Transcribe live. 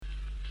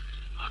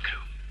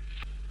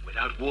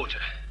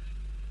water.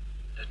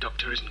 The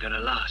doctor isn't going to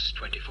last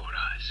 24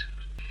 hours.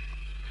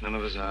 None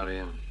of us are,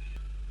 Ian.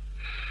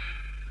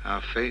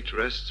 Our fate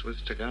rests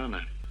with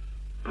Tagana.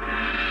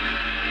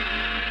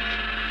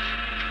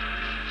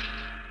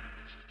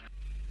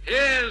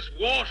 Here's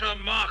water,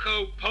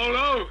 Marco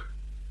Polo.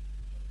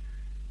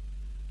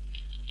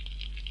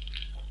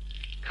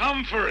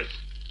 Come for it.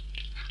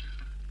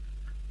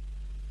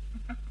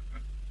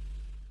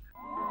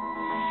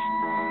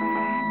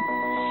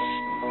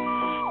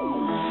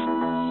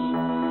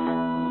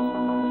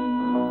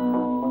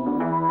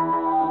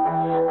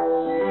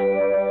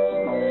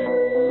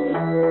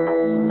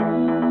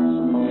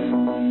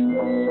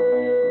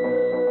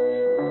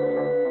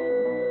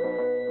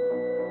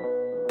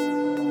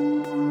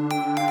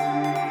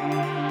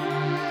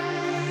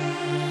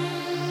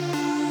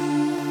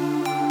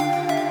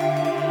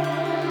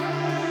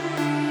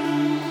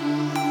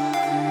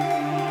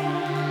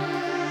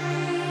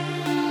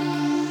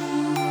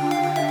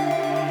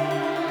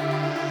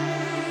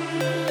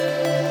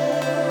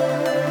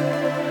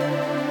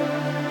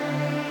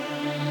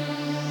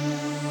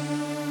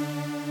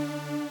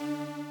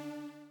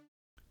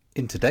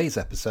 In today's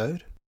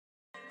episode...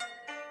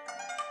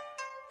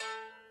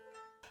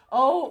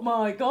 Oh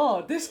my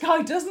god, this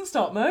guy doesn't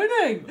stop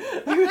moaning.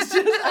 It was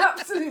just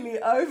absolutely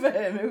over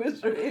him. It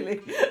was really...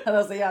 And I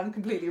was like, yeah, I'm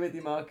completely with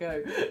you,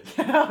 Marco.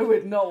 Yeah, I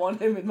would not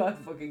want him in my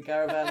fucking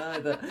caravan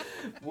either.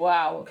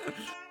 Wow.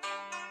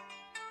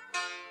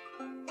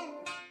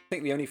 I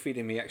think the only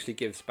feeling he actually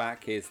gives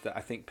back is that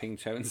I think Ping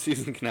Cho and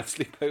Susan can have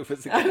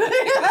sleepovers again.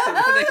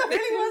 That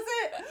really was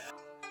it.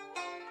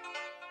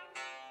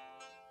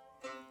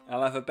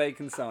 I'll have a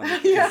bacon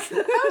sandwich. Yeah, how's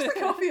the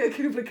coffee at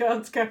Kubla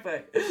Khan's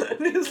Cafe?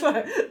 It's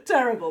like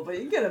terrible, but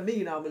you can get a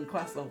mean almond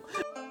croissant.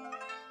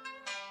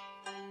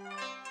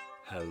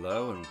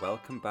 Hello and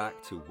welcome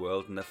back to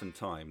World Enough and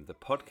Time, the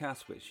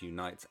podcast which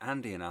unites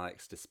Andy and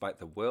Alex despite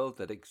the world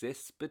that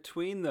exists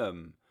between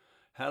them.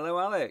 Hello,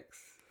 Alex.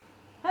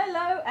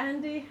 Hello,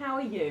 Andy. How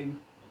are you?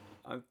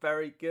 I'm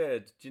very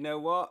good. Do you know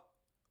what?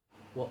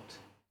 What?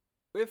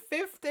 We're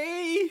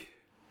 50!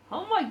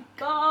 Oh my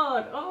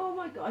god! Oh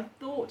my god! I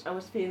thought I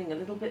was feeling a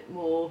little bit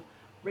more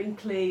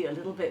wrinkly, a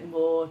little bit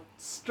more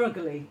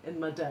struggly in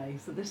my day.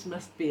 So this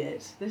must be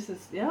it. This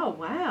is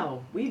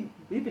wow. We've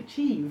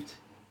achieved.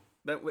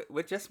 No,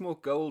 we're just more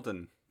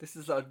golden. This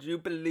is our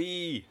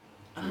jubilee.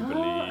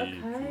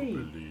 Okay.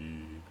 Jubilee.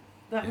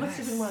 That must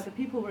have been why the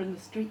people were in the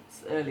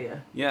streets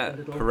earlier. Yeah, The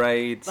little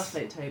parades,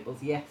 buffet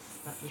tables. Yes.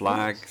 That was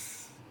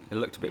flags. It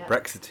looked a bit Yeah.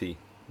 Brexity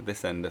at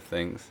this end of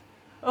things.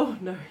 Oh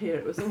no! Here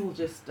it was all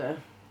just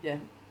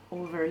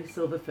all very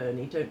silver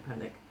ferny. Don't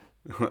panic.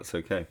 That's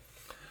okay.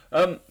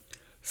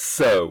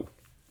 So,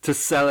 to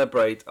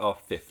celebrate our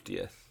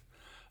 50th,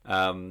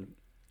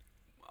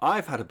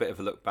 I've had a bit of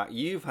a look back.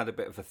 You've had a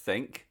bit of a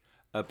think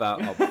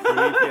about our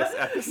previous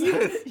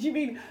episodes. You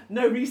mean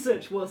no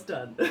research was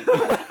done?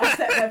 I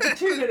sat there for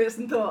 2 minutes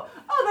and thought,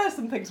 oh, there's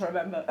some things to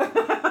remember.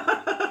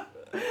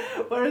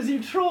 Whereas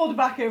you trawled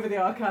back over the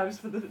archives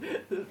for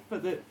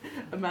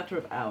a matter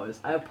of hours.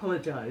 I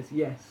apologise.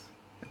 Yes,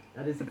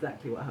 that is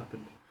exactly what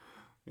happened.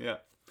 Yeah.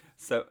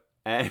 So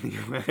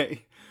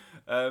anyway,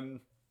 to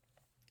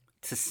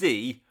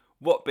see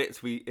what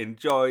bits we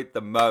enjoyed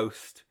the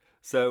most.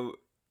 So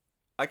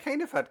I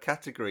kind of had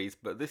categories,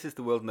 but this is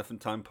the World Enough and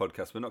Time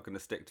podcast. We're not going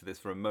to stick to this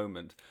for a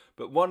moment.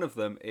 But one of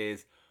them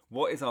is,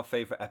 what is our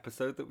favourite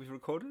episode that we've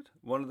recorded?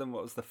 One of them,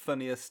 what was the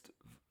funniest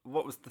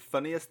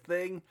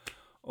thing?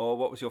 Or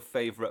what was your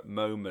favourite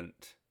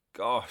moment?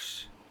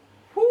 Gosh.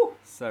 Whew.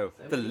 So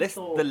the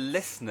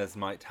listeners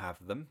might have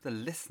them.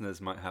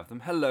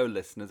 Hello,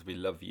 listeners. We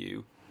love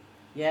you.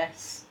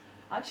 Yes.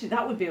 Actually,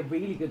 that would be a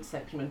really good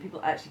section when people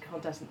actually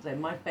contact and say,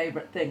 my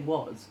favourite thing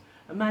was.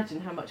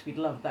 Imagine how much we'd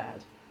love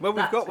that. Well,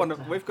 we've That's got going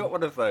to we've got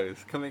one of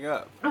those coming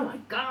up. Oh my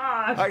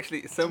god!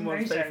 Actually,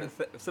 someone's amazing.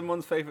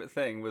 someone's favourite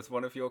thing was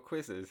one of your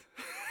quizzes.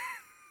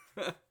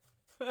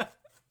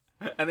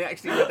 And they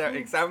actually read out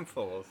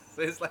examples.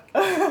 So it's like,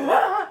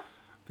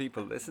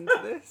 people listen to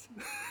this.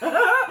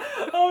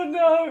 Oh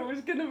no! It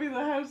was going to be the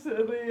house,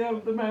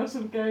 the Mouse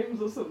of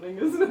Games or something,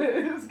 isn't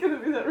it? It was going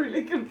to be that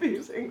really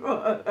confusing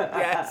one.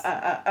 Yes.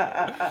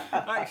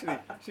 Actually,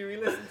 should we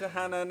listen to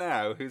Hannah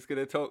now, who's going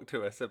to talk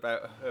to us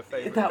about her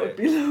favourite? That would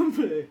be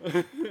lovely.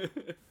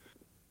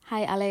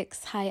 Hi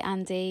Alex, hi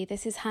Andy,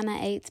 this is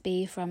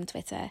Hannah8B from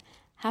Twitter.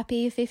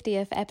 Happy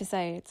 50th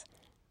episode.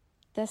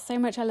 There's so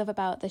much I love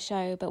about the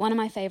show, but one of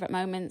my favourite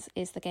moments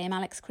is the game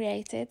Alex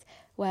created,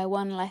 where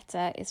one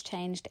letter is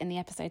changed in the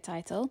episode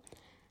title.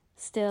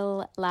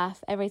 Still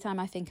laugh every time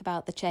I think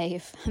about the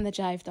Chafe and the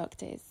Jive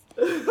Doctors.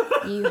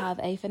 You have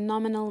a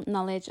phenomenal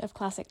knowledge of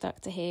classic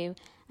Doctor Who,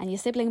 and your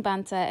sibling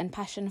banter and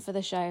passion for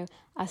the show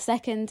are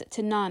second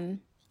to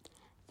none.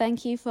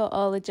 Thank you for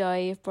all the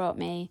joy you've brought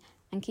me,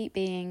 and keep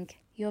being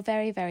your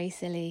very, very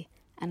silly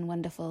and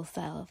wonderful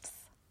selves.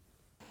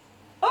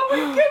 Oh my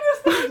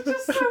goodness, that was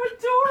just so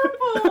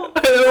adorable!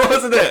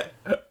 Wasn't it?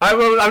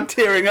 I'm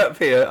tearing up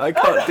here. I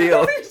can't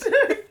deal.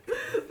 The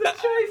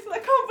Chafe, I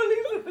can't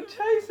believe that the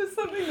Chafe is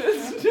something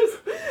that's just,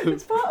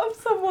 it's part of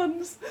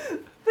someone's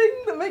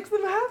thing that makes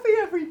them happy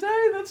every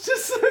day. That's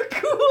just so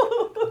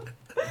cool.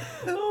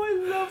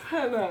 Oh, I love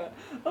Hannah.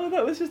 Oh,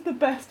 that was just the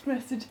best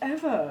message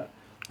ever.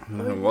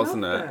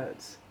 Wasn't it?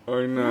 That.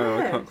 I know,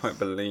 I can't Yes. quite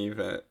believe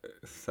it.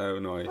 It's so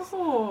nice.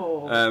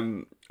 Oh,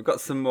 I've got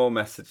some more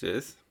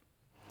messages.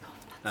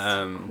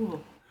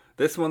 cool.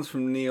 This one's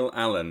from Neil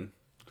Allen.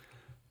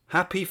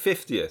 Happy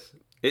 50th.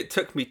 It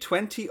took me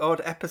 20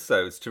 odd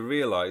episodes to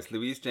realise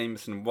Louise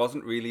Jameson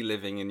wasn't really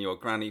living in your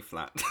granny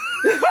flat.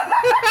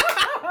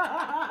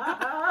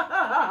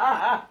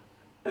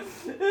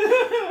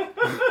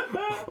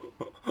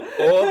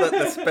 Or that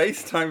the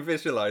space-time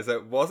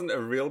visualizer wasn't a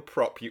real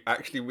prop you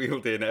actually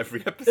wielded in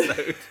every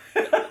episode.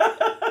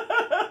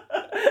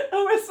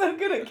 Oh, we're so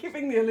good at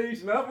keeping the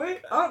illusion, aren't we?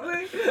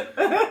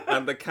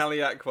 And the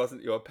Kaliak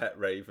wasn't your pet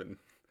raven.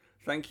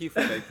 Thank you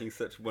for making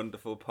such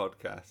wonderful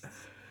podcasts.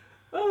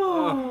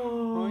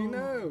 Oh, I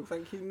know.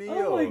 Thank you, Neil.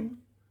 Oh my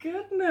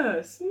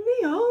goodness,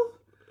 Neil!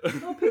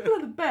 Oh, people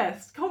are the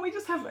best. Can we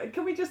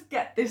just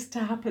get this to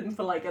happen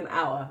for like an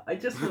hour? I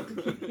just want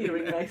to keep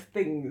hearing nice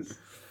things.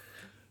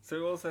 So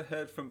we also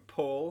heard from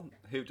Paul,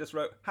 who just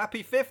wrote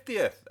 "Happy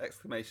 50th!"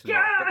 exclamation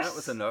mark. But that Yes!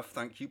 was enough.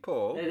 Thank you,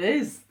 Paul. It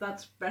is.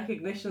 That's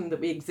recognition that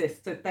we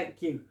exist. So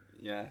thank you.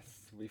 Yes,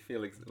 we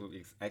feel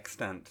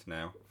extant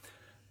now.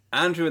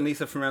 Andrew and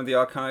Lisa from Around the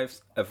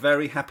Archives, a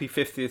very happy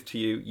 50th to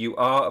you. You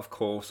are, of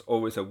course,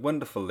 always a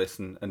wonderful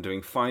listen and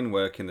doing fine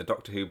work in the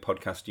Doctor Who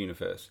podcast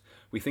universe.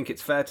 We think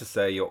it's fair to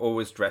say you're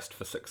always dressed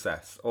for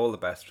success. All the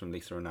best from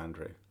Lisa and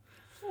Andrew.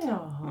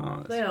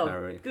 Oh, they that's are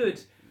very-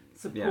 good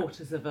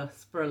supporters of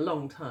us for a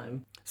long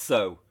time.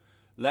 So,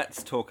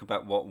 let's talk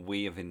about what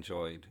we have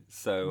enjoyed.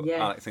 So,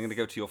 Yes. Alex, I'm going to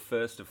go to your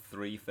first of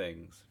three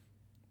things.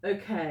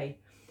 Okay,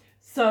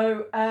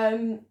 so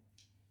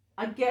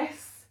I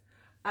guess,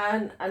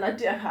 and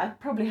I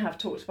probably have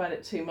talked about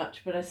it too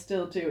much, but I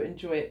still do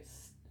enjoy it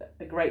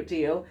a great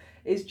deal,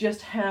 is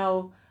just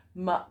how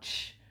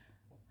much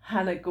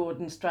Hannah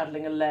Gordon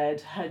straddling a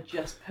lead had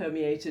just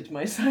permeated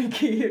my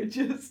psyche.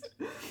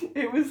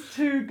 It was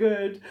too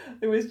good.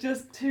 It was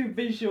just too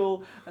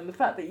visual, and the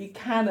fact that you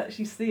can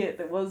actually see it,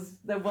 there was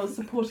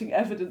supporting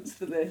evidence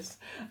for this,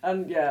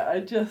 and yeah,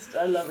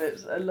 I love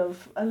it.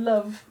 I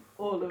love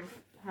all of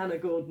Hannah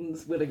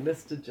Gordon's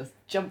willingness to just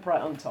jump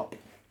right on top.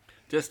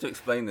 Just to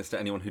explain this to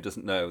anyone who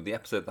doesn't know, the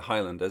episode The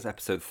Highlanders,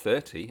 episode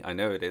 30, I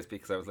know it is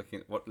because I was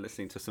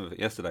listening to some of it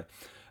yesterday.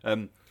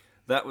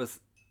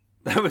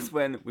 That was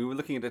when we were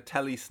looking at a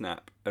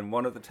telesnap, and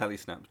one of the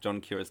telesnaps,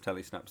 John Cura's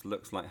telesnaps,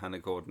 looks like Hannah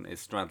Gordon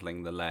is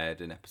straddling the lead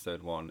in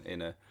episode 1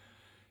 in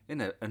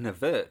an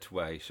overt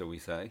way, shall we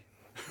say?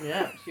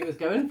 Yeah, she was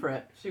going for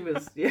it. She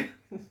was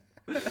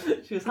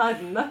she was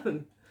hiding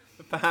nothing.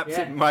 Perhaps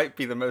Yeah. it might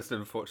be the most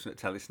unfortunate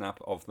telesnap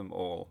of them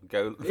all.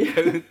 Go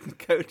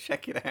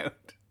check it out.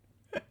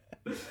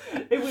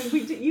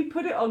 You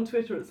put it on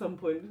Twitter at some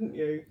point, didn't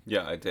you?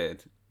 Yeah, I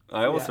did.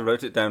 I also Yeah.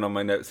 wrote it down on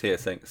my notes here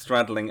saying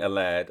straddling a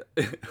lead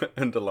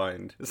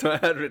underlined. So I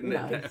had written it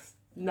down.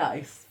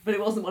 Nice. But it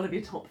wasn't one of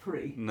your top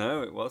three.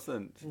 No, it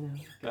wasn't. No,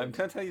 I'm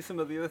trying to tell you some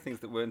of the other things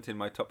that weren't in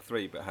my top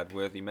 3 but had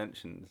worthy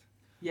mentions.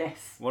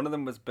 Yes. One of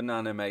them was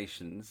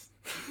Bananimations.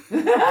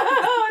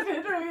 I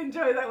did really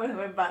enjoy that when I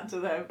went back to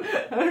them.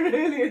 I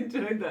really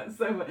enjoyed that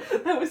so much.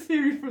 That was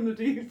Theory from the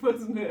Deep,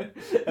 wasn't it?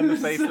 And the It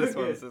was so faceless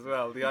good. ones as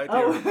well. The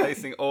idea of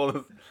replacing all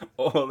of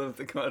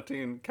the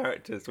cartoon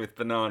characters with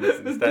bananas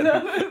instead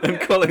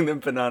and calling them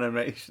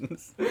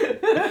Bananimations.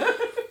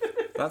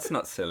 That's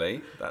not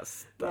silly.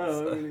 That's Oh, I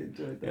really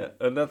enjoyed yeah.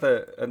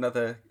 that.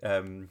 Another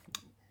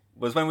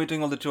was when we were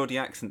doing all the Geordie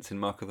accents in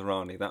Mark of the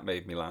Rani. That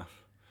made me laugh.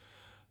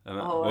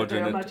 Oh, I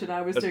don't imagine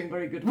I was doing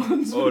very good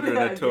ones. Ordering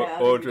a Yeah,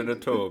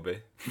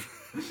 Torby.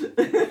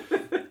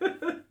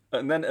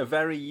 And then a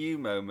very you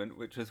moment,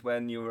 which was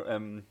when you were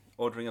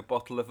ordering a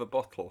bottle of a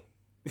bottle.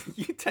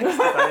 You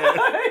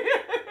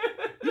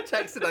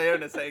texted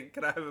Iona saying,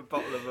 "Can I have a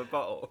bottle of a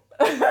bottle?"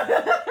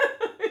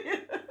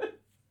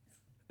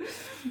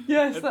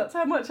 Yes, that's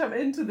how much I'm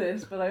into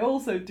this, but I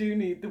also do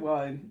need the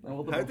wine.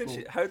 Or the How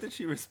bottle. did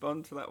she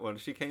respond to that one?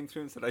 She came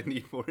through and said, "I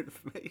need more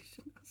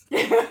information."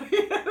 Yeah,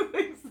 I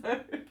think so.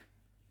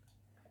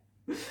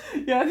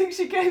 Yeah, I think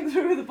she came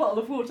through with a bottle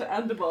of water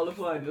and a bottle of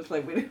wine. Just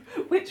like,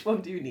 which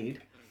one do you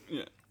need?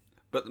 Yeah.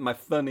 But my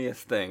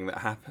funniest thing that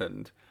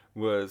happened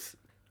was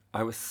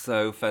I was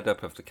so fed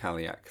up of the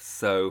Kaliak.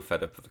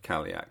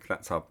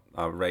 That's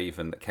our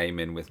raven that came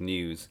in with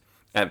news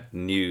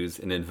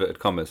in inverted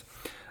commas.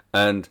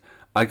 And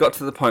I got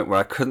to the point where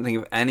I couldn't think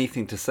of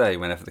anything to say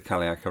whenever the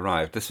Kaliak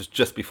arrived. This was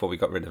just before we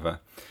got rid of her.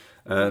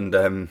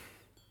 And,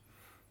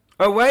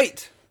 oh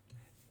wait!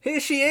 Here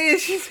she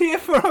is! She's here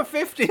for our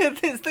 50th!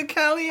 It's the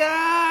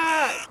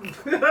Kaliak!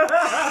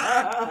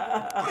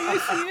 Here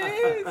she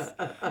is!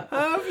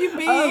 How have you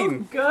Oh,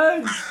 been?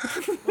 good!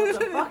 What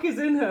the fuck is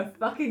in her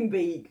fucking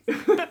beak?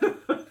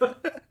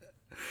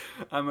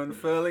 I'm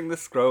unfurling the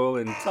scroll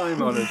in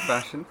time-honoured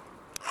fashion.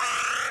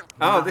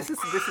 Oh, this has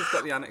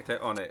got the anecdote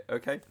on it,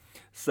 okay?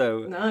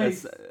 So,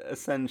 Nice.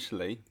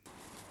 essentially,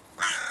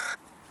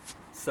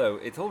 So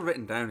it's all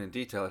written down in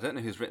detail. I don't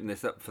know who's written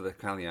this up for the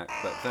Kaliak,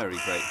 but very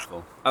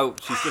grateful. Oh,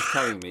 she's just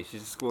telling me.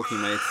 She's just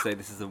squawking me to say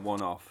this is a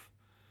one-off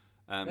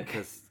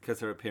because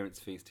her appearance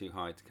fee's too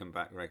high to come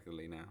back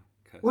regularly now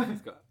because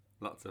she's got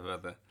lots of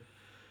other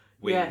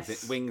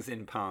wings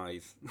in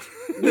pies.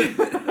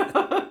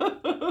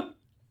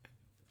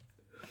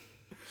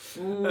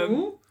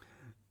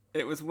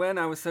 It was when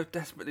I was so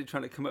desperately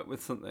trying to come up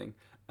with something,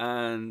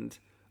 and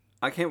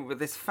I came up with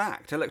this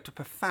fact. I looked up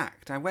a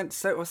fact. I was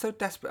so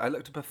desperate. I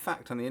looked up a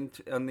fact on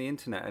the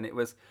internet, and it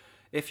was,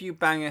 if you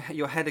bang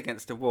your head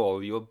against a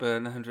wall, you'll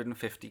burn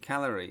 150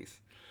 calories.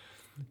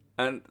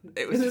 And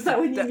it was. Is that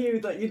when you knew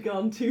that you'd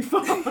gone too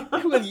far?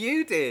 Well,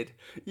 you did.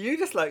 You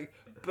just like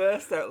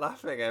burst out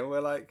laughing, and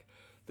we're like,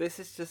 "This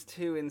is just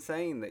too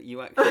insane that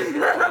you actually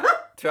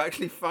to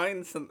actually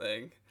find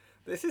something.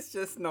 This is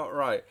just not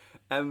right."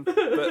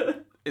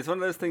 But it's one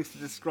of those things to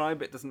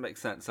describe it doesn't make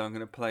sense, so I'm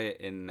going to play it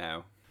in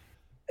now.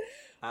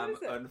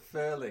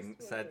 Unfurling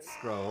said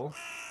scroll.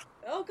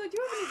 Oh God,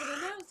 you haven't even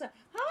announced that.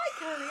 Hi,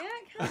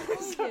 Kaliak,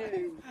 how are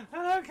you?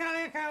 Hello,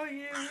 Kaliak, how are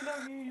you? We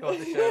love you. You're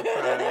the show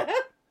pro.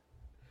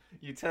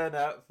 You turn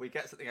up, we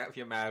get something out of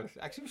your mouth.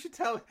 Actually, we should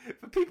tell,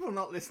 for people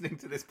not listening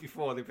to this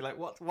before, they'd be like,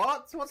 what's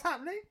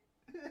happening?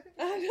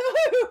 I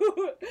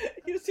know!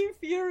 You're too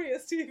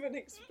furious to even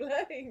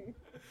explain.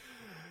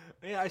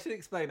 Yeah, I should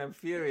explain. I'm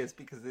furious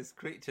because this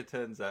creature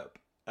turns up.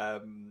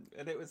 And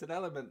it was an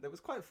element that was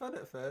quite fun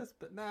at first,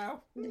 but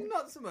now,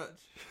 not so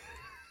much.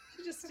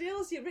 She just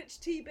steals your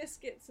rich tea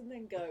biscuits and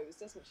then goes,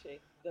 doesn't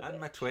she? And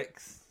my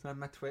Twix.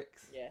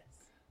 Yes.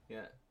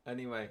 Yeah,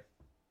 anyway.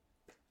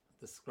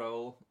 The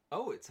scroll.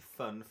 Oh, it's a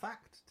fun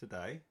fact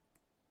today.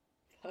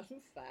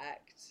 Fun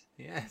fact.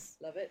 Yes.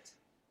 Love it.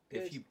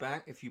 Good. If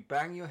you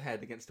bang your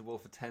head against a wall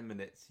for 10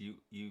 minutes,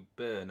 you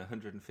burn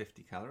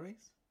 150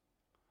 calories.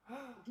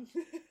 Oh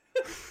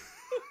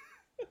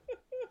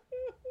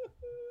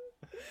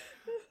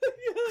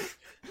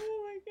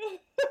my god.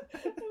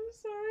 I'm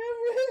sorry, I'm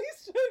really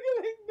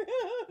struggling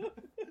now.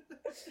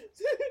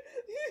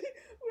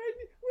 when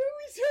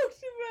we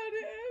talked about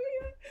it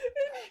earlier,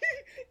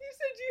 and you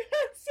said you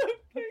had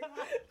something,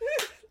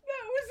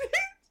 that was it.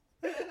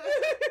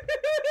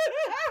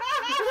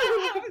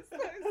 I'm so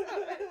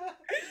sorry.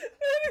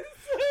 That is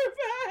so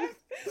bad.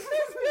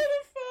 That's not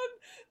a fun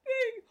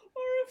thing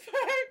or a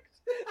fact.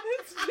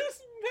 It's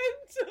just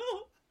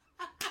mental.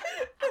 I'm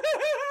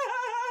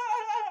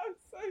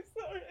so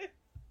sorry.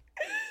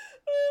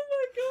 Oh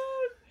my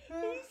god.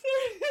 I'm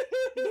sorry.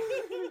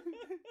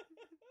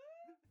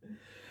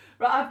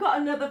 Right, I've got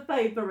another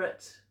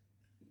favourite.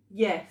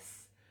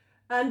 Yes.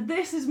 And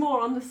this is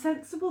more on the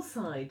sensible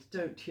side,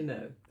 don't you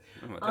know?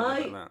 Oh, I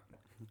don't know about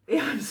that.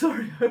 Yeah, I'm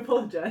sorry, I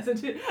apologise.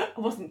 I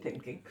wasn't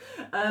thinking.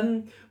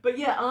 But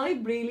yeah, I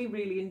really,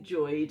 really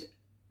enjoyed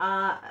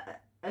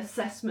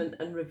assessment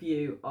and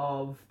review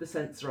of the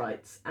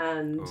Sensorites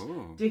and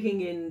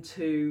digging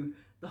into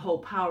the whole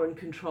power and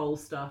control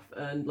stuff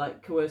and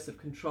like coercive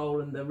control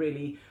and the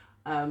really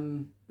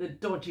the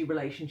dodgy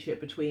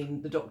relationship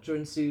between the Doctor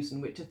and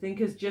Susan, which I think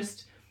has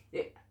just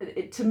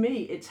it to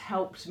me it's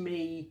helped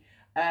me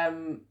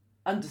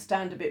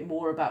understand a bit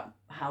more about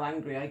how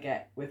angry I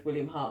get with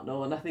William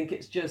Hartnell, and I think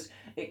it's just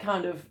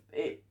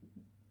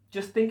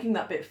just thinking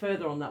that bit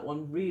further on that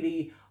one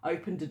really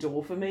opened a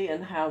door for me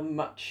and how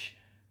much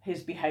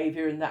his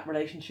behaviour in that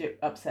relationship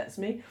upsets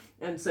me.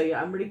 And so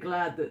yeah, I'm really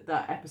glad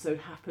that episode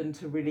happened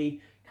to really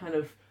kind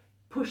of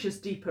push us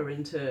deeper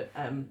into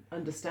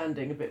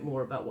understanding a bit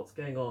more about what's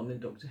going on in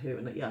Doctor Who,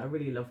 and yeah, I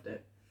really loved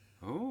it.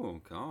 Oh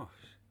gosh.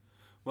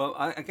 Well,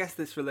 I guess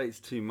this relates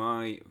to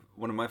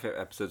one of my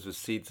favourite episodes was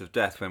Seeds of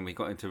Death, when we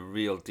got into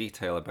real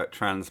detail about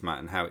Transmat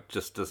and how it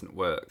just doesn't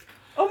work.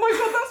 Oh my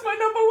god, that's my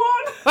number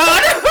one!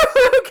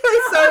 Okay,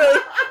 sorry.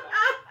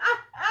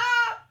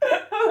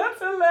 Oh, that's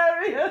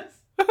hilarious.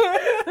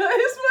 That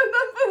is my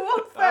number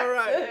one fact. All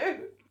right.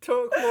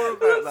 Talk more about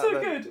that's that so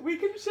then. good. We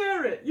can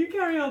share it. You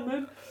carry on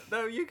then.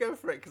 No, you go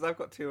for it, because I've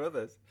got two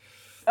others.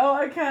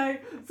 Oh,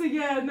 okay. So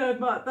yeah, no,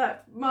 but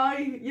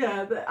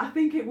I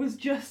think it was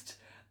just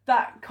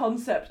that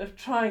concept of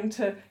trying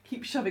to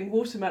keep shoving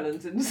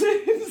watermelons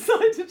inside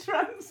a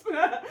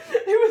transfer.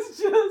 It was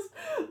just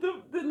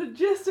the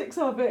logistics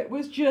of it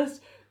was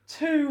just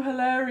too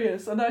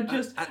hilarious, and I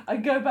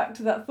go back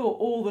to that thought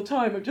all the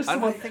time of just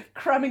someone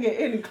cramming it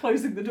in and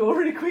closing the door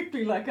really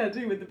quickly, like I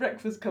do with the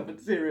breakfast cupboard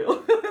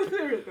cereal.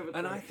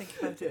 And I think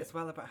about it as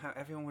well about how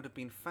everyone would have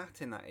been fat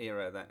in that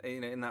era, that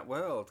in that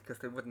world, because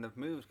they wouldn't have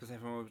moved, because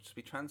everyone would just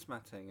be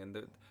transmatting,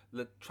 and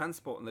the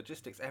transport and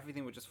logistics,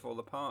 everything would just fall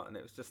apart, and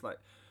it was just like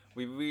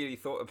we really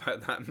thought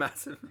about that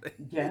massively.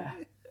 Yeah,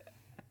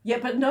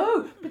 but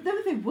then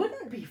they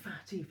wouldn't be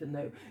fat even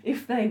though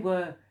if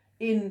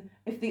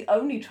the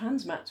only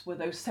transmats were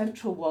those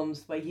central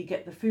ones where you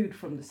get the food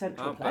from the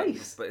central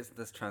place. But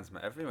there's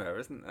transmat everywhere,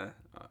 isn't there?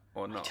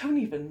 Or not? I don't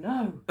even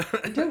know.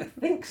 I don't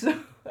think so.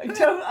 I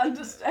don't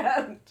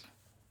understand.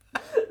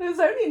 There's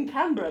only in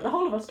Canberra. The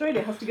whole of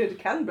Australia has to go to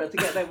Canberra to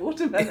get their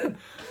watermelon.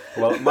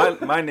 Well,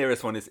 my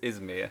nearest one is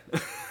Izmir.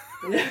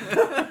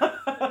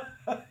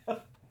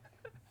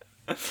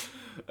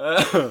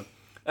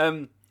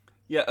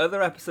 Yeah,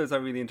 other episodes I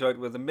really enjoyed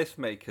were the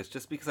Mythmakers,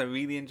 just because I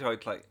really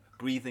enjoyed like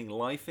breathing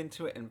life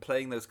into it and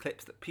playing those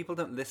clips that people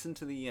don't listen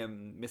to the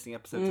missing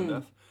episodes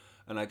enough.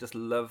 And I just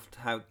loved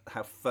how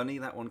funny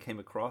that one came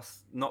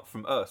across, not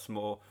from us,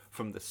 more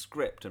from the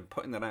script and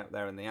putting that out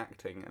there in the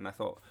acting. And I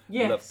thought,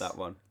 loved that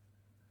one.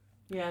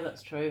 Yeah,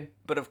 that's true.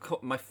 But of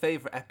course, my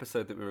favourite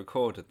episode that we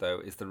recorded, though,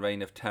 is the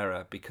Reign of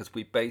Terror, because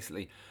we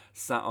basically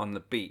sat on the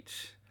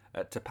beach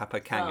at Te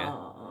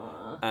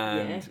Papakanga,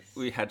 and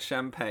we had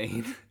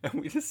champagne, and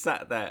we just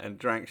sat there and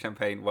drank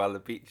champagne while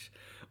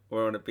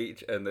we're on a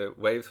beach and the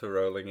waves were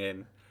rolling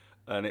in,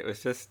 and it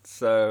was just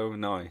so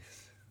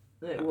nice.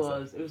 It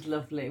was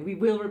lovely. We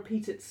will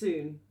repeat it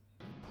soon.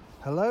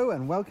 Hello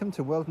and welcome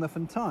to World Enough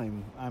and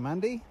Time. I'm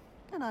Andy.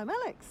 And I'm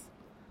Alex.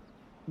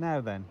 Now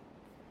then,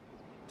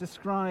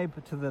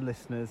 describe to the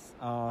listeners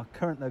our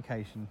current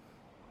location.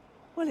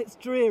 Well, it's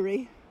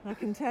dreary, I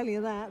can tell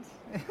you that.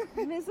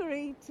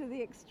 Misery to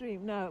the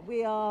extreme. No,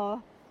 we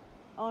are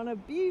on a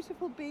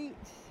beautiful beach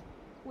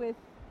with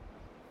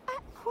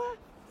aqua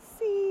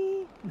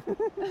sea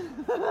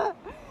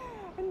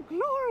and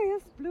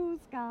glorious blue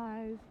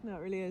skies. No,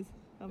 it really is.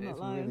 I'm not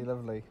lying. It's really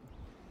lovely.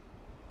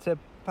 Te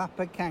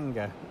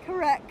Papakanga.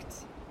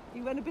 Correct.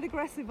 You went a bit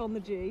aggressive on the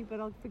G,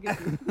 but I'll forgive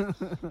you.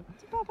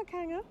 Te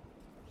Papakanga.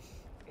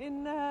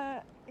 In,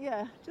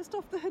 just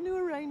off the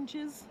Hanua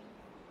Ranges,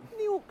 in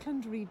the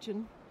Auckland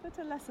region, but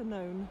a lesser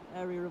known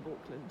area of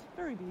Auckland.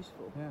 Very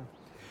beautiful. Yeah.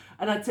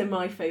 And I'd say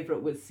my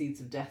favourite was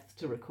Seeds of Death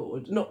to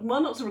record. Not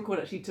to record,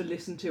 actually, to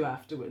listen to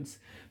afterwards,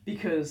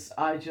 because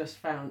I just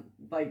found,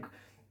 like,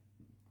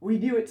 we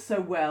knew it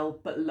so well,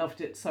 but loved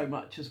it so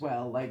much as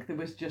well. Like, there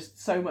was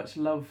just so much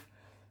love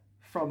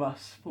from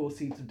us for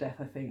Seeds of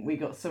Death, I think. We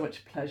got so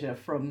much pleasure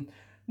from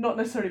not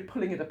necessarily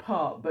pulling it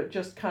apart, but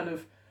just kind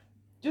of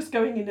just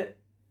going in at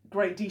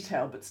great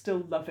detail, but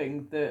still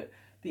loving the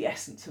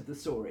essence of the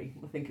story.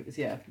 I think it was,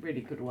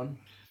 really good one.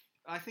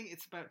 I think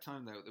it's about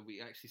time, though, that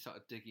we actually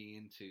started digging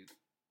into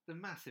the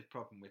massive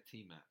problem with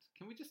TMAT.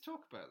 Can we just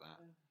talk about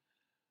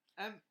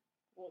that?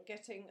 What,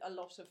 getting a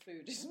lot of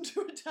food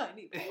into a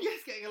tiny box? Yes,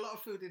 getting a lot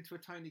of food into a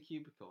tiny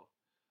cubicle.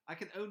 I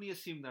can only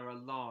assume there are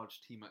large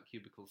TMAT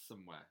cubicles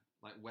somewhere,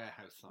 like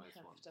warehouse-sized ones.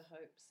 I have to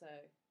hope so.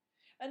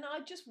 And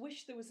I just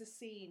wish there was a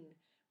scene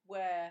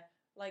where,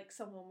 like,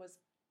 someone was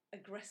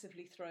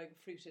aggressively throwing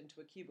fruit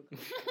into a cubicle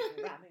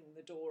and ramming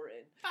the door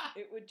in.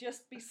 It would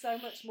just be so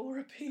much more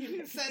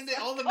appealing. Send it!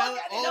 All the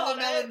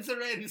melons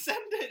are in! Send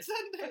it!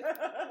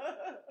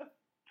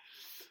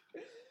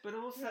 But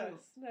also,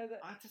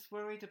 I'm just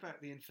worried about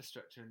the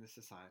infrastructure in this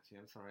society.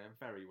 I'm sorry, I'm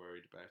very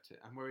worried about it.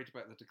 I'm worried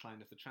about the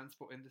decline of the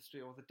transport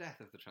industry or the death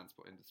of the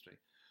transport industry.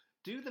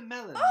 Do the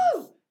melons...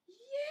 Oh,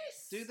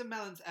 yes! Do the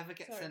melons ever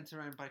get sent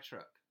around by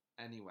truck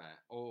anywhere?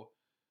 Or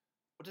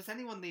does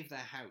anyone leave their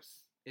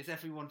house? Is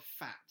everyone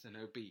fat and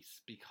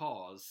obese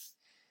because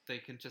they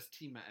can just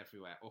TMAT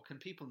everywhere? Or can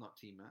people not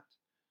TMAT?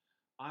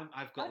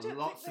 I've got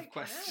lots of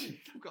questions.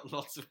 I've got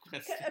lots of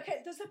questions.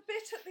 Okay, there's a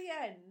bit at the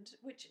end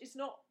which is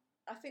not...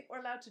 I think we're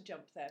allowed to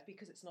jump there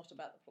because it's not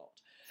about the plot.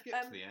 Skip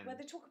to the end. Where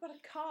they talk about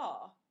a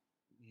car.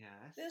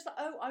 Yes. There's like,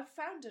 I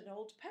found an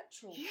old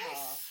petrol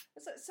car.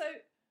 It's like, so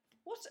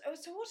what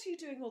are you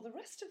doing all the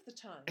rest of the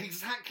time?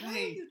 Exactly. Why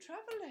are you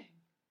travelling?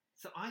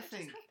 So I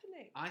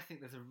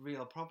think there's a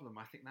real problem.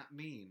 I think that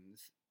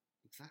means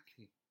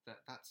exactly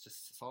that's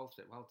just solved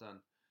it. Well done.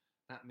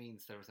 That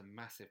means there is a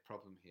massive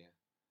problem here,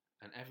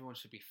 and everyone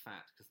should be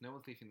fat because no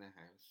one's leaving their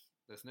house.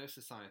 There's no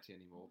society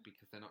anymore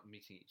because they're not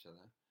meeting each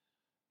other.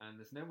 And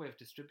there's no way of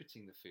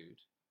distributing the food.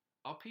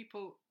 Are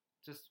people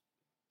just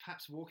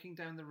perhaps walking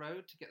down the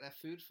road to get their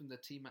food from the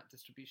TMAT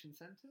distribution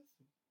centres?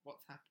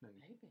 What's happening?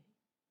 Maybe.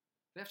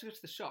 They have to go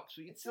to the shops,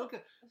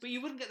 but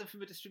you wouldn't get them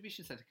from a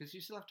distribution centre because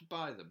you still have to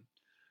buy them.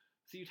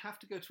 So you'd have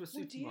to go to a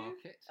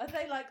supermarket. Are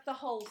they like the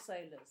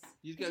wholesalers?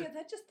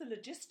 They're just the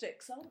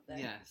logistics, aren't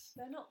they? Yes.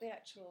 They're not the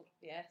actual...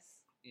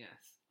 Yes.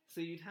 Yes.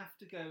 So you'd have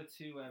to go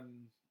to...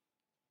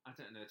 I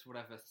don't know, to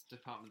whatever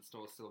department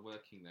store is still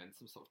working then,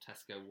 some sort of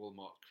Tesco,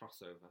 Walmart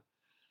crossover.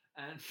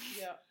 And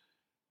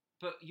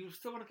but you would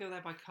still want to go there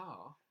by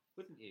car,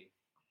 wouldn't you?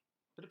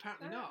 But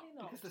apparently not,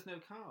 because there's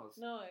no cars.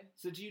 No.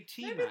 So do you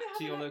TMAT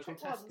to your local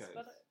Tesco's?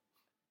 But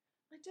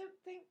I don't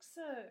think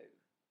so,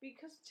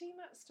 because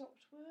TMAT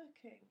stopped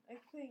working,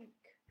 I think.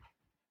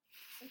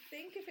 I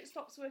think if it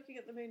stops working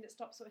at the Moon, it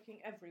stops working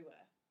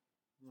everywhere.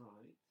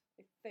 Right.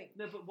 I think.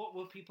 No, but what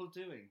were people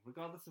doing,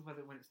 regardless of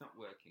whether when it's not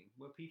working?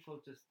 Were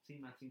people just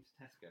TMATing to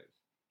Tesco's?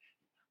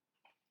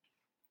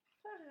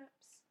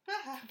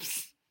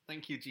 Perhaps.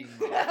 Thank you, Jean.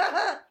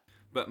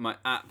 But my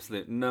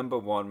absolute number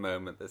one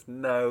moment, there's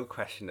no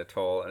question at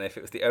all, and if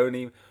it was the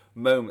only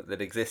moment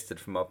that existed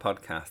from our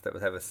podcast that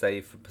was ever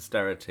saved for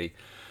posterity,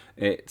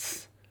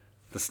 it's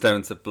the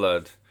Stones of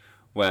Blood,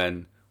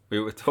 when we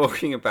were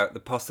talking about the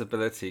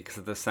possibility, because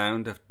of the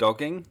sound of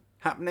dogging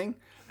happening,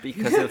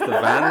 because of the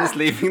vans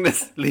leaving the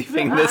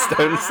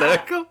stone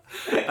circle,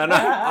 and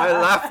I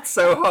laughed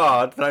so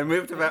hard that I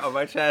moved about on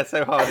my chair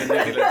so hard in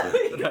New Zealand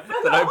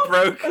that I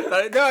broke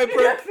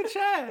the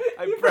chair.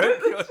 I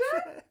broke your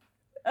chair.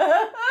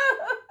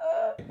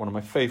 one of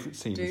my favourite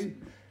scenes Do.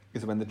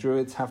 is when the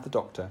druids have the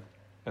doctor,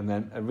 and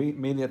then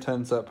Amelia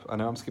turns up. I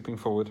know I'm skipping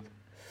forward.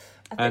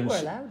 I think we're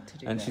allowed to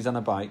do and that. she's on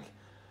a bike.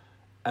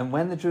 And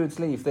when the druids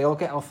leave, they all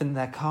get off in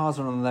their cars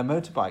or on their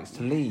motorbikes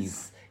to leave.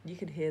 You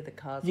can hear the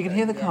cars. You can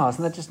going, hear the cars, yes.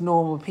 and they're just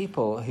normal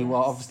people who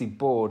are Yes. obviously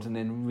bored and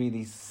in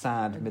really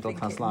sad And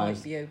middle-class think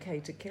lives. It might be okay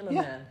to kill a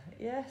Yeah. man.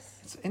 Yes.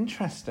 It's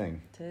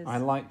interesting. It is. I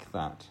like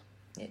that.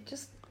 It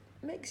just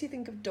makes you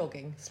think of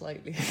dogging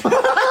slightly.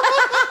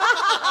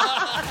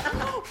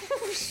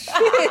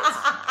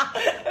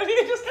 Have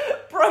you just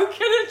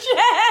broken a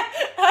chair?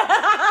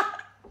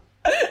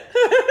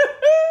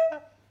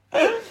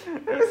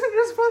 It was in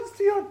response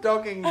to your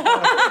dogging. Were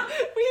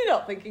you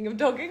not thinking of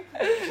dogging?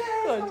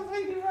 Good.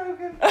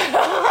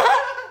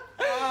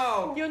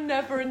 Oh. You're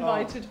never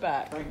invited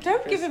back. Thank you,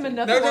 Don't give him Christy.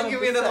 another No, one. don't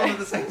give of me the another one same. of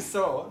the same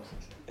sort.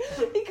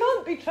 He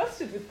can't be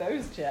trusted with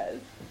those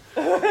chairs.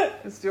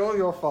 It's all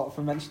your fault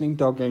for mentioning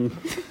dogging.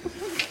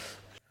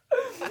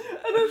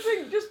 And I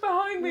think just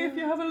behind me, if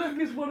you have a look,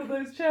 is one of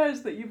those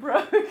chairs that you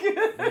broke.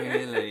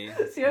 Really?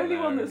 It's the only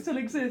one that still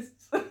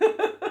exists.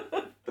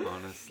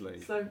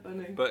 Honestly. So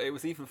funny. But it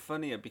was even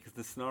funnier because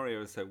the scenario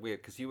was so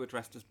weird because you were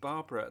dressed as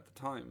Barbara at the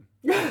time.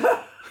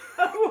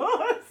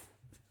 What?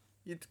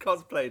 You'd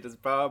cosplayed as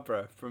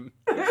Barbara from...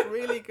 It's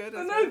really good. For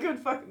isn't no it? good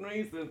fucking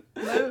reason.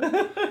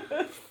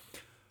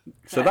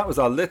 So that was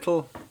our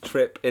little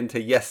trip into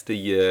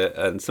yesteryear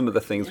and some of the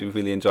things we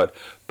really enjoyed.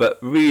 But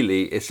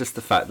really, it's just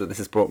the fact that this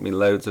has brought me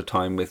loads of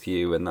time with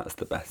you, and that's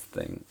the best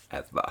thing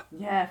ever.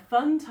 Yeah,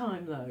 fun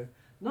time though.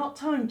 Not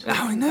time I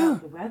talking know.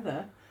 about the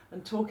weather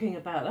and talking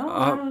about,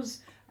 how's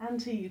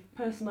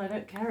anti-person I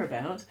don't care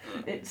about.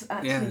 It's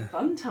actually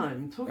fun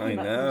time talking I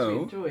about know.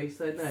 things we enjoy.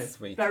 So no,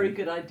 Sweetie. very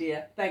good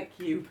idea. Thank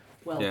you.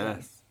 Well done.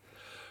 Yes.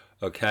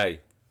 Okay.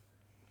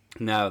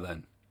 Now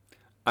then.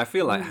 I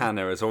feel like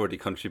Hannah has already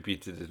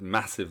contributed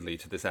massively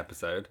to this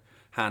episode.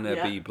 Hannah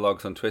Yeah. B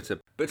blogs on Twitter,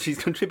 but she's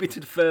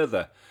contributed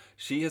further.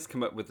 She has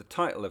come up with the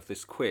title of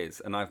this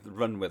quiz, and I've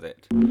run with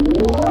it.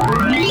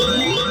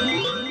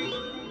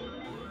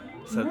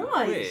 So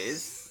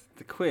Nice.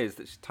 the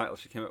quiz title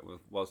she came up with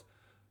was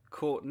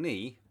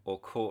Courtney or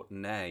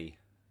Courtney?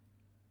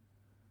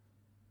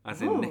 As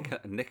in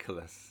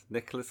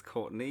Nicholas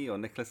Courtney or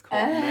Nicholas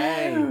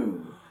Courtney? Oh,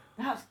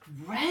 that's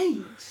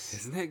great.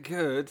 Isn't it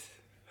good?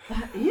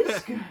 That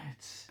is good.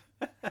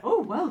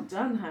 Oh, well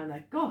done,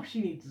 Hannah. Gosh,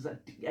 you need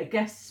a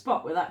guest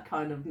spot with that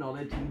kind of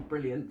knowledge and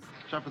brilliance.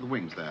 Shot for the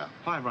wings there.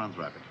 5 rounds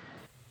rapid.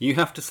 You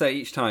have to say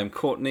each time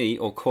Courtney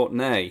or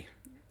Courtney.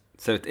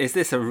 So is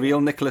this a real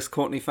Nicholas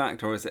Courtney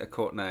fact or is it a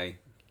Courtney?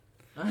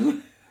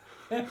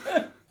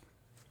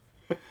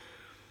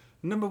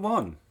 Number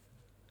 1.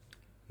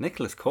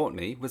 Nicholas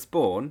Courtney was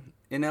born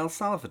in El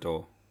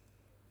Salvador.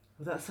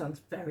 Well, that sounds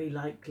very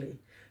likely.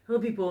 He'll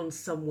be born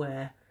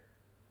somewhere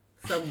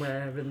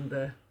in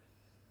the...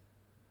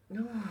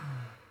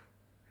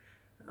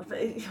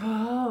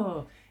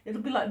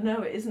 It'll be like,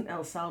 no, it isn't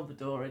El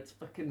Salvador, it's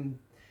fucking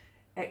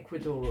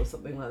Ecuador or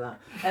something like that.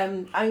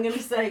 I'm going to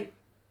say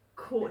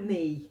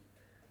Courtney.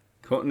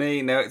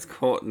 Courtney? No, it's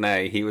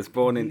Courtney. He was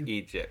born in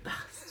Egypt.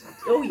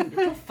 Oh, you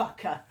little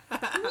fucker.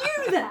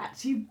 Knew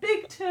that, you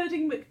big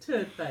turding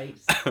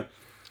McTurdface.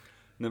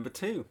 Number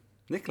 2.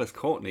 Nicholas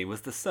Courtney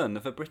was the son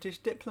of a British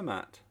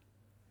diplomat.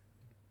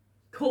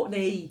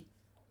 Courtney.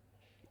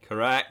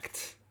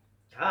 Correct.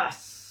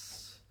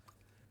 Yes.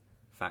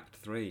 Fact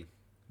 3.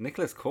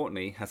 Nicholas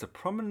Courtney has a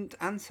prominent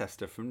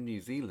ancestor from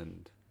New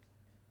Zealand.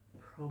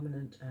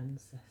 Prominent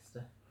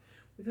ancestor.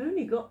 We've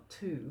only got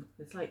 2.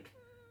 It's like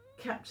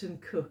Captain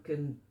Cook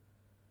and...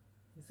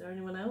 Is there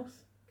anyone else?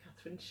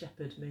 Catherine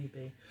Shepherd,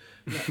 maybe.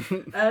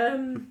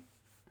 No.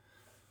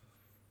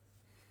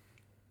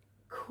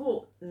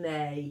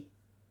 Courtney.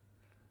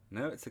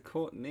 No, it's a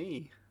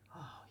Courtney.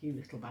 Oh, you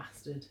little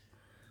bastard.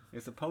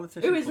 It's a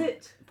politician. Who is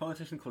it? A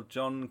politician called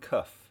John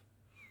Cuff.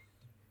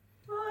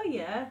 Oh,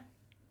 yeah.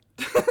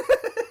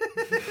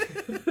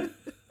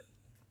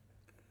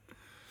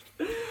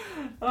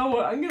 Oh,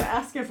 well, I'm going to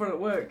ask everyone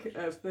at work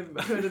if they've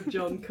heard of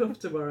John Cuff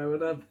tomorrow,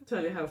 and I'll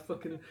tell you how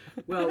fucking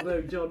well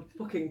known John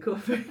fucking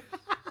Cuff is.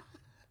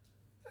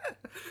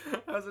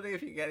 I was wondering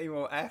if you could get any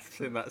more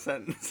F's in that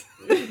sentence.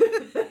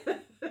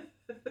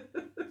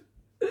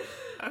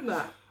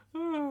 Nah.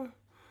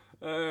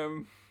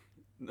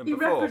 Number He 4.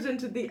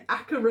 represented the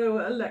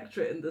Akaroa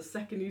electorate in the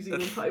Second New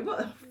Zealand Party. What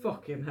the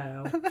fucking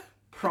hell?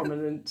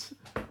 Prominent.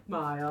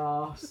 My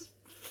arse.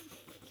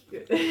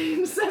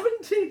 In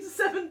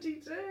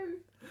 1772.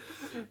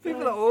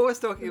 People are always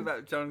talking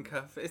about John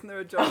Cuff. Isn't there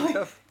a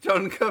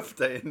John Cuff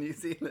Day in New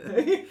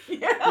Zealand?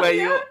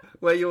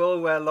 Where you all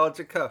wear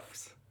larger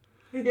cuffs?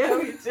 Yeah,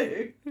 we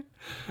do.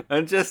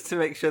 And just to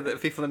make sure that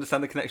people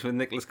understand the connection with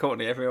Nicholas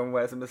Courtney, everyone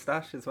wears a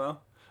moustache as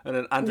well. And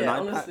an eye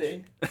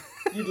honestly, patch.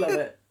 you'd love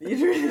it.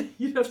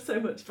 You'd have so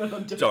much fun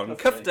on John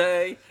Cuff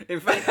Day. In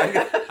fact,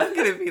 I'm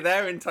going to be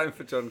there in time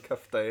for John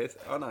Cuff Day.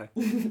 Aren't I?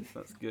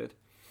 That's good.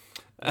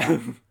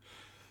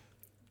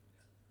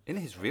 In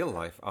his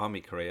real-life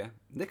army career,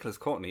 Nicholas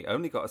Courtney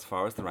only got as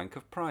far as the rank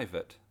of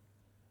private.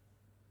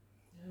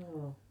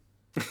 Oh.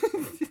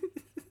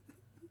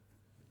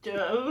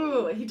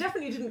 He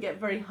definitely didn't get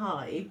very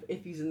high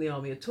if he's in the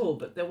army at all,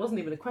 but there wasn't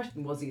even a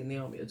question, was he in the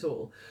army at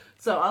all?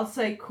 So I'll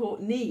say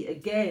Courtney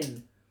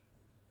again.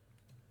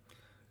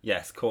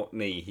 Yes,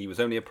 Courtney. He was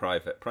only a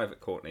private. Private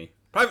Courtney.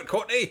 Private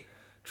Courtney!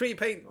 Tree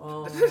paint.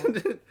 Oh.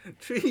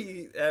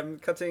 Tree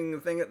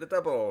cutting thing at the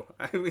double.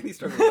 I really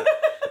struggle with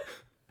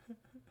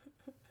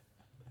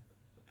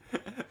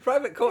that.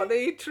 Private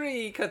Courtney,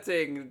 tree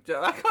cutting.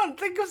 I can't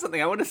think of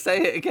something. I want to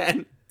say it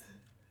again.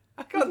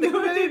 I can't think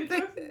of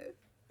anything.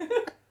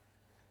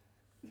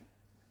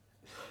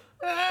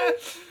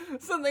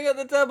 Something at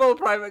the double,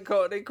 Private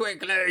Courtney,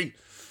 quickly.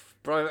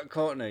 Private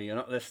Courtney, you're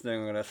not listening,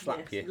 I'm going to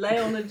slap you. Lay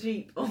on a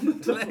jeep on the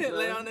double.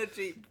 Lay on a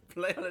jeep.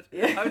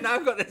 Yeah. I've now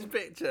got this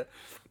picture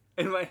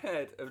in my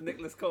head of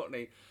Nicholas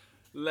Courtney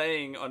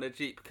laying on a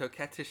jeep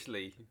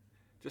coquettishly,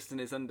 just in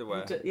his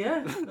underwear.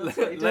 Yeah, that's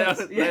what he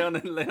does.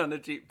 Lay on a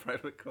jeep,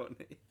 Private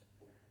Courtney.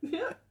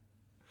 Yeah.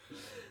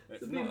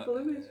 It's a beautiful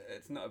image.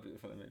 It's not a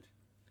beautiful image.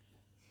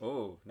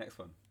 Oh, next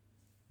one.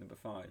 Number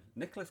 5.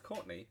 Nicholas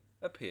Courtney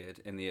appeared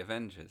in The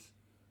Avengers.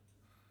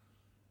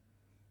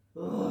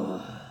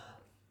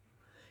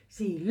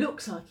 See, he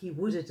looks like he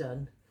would have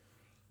done,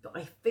 but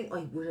I think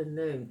I would have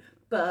known.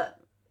 But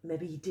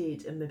maybe he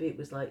did, and maybe it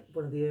was like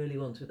one of the early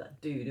ones with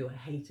that dude who I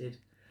hated.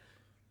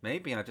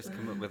 Maybe I just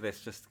come up with this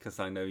just because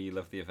I know you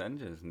love The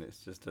Avengers, and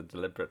it's just a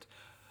deliberate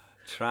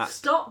trap.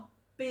 Stop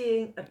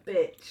being a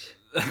bitch.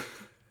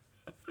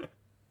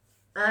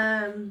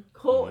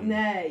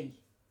 Courtney.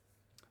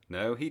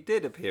 No, he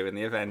did appear in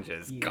The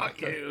Avengers.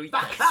 Got you.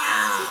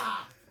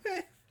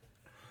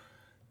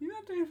 You're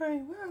not doing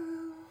very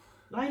well.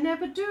 I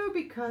never do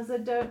because I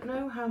don't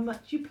know how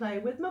much you play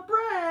with my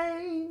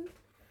brain.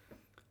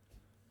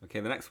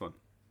 Okay, the next one.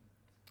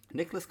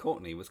 Nicholas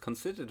Courtney was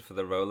considered for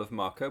the role of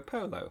Marco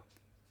Polo.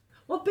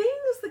 Well, being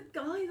as the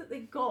guy that they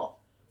got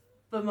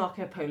for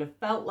Marco Polo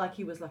felt like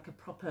he was like a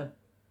proper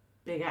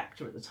big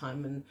actor at the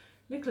time, and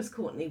Nicholas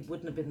Courtney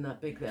wouldn't have been that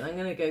big then. I'm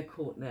going to go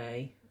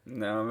Courtney.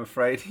 No, I'm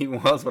afraid he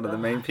was one of the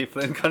main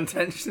people in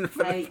contention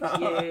for the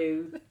part.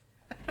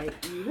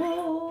 Hate you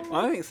all.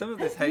 I think some of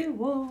this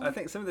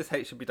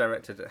hate should be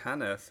directed at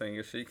Hannah, seeing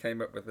as she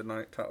came up with the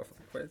night title for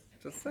the quiz.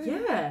 Just saying.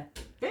 Yeah,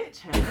 bitch,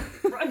 Hannah.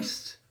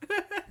 Roast.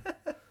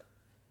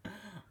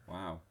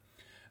 Wow.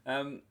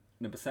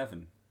 Number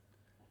 7.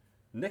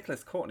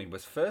 Nicholas Courtney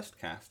was first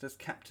cast as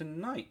Captain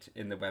Knight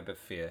in The Web of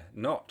Fear,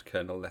 not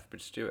Colonel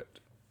Lethbridge Stewart.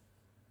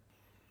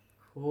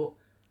 Court.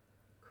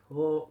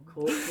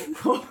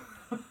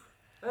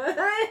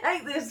 I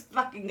hate this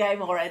fucking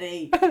game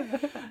already.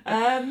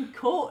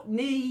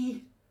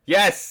 Courtney.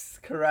 Yes,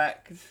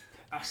 correct.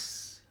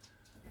 Us.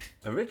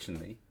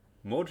 Originally,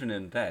 Mordred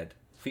Undead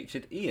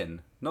featured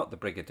Ian, not the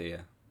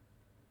Brigadier.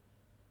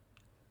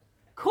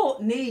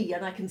 Courtney,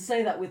 and I can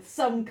say that with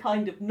some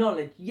kind of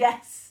knowledge.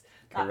 Yes,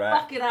 that Correct.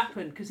 fucking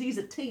happened because he's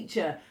a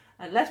teacher,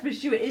 and Lethbridge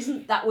Stewart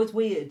isn't. That was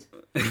weird.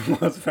 It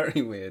was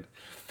very weird.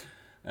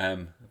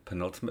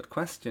 Penultimate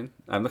question.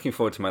 I'm looking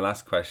forward to my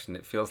last question.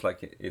 It feels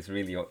like it is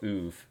really your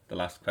oeuvre, the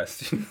last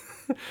question.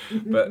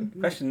 But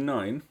question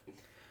 9.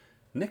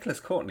 Nicholas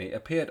Courtney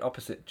appeared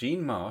opposite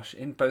Jean Marsh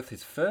in both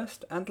his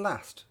first and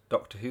last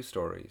Doctor Who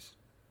stories.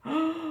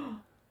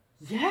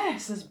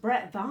 Yes, as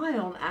Brett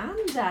Vion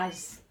and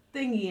as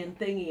Thingy and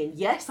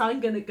yes, I'm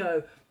going to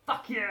go,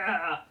 fuck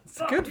yeah!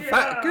 It's a good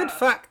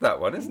fact, that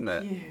one, isn't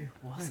it? You,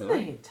 wasn't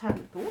it?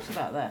 Hadn't thought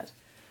about that.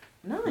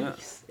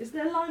 Nice. Yeah. Is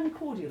there lime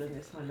cordial in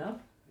this, my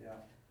love? Yeah.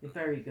 You're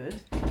very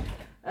good.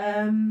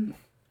 Finally,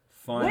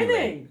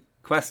 winning!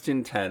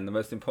 Question 10, the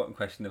most important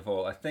question of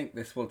all. I think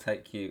this will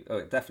take you...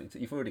 Oh,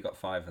 definitely. You've already got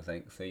 5, I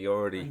think. So you're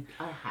already...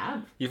 I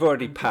have. You've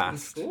already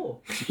passed.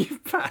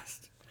 You've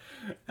passed.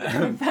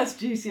 That's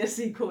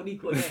GCSE Courtney.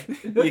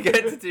 You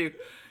get to do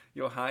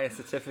your higher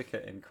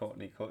certificate in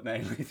Courtney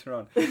later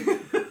on.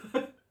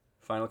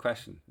 Final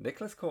question.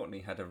 Nicholas Courtney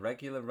had a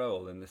regular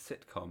role in the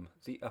sitcom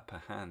The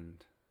Upper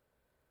Hand.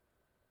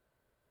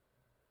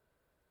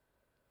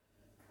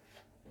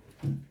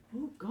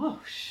 Oh,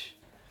 gosh.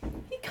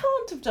 He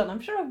can't have done. I'm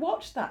sure I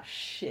watched that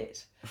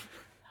shit.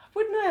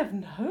 Wouldn't I have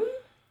known?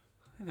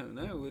 I don't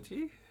know, would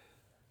you?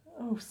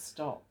 Oh,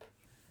 stop.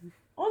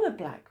 Honor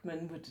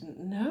Blackman wouldn't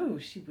know.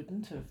 She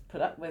wouldn't have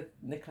put up with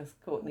Nicholas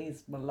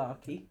Courtney's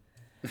malarkey.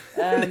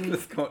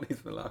 Nicholas Courtney's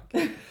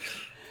malarkey.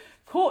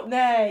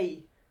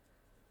 Courtney!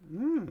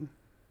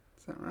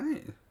 Is that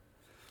right?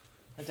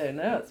 I don't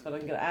know. That's what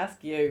I'm going to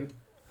ask you.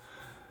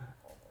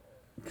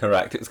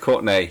 Correct, it was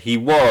Courtney. He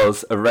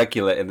was a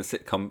regular in the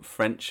sitcom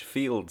French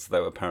Fields,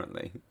 though,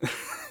 apparently.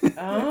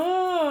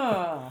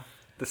 Ah!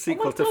 The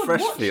sequel to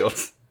Fresh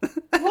Fields.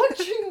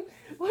 Watching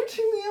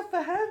The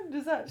Upper Hand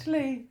has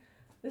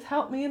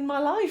helped me in my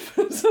life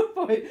at some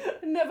point.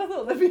 I never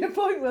thought there'd be a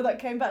point where that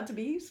came back to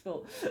be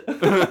useful.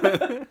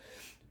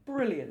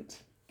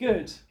 Brilliant.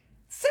 Good.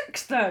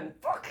 6 then.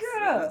 Fuck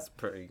yeah! That's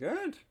pretty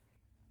good.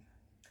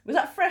 Was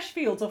that Fresh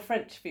Fields or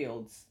French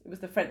Fields? It was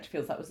the French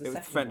Fields. That was the second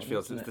one. It was French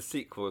Fields. It wasn't was the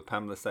sequel with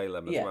Pamela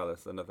Salem as well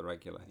as another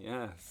regular.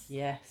 Yes.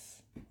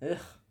 Yes. Ugh.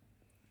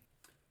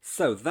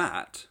 So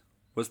that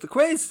was the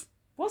quiz.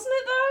 Wasn't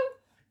it though?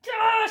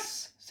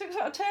 Yes! 6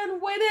 out of 10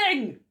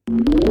 winning!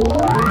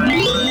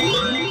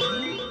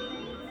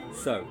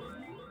 So,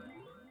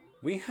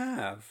 we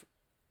have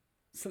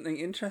something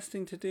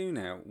interesting to do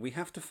now. We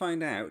have to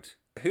find out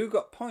who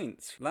got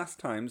points last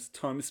time's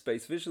time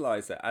space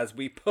visualizer. As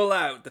we pull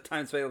out the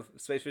time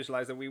space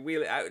visualizer, we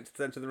wheel it out into the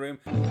centre of the room.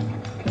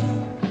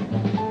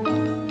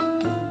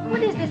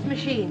 What is this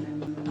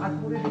machine?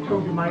 I've already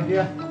told you, my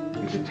dear.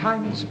 It's a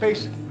time and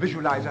space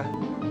visualizer.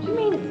 Do you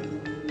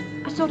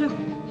mean a sort of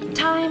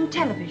time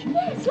television?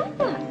 Yes, like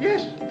that.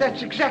 Yes,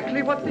 that's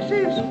exactly what this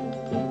is.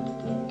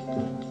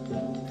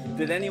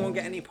 Did anyone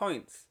get any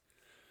points?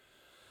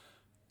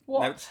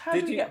 What? Now, How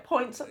do we get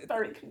points? I'm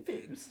very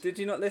confused. Did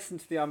you not listen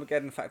to the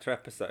Armageddon Factor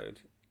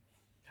episode?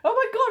 Oh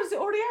my god, is it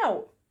already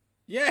out?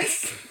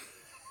 Yes!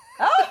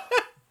 Oh!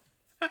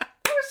 That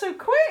was so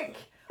quick!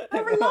 I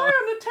rely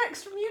on a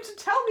text from you to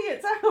tell me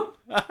it's out.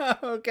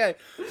 Okay.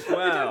 I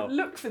Wow. don't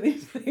look for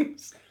these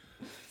things.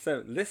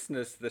 So,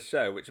 listeners to the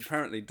show, which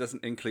apparently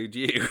doesn't include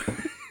you.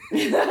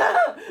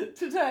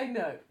 Today,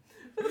 no.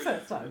 For the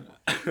first time.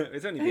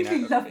 It's only I been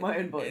usually out. love my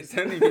own voice. It's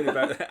only been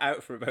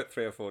out for about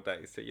 3 or 4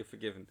 days, so you're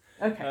forgiven.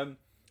 Okay.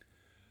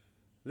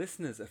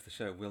 Listeners of the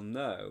show will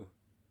know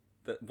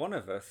that one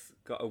of us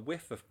got a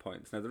whiff of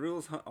points. Now, the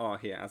rules are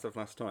here as of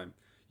last time.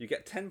 You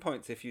get 10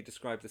 points if you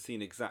describe the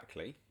scene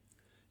exactly.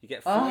 You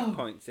get 5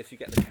 points if you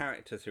get the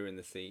characters who are in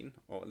the scene,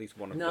 or at least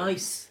one of them.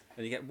 Nice.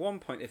 And you get 1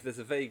 point if there's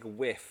a vague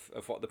whiff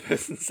of what the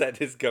person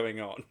said is going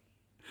on.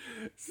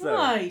 So,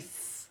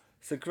 Nice.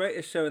 So,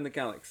 Greatest Show in the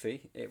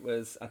Galaxy. It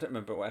was, I don't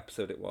remember what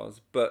episode it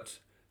was, but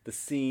the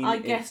scene... I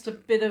guessed a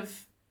bit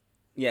of...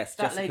 Yes,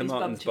 that Jessica lady's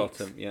Martin's bum cheeks.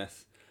 bottom,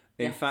 yes.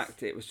 In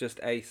fact, it was just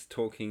Ace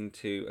talking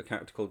to a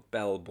character called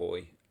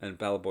Bellboy, and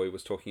Bellboy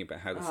was talking about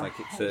how the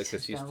psychic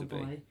circus used to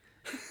be.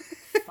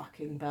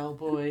 Fucking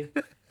Bellboy.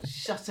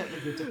 Shut up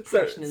with your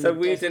depression So in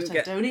we the desert. didn't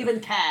get- I don't even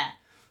care.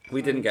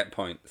 We didn't get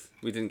points.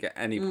 We didn't get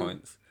any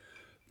points.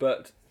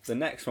 But the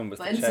next one was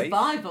But the in chase.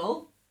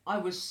 survival, I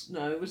was...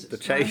 No, was it The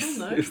survival? chase.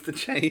 No. It was the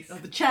chase. Oh,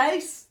 the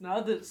chase?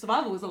 No, the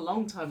survival was a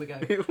long time ago.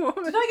 It was.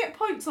 Did I get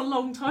points a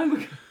long time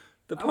ago?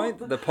 The I want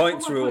the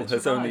points I want my rule points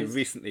has only revised.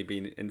 recently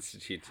been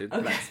instituted.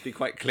 Okay. Let's be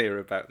quite clear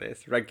about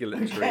this.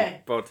 Regulatory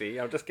Okay. body.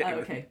 I'll just get Oh,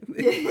 you okay.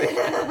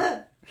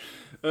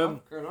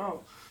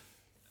 the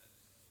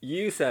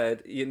You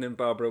said Ian and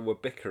Barbara were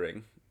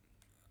bickering.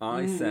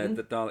 I said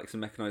that Daleks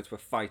and Mechanoids were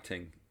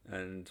fighting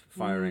and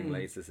firing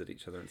lasers at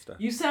each other and stuff.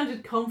 You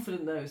sounded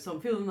confident though, so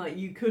I'm feeling like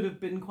you could have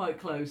been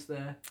quite close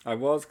there. I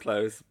was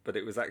close, but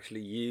it was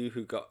actually you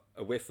who got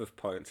a whiff of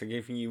points. I'm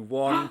giving you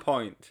 1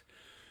 point.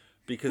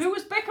 Because Who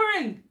was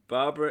bickering?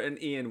 Barbara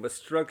and Ian were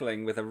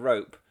struggling with a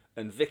rope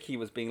and Vicky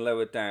was being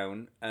lowered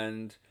down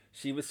and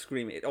she was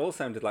screaming. It all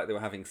sounded like they were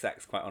having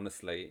sex, quite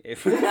honestly.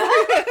 It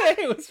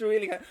was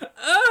really kind of,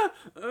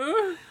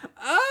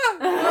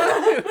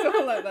 it was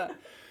all like that.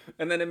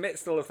 And then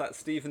amidst all of that,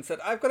 Stephen said,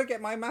 I've got to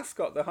get my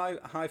mascot, the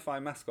hi-fi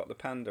mascot, the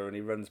panda, and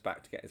he runs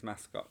back to get his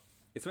mascot.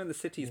 It's when the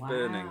city's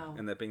burning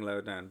and they're being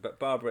lowered down. But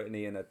Barbara and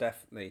Ian are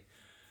definitely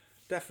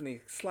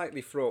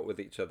slightly fraught with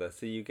each other.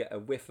 So you get a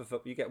whiff of,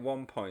 you get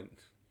 1 point.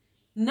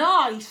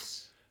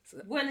 Nice!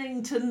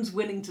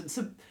 Winnington.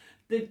 So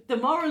the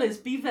moral is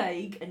be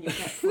vague and you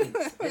get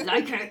points. I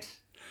like it.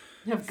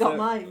 I've got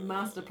my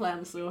master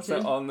plan sorted.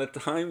 So on the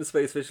time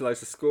space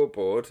visualizer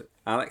scoreboard,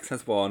 Alex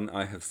has 1,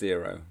 I have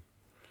 0.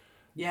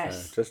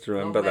 Yes. So just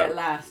remember Long may it that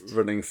last.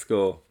 running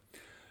score.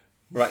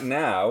 Right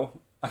now,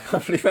 I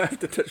can't believe I have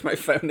to touch my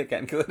phone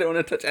again because I don't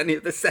want to touch any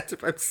of the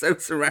setup. I'm so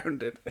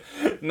surrounded.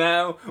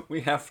 Now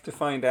we have to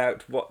find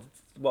out what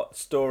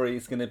story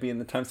is going to be in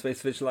the time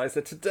space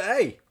visualizer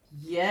today.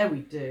 Yeah, we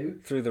do.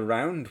 Through the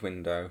round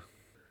window.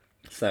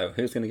 So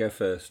who's going to go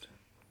first?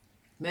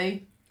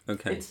 Me.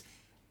 Okay.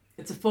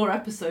 It's a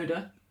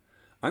 4-episoder.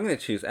 I'm going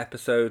to choose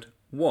episode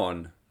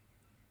 1.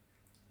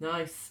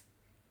 Nice.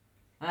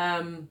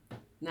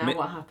 Now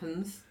what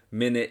happens?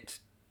 Minute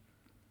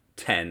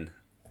 10.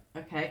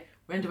 Okay.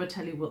 When do I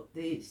tell you what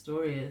the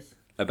story is?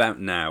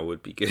 About now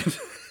would be good.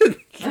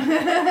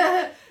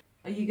 Are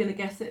you going to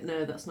guess it?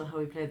 No, that's not how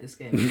we play this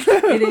game.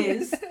 It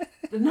is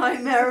The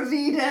Nightmare of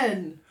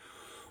Eden.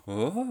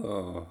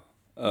 Oh.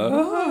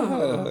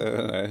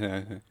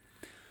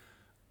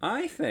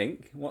 I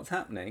think what's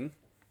happening...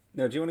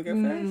 No, do you want to go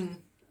first?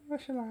 Or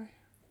shall I?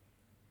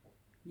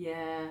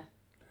 Yeah.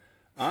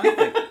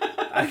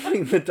 I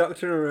think the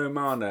Doctor and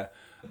Romana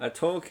are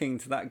talking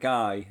to that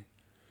guy,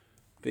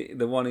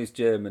 the one who's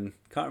German,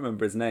 can't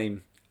remember his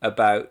name,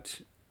 about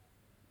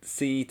the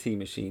CET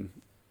machine.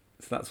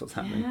 So that's what's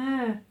happening.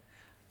 Yeah.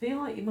 I feel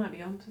like you might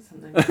be onto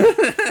something.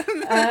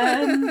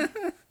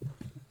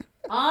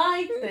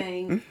 I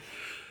think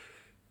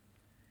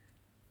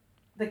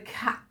the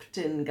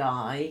captain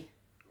guy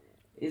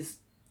is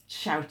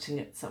shouting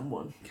at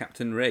someone.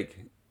 Captain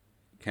Rig.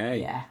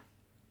 Okay. Yeah.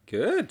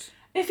 Good.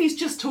 If he's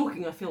just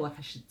talking, I feel like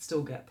I should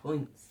still get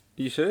points.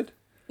 You should.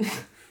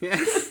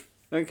 Yes.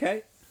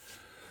 Okay.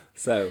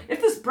 So.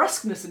 If there's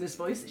brusqueness in his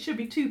voice, it should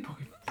be 2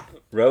 points.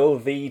 Roll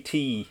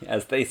VT,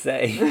 as they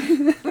say.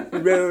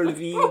 Roll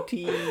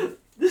VT.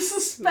 The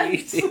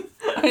suspense.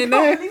 I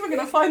can't believe we're going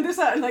to find this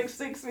out in like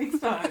 6 weeks'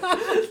 time.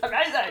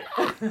 Amazing.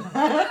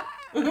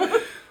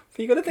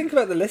 You got to think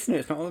about the listener.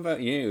 It's not all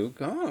about you.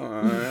 God,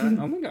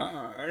 oh my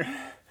God.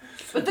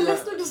 But the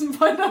listener doesn't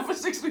find out for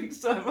 6 weeks'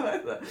 time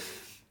either.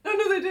 Oh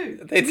no, they do.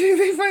 They do.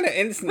 They find it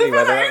instantly. They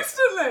find it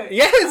instantly.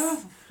 Yes. Oh,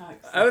 for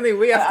fuck's sake. Only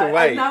we have to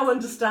wait. I now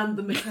understand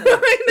the mechanics.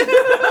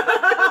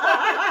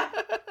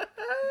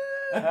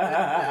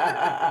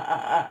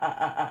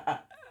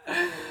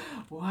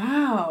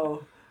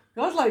 Wow.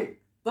 God,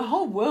 like the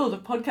whole world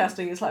of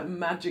podcasting is like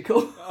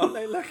magical. Aren't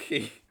they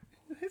lucky?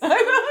 I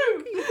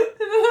know.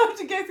 They don't have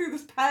to go through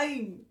this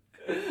pain.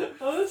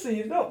 Honestly,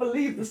 you'd not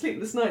believe the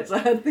sleepless nights I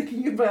had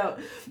thinking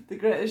about the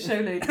Greatest Show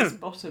Ladies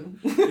bottom.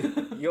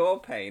 Your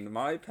pain,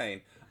 my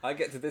pain. I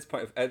get to this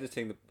point of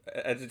editing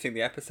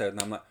the episode,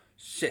 and I'm like,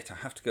 shit, I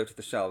have to go to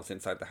the shelves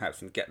inside the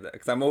house and get that,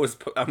 because I'm always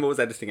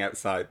editing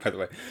outside, by the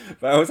way.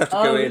 But I always have to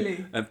go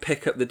in and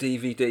pick up the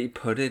DVD,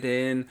 put it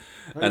in,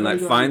 and like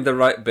find the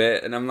right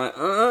bit, and I'm like,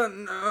 oh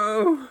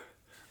no.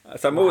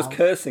 So I'm always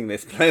cursing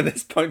this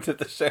point of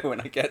the show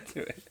when I get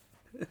to it.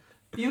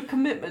 Your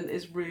commitment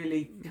is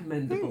really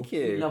commendable. Thank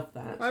you. Love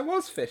that. I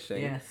was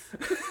fishing. Yes.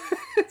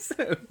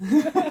 So,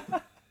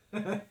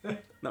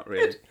 not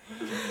really.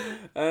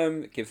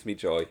 It gives me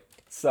joy.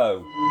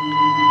 So.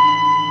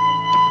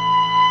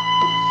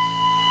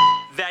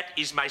 That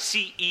is my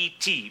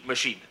CET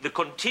machine, the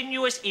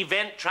Continuous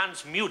Event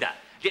Transmuter.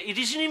 It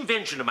is an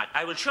invention of mine.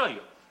 I will show you.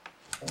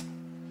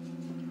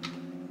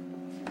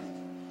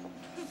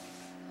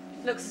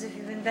 Looks as if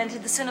you've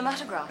invented the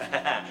cinematograph.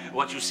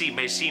 What you see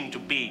may seem to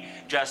be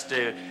just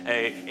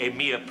a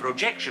mere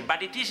projection,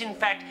 but it is in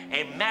fact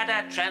a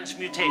matter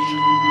transmutation.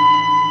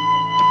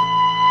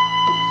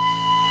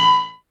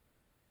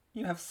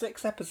 You have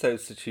 6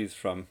 episodes to choose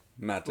from,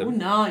 madam. Oh,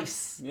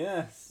 nice.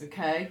 Yes.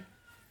 Okay.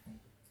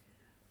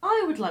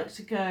 I would like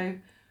to go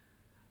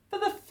for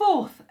the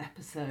 4th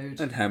episode.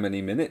 And how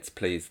many minutes,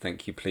 please?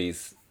 Thank you,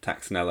 please,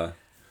 Taxnella.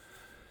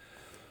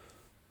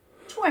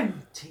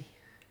 20.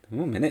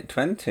 Oh, minute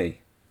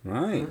 20.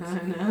 Right.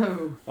 I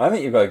know. I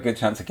think you've got a good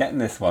chance of getting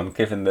this one,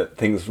 given that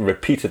things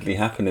repeatedly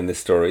happen in this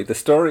story. The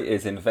story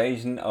is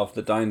Invasion of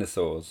the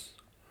Dinosaurs.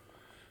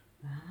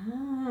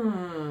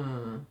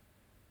 Ah.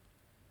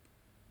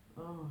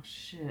 Oh,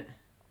 shit.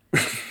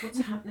 What's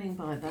happening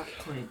by that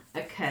point?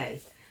 Okay.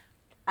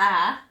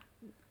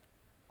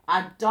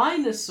 A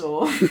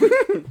dinosaur.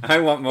 I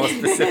want more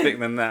specific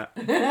than that.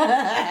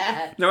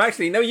 No,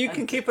 actually, no, you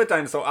can keep a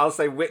dinosaur. I'll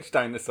say which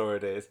dinosaur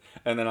it is,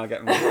 and then I'll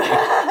get more.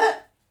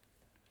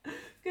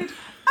 Good.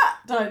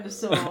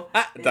 Dinosaur.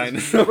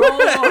 Dinosaur.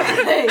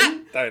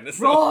 Roaring.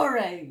 Dinosaur.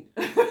 Roaring.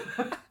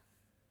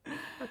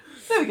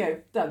 There we go.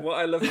 Done. What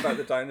I love about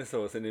the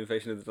dinosaurs in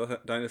Invasion of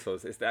the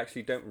Dinosaurs is they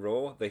actually don't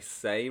roar, they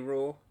say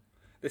roar.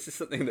 This is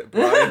something that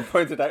Brian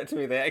pointed out to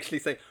me. They actually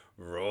say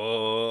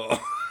roar.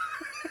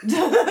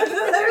 Really?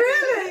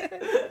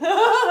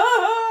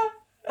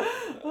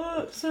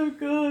 Oh, it's so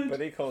good. But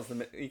he calls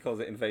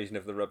it Invasion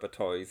of the Rubber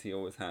Toys. He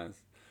always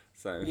has.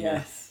 So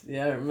yes,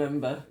 yeah, I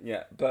remember.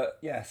 Yeah, but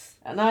yes.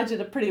 And I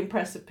did a pretty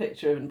impressive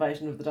picture of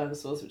Invasion of the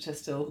Dinosaurs, which I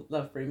still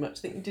love very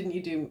much. Didn't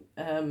you do?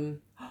 You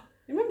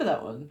remember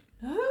that one?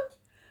 Huh?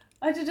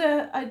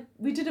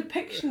 We did a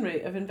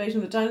Pictionary of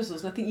Invasion of the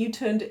Dinosaurs, and I think you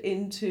turned it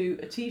into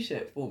a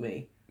T-shirt for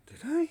me.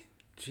 Did I?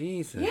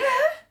 Jesus.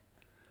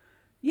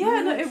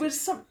 Yeah. No, it was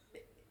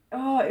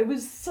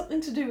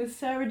something to do with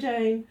Sarah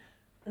Jane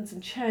and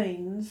some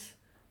chains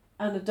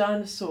and a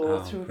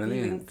dinosaur through a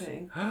viewing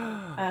thing.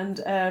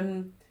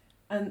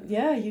 And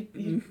yeah, you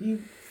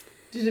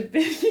did a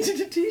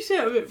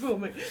T-shirt of it for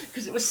me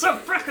because it was so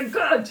frickin'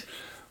 good.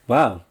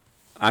 Well,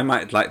 I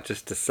might like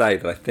just to say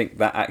that I think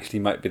that actually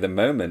might be the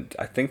moment.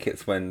 I think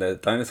it's when the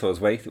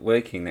dinosaur's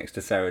waking next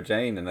to Sarah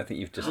Jane, and I think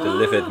you've just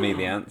delivered me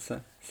the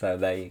answer. So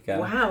there you go.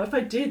 Wow, if I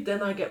did,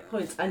 then I get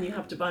points, and you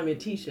have to buy me a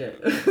T-shirt.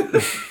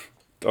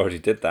 Already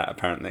did that,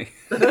 apparently.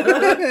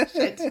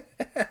 Shit.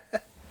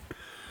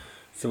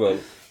 So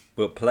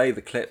we'll play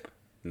the clip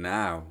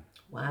now.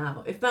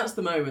 Wow, if that's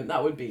the moment,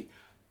 that would be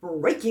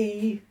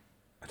breaky.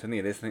 I don't think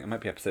it is. I think it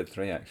might be episode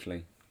 3,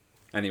 actually.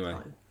 Anyway,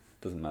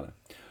 doesn't matter.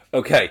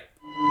 Okay.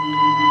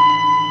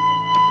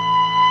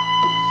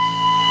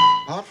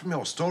 Apart from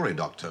your story,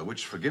 Doctor,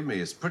 which, forgive me,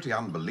 is pretty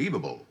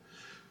unbelievable,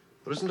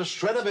 there isn't a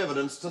shred of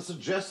evidence to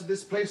suggest that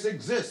this place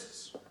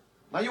exists.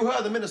 Now, you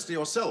heard the minister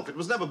yourself. It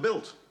was never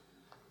built.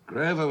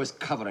 Grover was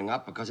covering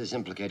up because he's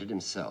implicated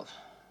himself.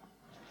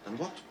 And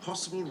what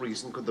possible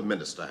reason could the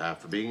minister have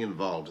for being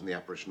involved in the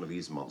apparition of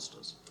these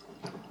monsters?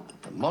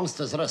 The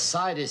monsters are a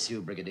side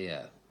issue,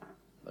 Brigadier.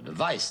 A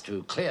device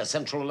to clear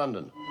central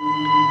London.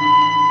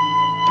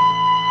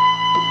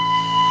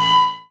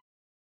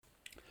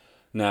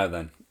 Now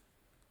then,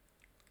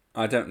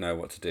 I don't know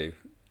what to do.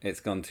 It's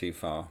gone too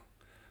far.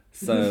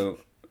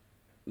 So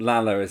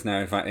Lala is now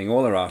inviting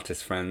all her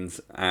artist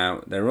friends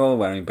out. They're all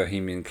wearing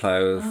bohemian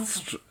clothes. Oh,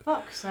 for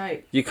fuck's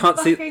sake. You can't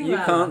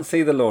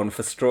see the lawn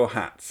for straw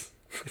hats.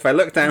 If I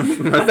look down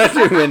from my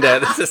bedroom window,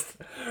 there's just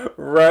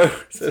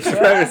rows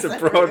of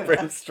broad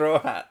brimmed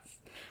straw hats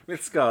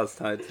with scarves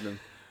tied to them.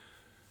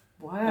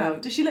 Wow.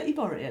 Does she let you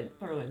borrow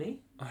any?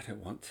 I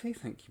don't want to,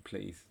 thank you,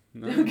 please.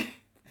 No.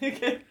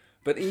 Okay.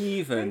 But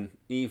even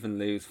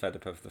Lou's fed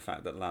up of the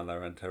fact that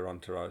Lala and her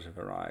entourage have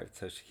arrived,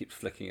 so she keeps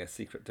flicking her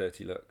secret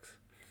dirty looks.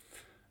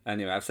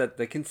 Anyway, I've said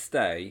they can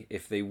stay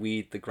if they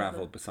weed the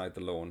gravel beside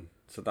the lawn.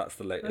 So that's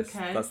the latest.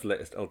 Okay. That's the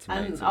latest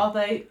ultimatum. And are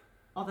they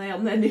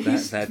on their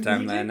knees? They're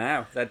down there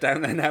now. They're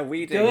down there now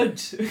weeding.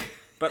 Good.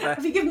 But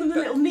have you given them the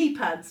little knee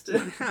pads? They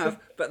have,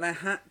 but their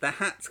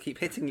hats keep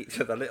hitting each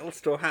other. Little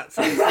straw hats.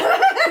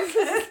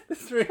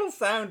 This real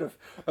sound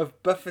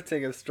of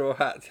buffeting of straw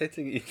hats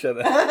hitting each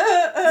other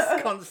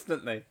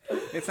constantly.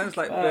 It sounds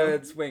like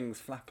birds' wings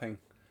flapping.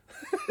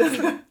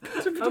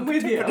 I'm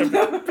with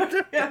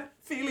you. Yeah,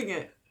 feeling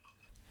it.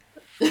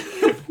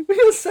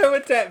 We are so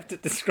adept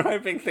at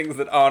describing things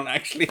that aren't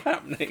actually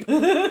happening.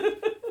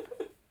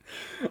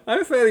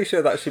 I'm fairly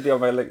sure that should be on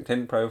my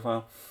LinkedIn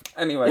profile.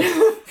 Anyway.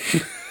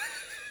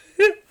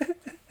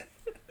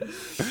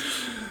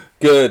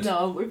 Good.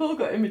 No, we've all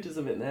got images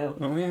of it now.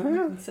 Oh, yeah. You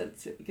can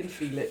sense it, you can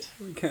feel it.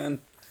 We can.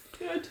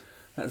 Good.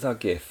 That's our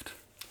gift.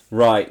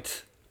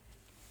 Right.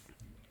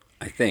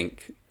 I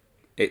think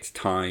it's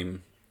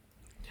time.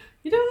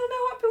 You don't know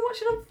what I've been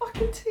watching on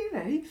fucking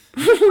TV?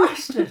 You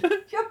bastard!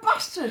 You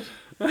bastard!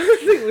 I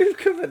think we've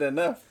covered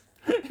enough.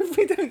 If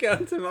we don't get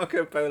onto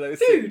Marco Polo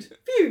soon.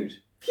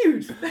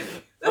 Feud.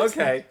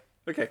 Okay.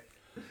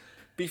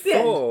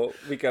 Before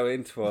we go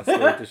into our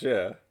story du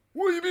jour,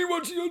 what have you been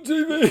watching on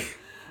TV?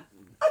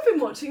 I've been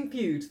watching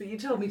Feud that you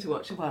told me to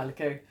watch a while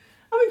ago.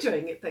 I'm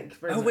enjoying it, thank you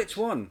very much. Which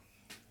one?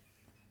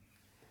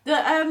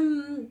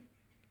 The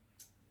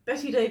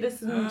Betty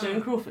Davis and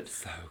Joan Crawford.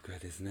 So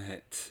good, isn't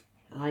it?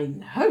 I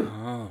know.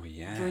 Oh,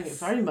 yes. Enjoying it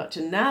very much.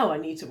 And now I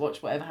need to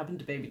watch Whatever Happened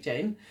to Baby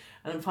Jane.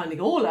 And I'm finding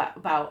all that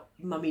about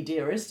Mummy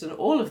Dearest and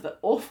all of the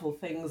awful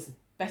things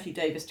Betty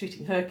Davis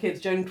treating her kids,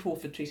 Joan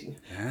Crawford treating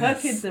her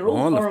kids. They're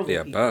all horrible of the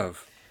people.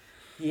 above.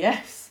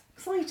 Yes.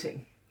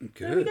 Exciting. Good.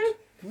 There we go.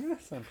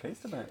 Yes, I'm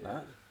pleased about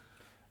that.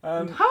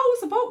 And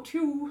how's about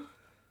you?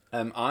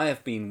 I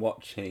have been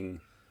watching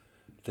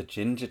The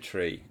Ginger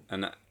Tree,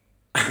 and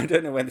I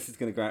don't know when this is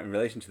going to go out in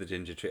relation to The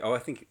Ginger Tree. Oh, I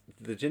think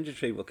The Ginger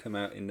Tree will come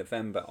out in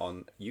November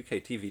on UK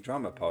TV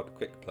Drama Pod.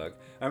 Quick plug.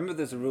 I remember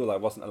there's a rule I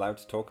wasn't allowed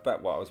to talk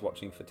about what I was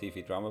watching for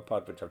TV Drama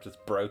Pod, which I've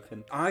just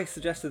broken. I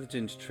suggested The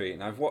Ginger Tree,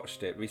 and I've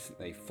watched it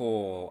recently,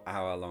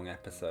 4-hour-long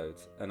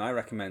episodes, and I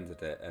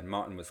recommended it, and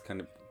Martin was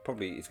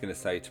probably he's going to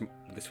say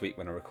this week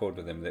when I record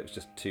with him that it was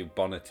just too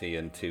bonnety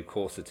and too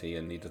corsety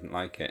and he doesn't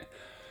like it.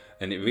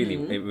 And it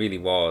really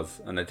was,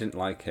 and I didn't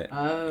like it.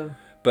 Oh.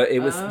 But it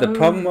was the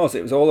problem was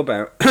it was all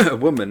about a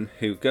woman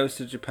who goes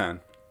to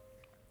Japan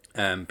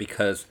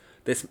because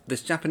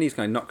this Japanese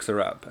guy knocks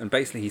her up, and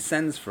basically he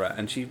sends for her,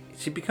 and she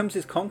becomes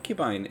his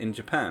concubine in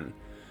Japan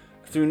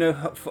through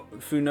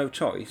no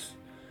choice,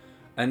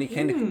 and he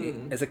kind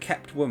of is a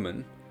kept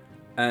woman,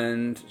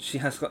 and she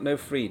has got no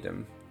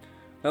freedom.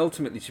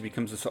 Ultimately, she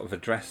becomes a sort of a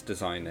dress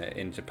designer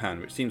in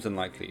Japan, which seems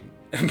unlikely,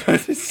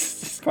 but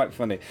it's just quite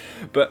funny.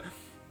 But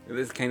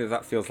this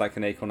that feels like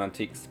an Acorn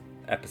Antiques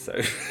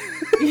episode.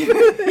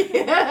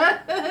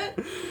 Yeah.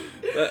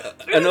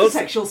 And also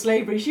sexual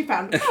slavery, she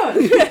found fun.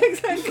 Yeah,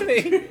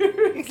 exactly.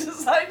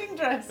 Designing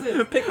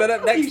dresses. Pick that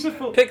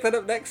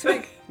up next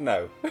week.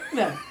 No.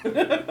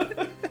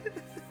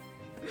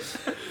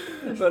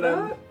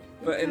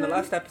 But in the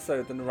last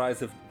episode, the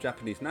rise of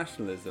Japanese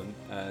nationalism,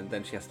 and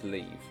then she has to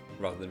leave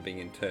rather than being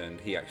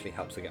interned. He actually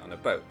helps her get on a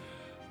boat.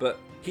 But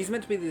he's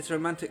meant to be this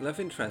romantic love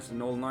interest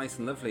and all nice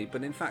and lovely,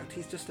 but in fact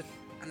he's just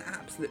an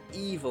absolute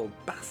evil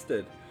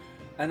bastard.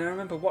 And I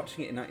remember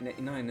watching it in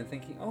 1989 and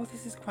thinking, oh,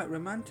 this is quite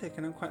romantic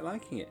and I'm quite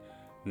liking it.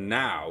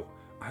 Now,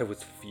 I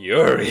was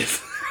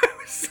furious. I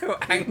was so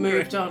angry.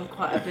 Moved on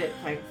quite a bit,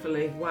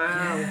 thankfully.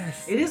 Wow.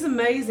 Yes. It is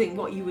amazing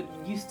what you would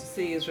used to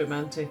see as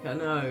romantic. I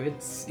know.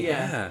 It's,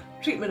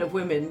 treatment of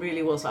women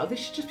really was like, they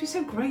should just be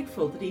so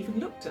grateful that he even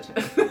looked at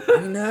her.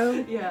 I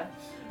know. Yeah.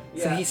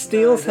 So he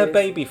steals her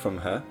baby from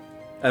her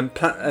and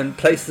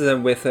places her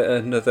with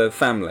another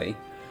family.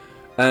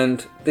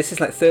 And this is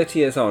like 30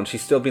 years on.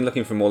 She's still been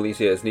looking for him all these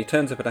years. And he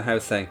turns up at her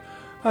house saying,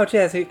 oh,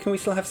 Jez, can we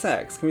still have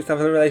sex? Can we still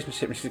have a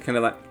relationship? And she's kind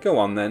of like, go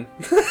on then.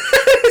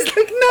 It's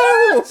like,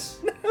 no,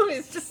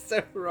 it's just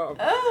so wrong.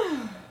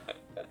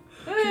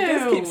 She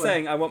just keeps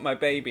saying, I want my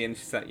baby. And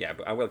she's like, yeah,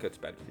 but I will go to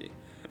bed with you.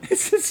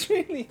 It's just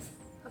really...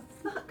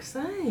 For fuck's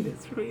sake.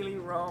 It's really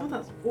wrong. Oh,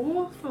 that's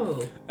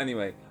awful.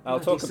 Anyway, I'll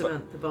talk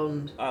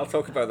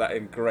about that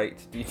in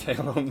great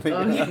detail on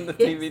the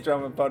TV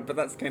Drama Pod, but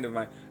that's kind of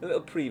a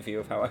little preview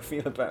of how I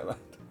feel about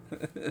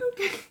that.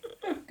 Okay,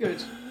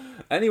 good.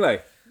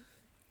 Anyway,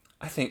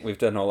 I think we've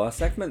done all our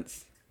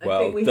segments. I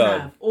think we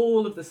have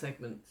all of the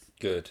segments.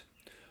 Good.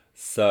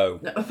 So...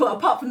 No,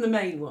 apart from the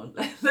main one,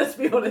 let's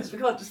be honest, we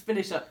can't just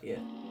finish up here.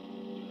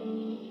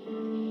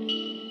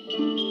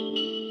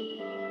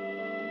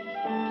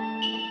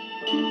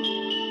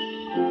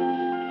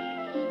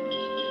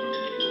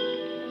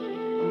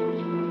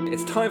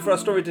 It's time for our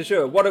story du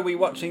jour. What are we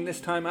watching this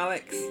time,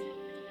 Alex?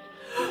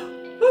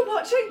 We're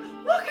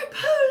watching Marco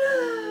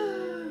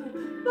Polo!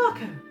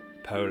 Marco.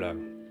 Polo.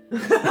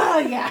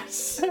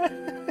 Yes!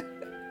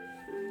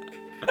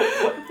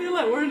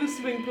 feel like we're in a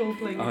swimming pool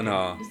playing. Oh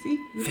no. You see?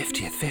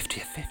 50th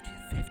episode.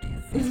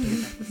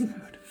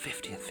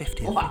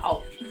 50th.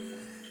 Wow.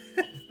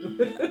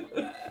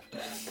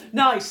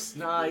 Nice.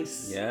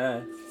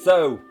 Yeah.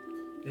 So,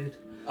 Good.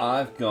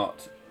 I've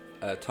got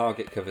a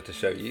Target cover to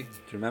show you. Do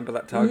you remember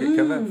that Target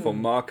cover? For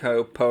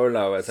Marco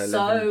Polo, As I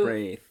Live and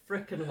Breathe.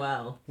 Frickin'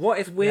 well. What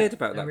is weird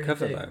about I that really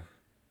cover, do. though?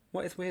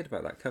 What is weird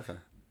about that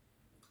cover?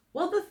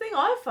 Well, the thing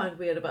I find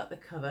weird about the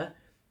cover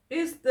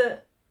is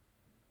that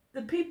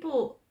the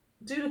people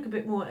do look a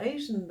bit more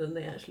Asian than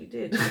they actually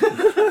did.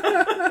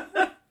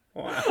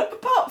 Wow.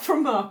 Apart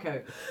from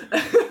Marco.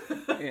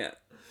 Yeah.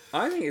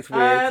 I think it's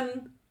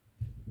weird.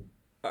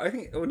 I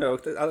think... Oh, no.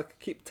 I'll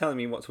keep telling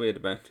me what's weird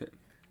about it.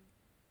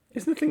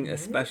 It's nothing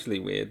especially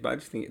weird, but I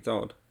just think it's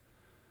odd.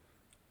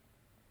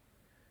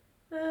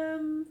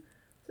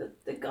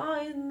 The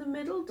guy in the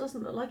middle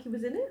doesn't look like he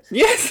was in it.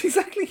 Yes,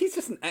 exactly. He's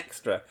just an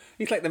extra.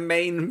 He's like the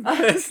main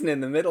person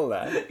in the middle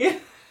there. Yeah.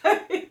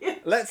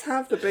 Let's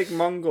have the big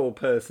Mongol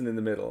person in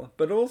the middle,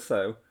 but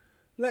also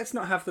let's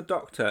not have the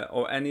Doctor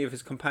or any of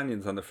his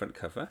companions on the front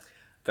cover.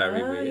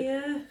 Very weird.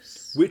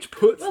 Yes. Which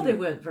puts Well, they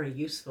weren't very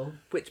useful.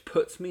 Which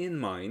puts me in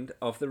mind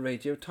of the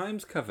Radio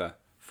Times cover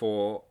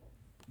for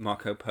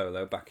Marco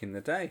Polo back in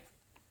the day.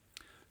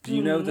 Do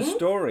you know the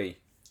story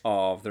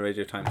of the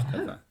Radio Times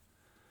cover?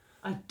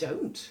 I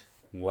don't.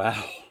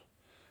 Well,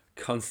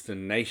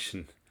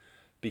 consternation,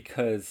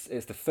 because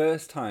it's the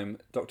first time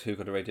Doctor Who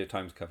got a Radio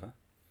Times cover,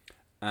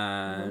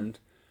 and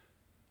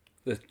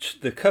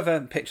the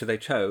cover picture they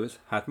chose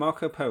had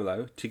Marco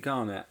Polo,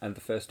 Tigana, and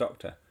the First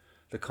Doctor.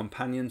 The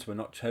companions were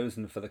not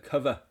chosen for the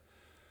cover.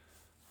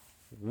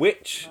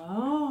 Which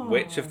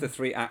of the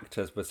three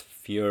actors was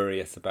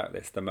furious about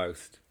this the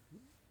most?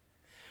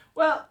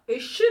 Well,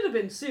 it should have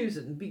been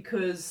Susan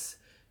because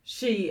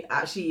she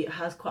actually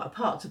has quite a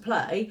part to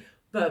play,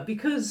 but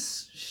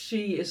because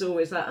she is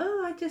always like,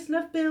 oh, I just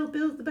love Bill,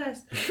 Bill's the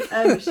best,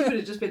 she would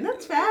have just been,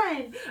 that's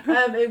fine.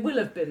 It will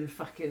have been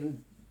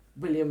fucking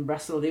William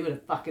Russell. He would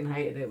have fucking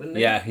hated it, wouldn't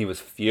he? Yeah, he was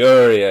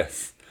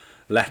furious.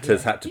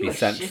 Letters had to be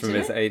sent from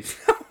his age.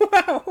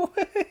 Wow.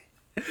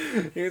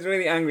 He was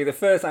really angry the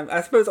first time.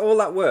 I suppose all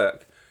that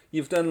work,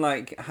 you've done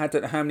like,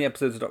 how many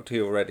episodes of Doctor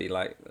Who already?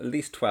 Like at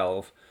least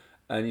 12.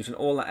 And you've done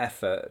all that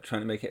effort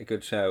trying to make it a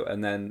good show,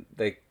 and then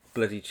they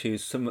bloody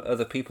choose some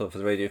other people for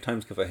the Radio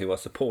Times cover who are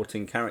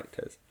supporting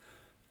characters.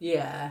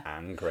 Yeah.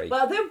 Angry.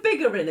 Well, they're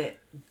bigger in it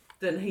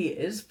than he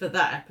is for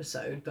that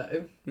episode,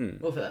 though,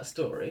 or for that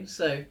story.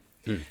 So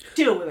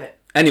deal with it.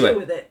 Anyway. Deal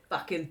with it,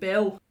 fucking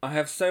Bill. I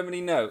have so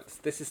many notes.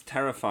 This is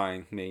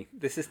terrifying me.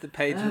 This is the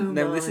page. Oh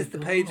this my is the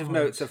page of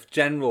notes of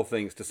general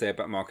things to say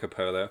about Marco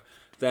Polo.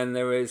 Then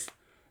there is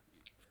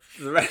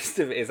the rest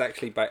of it is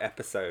actually by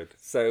episode.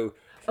 So.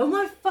 Oh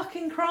my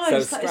fucking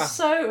Christ, that is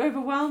so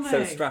overwhelming.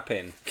 So strap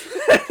in.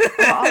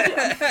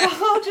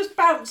 I'll just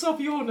bounce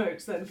off your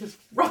notes then, because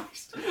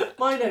Christ,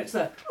 my notes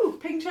are, ooh,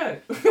 Ping Cho.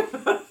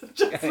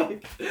 Just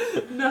like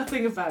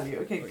nothing of value.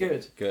 Okay,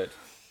 good. Good.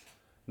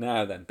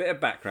 Now then, bit of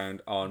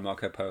background on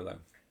Marco Polo.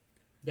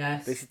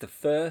 Yes. This is the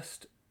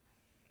first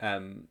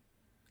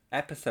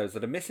episodes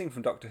that are missing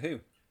from Doctor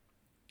Who.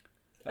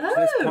 Up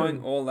to this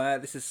point, all there.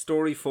 This is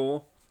story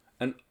 4.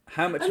 And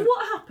how much... And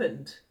what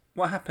happened?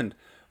 What happened?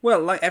 Well,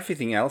 like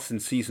everything else in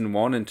season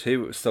 1 and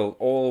 2, it was sold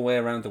all the way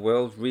around the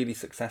world really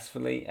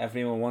successfully.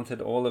 Everyone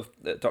wanted all of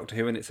Doctor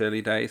Who in its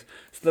early days.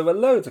 So there were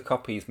loads of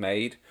copies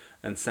made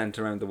and sent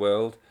around the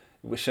world.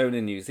 It was shown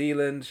in New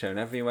Zealand, shown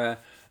everywhere.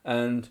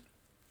 And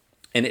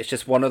it's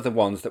just one of the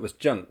ones that was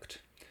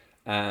junked.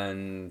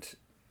 And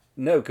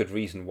no good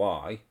reason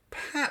why.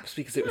 Perhaps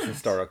because it was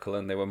historical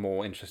and they were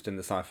more interested in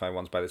the sci-fi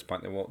ones by this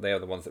point. They are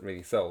the ones that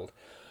really sold.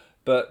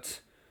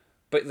 But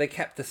they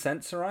kept the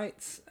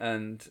Sensorites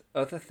and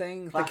other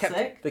things.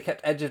 Classic. They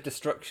kept Edge of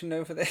Destruction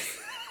over this.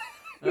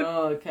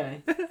 Oh,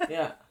 okay.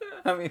 Yeah.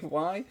 I mean,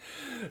 why?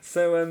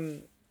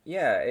 So,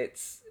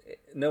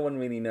 no one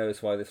really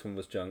knows why this one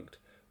was junked,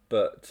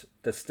 but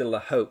there's still a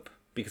hope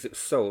because it was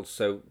sold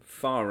so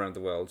far around the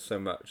world so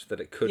much that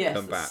it could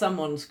come back. Yes,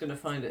 someone's going to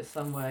find it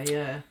somewhere,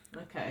 yeah.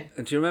 Okay.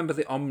 And do you remember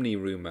the Omni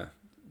rumour?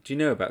 Do you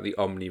know about the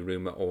Omni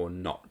rumour or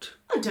not?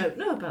 I don't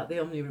know about the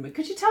Omni rumour.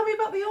 Could you tell me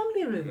about the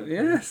Omni rumour?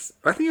 Yes.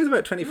 I think it was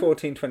about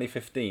 2014,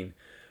 2015.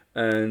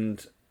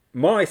 And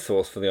my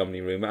source for the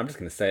Omni rumour, I'm just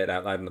going to say it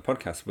out loud in the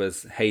podcast,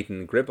 was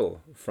Hayden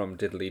Gribble from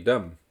Diddly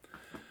Dum.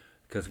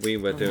 Because we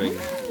were doing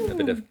a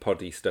bit of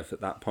poddy stuff at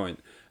that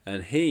point.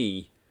 And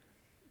he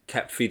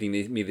kept feeding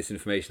me this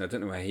information. I don't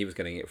know where he was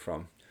getting it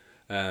from.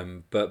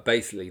 But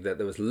basically that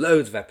there was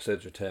loads of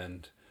episodes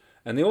returned.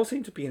 And they all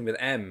seem to begin with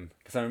M,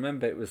 because I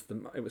remember it was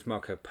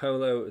Marco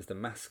Polo, it was the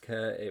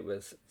Massacre, it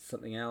was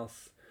something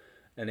else,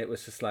 and it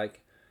was just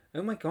like,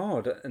 oh my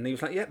god! And he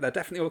was like, yeah, they're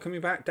definitely all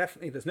coming back,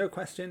 definitely, there's no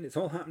question, it's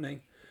all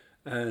happening,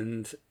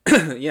 and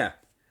yeah,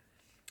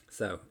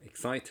 so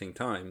exciting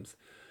times,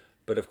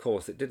 but of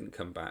course it didn't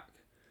come back,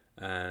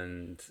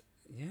 and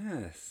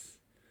yes,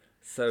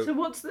 so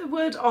what's the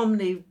word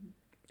Omni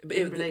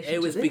in relation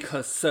it was to this?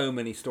 because so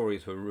many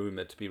stories were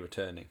rumoured to be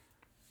returning.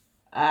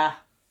 Ah.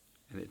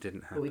 And it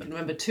didn't happen. But we can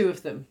remember 2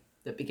 of them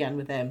that began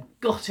with M.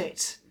 Got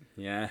it.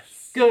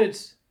 Yes. Good.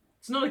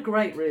 It's not a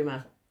great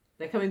rumour.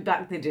 They're coming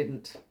back, they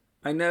didn't.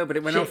 I know, but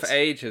it went on for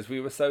ages. We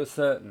were so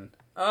certain.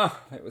 Oh,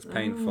 it was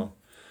painful.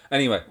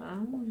 Anyway.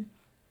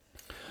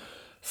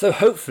 So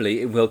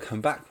hopefully it will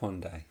come back one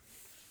day.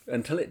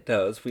 Until it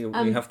does, we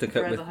have to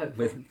cope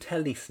with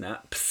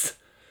telesnaps.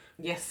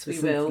 Yes, we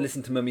will.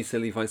 Listen to Mummy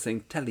Silly voice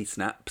saying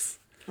telesnaps.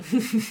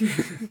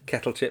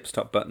 Kettle chips,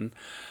 top button.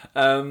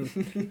 But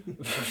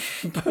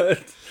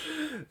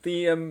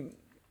the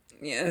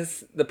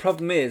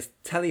problem is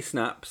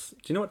telesnaps. Do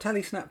you know what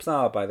telesnaps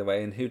are, by the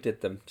way, and who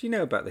did them? Do you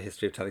know about the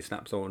history of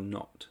telesnaps or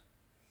not?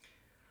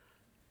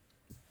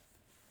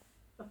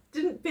 I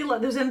didn't feel like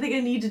there was anything I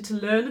needed to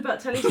learn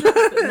about telesnaps,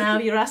 but now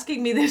you're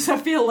asking me this, I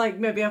feel like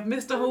maybe I've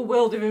missed a whole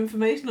world of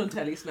information on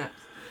telesnaps.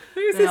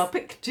 There are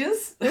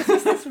pictures. There's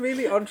this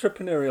really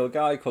entrepreneurial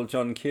guy called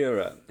John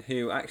Cura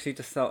who actually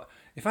just thought,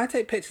 if I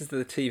take pictures of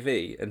the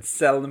TV and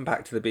sell them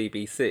back to the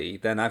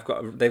BBC, then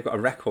they've got a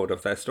record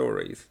of their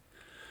stories.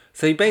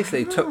 So he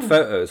basically took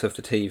photos of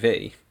the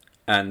TV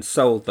and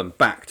sold them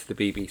back to the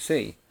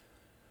BBC.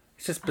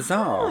 It's just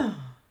bizarre.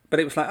 But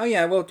it was like, oh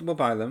yeah, we'll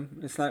buy them.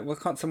 It's like, well,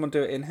 can't someone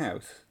do it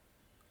in-house?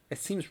 It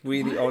seems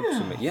really odd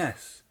to me.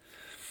 Yes.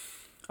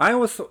 I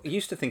always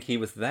used to think he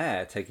was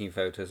there taking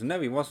photos.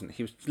 No, he wasn't.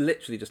 He was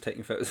literally just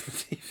taking photos of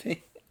the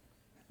TV.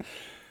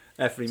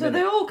 Every minute. So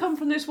they all come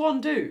from this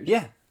one dude?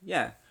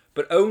 Yeah.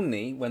 But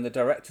only when the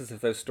directors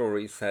of those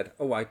stories said,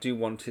 oh, I do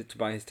want it to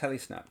buy his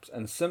telesnaps.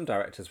 And some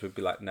directors would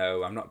be like,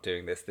 no, I'm not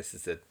doing this. This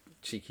is a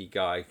cheeky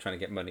guy trying to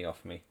get money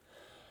off me.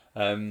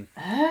 And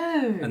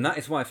that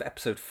is why for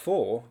episode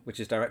 4,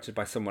 which is directed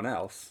by someone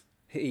else,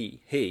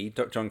 he,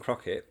 John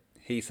Crockett,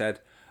 he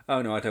said,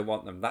 oh no, I don't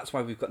want them. That's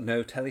why we've got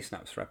no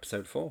telesnaps for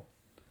episode 4.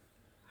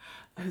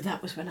 Oh,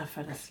 that was when I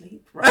fell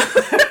asleep. Right.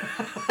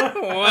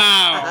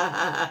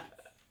 Wow.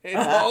 It's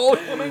all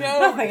coming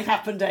out. Nothing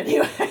happened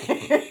anyway.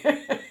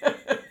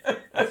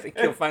 I think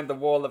you'll find the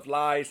wall of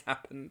lies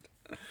happened.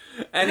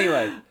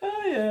 Anyway.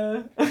 Oh,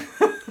 yeah.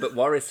 But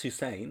Waris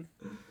Hussein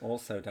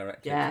also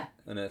directed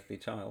An Earthly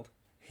Child.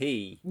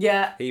 He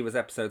was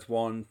episodes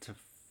 1 to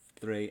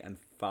 3 and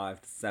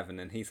 5 to 7,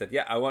 and he said,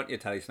 yeah, I want your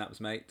telesnaps,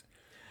 mate.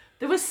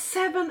 There were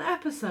 7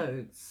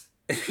 episodes.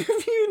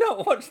 Have you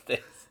not watched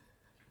this?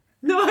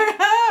 No,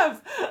 I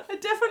have. I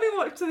definitely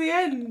watched to the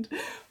end.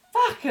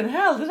 Fucking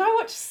hell, did I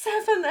watch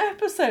 7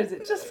 episodes?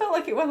 It just felt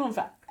like it went on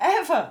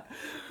forever.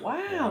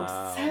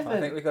 Wow, 7.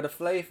 I think we got a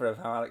flavour of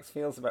how Alex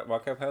feels about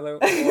Marco Polo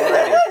already. It's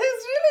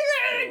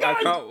really good.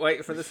 I can't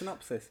wait for the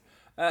synopsis.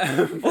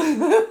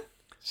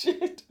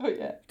 Shit, oh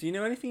yeah. Do you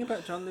know anything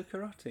about John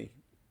Lucarotti?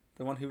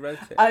 The one who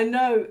wrote it? I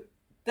know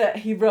that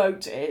he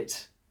wrote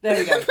it. There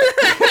we go.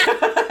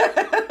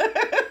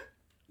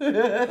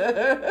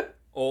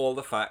 All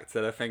the facts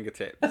at our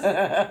fingertips.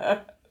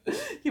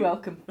 You're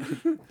welcome.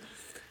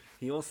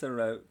 He also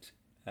wrote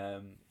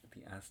The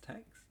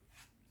Aztecs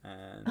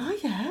and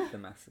The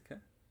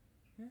Massacre.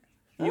 Yeah.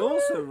 He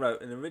also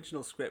wrote an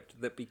original script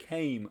that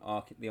became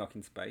The Ark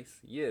in Space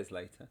years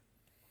later.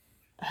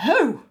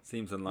 Oh!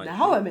 Seems unlikely.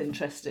 Now I'm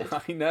interested.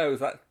 I know,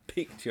 that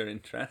piqued your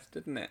interest,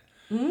 didn't it?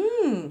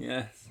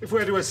 Yes. If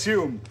we're to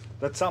assume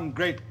that some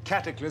great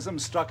cataclysm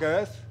struck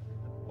Earth,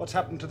 what's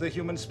happened to the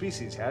human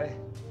species, Harry?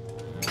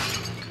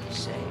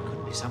 Say, it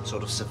couldn't be some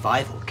sort of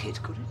survival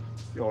kit, could it?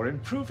 You're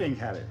improving,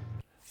 Harry.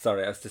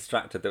 Sorry, I was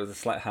distracted. There was a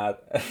slight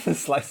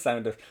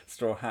sound of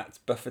straw hats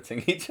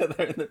buffeting each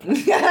other in the.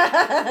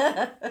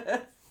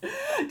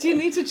 Do you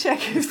need to check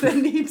if they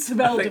need some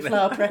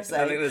elderflower presse?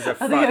 I think there's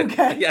a Are they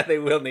okay? Yeah, they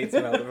will need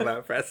some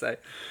elderflower presse.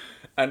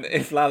 And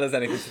if Lala's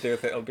anything to do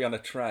with it, it'll be on a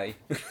tray.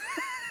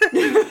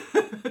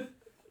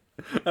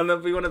 And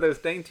there'll be one of those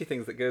dainty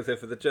things that goes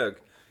over the jug.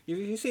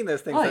 You've seen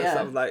those things that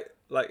sort of like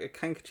a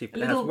handkerchief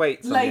that has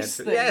weights on the edge.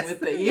 Thing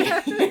with it.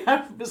 Yeah,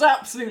 it was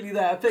absolutely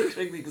there,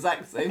 picturing the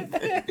exact same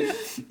thing.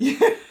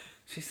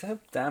 She's so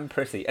damn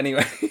pretty.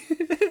 Anyway,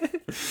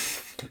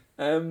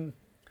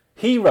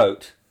 he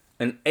wrote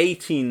an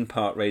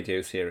 18-part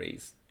radio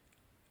series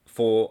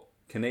for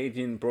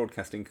Canadian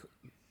Broadcasting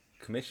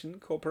Commission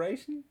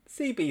Corporation,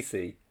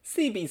 CBC,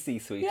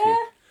 sweetie. Yeah.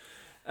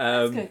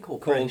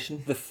 Called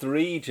The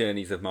 3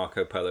 Journeys of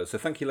Marco Polo. So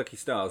thank you, Lucky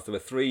Stars. There were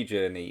 3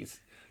 journeys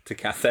to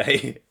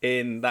Cathay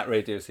in that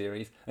radio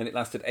series, and it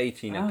lasted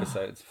 18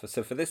 episodes.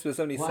 So for this was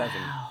only 7.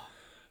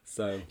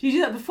 So did you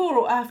do that before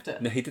or after?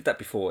 No, he did that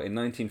before in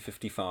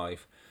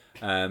 1955,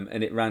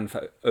 and it ran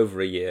for over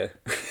a year.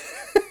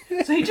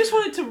 So he just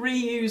wanted to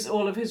reuse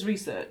all of his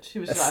research. He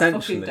was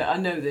like, I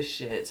know this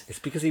shit. It's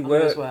because he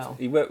worked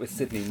with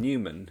Sidney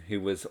Newman, who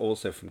was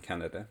also from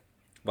Canada.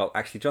 Well,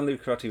 actually, John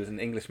Lucarotti was an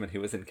Englishman who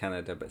was in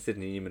Canada, but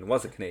Sidney Newman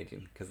was a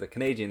Canadian, because the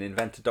Canadian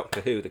invented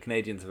Doctor Who. The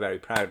Canadians are very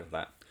proud of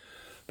that.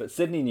 But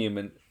Sidney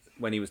Newman,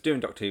 when he was doing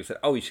Doctor Who, said,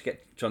 oh, you should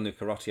get John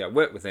Lucarotti. I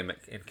worked with him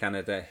in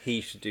Canada.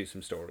 He should do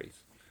some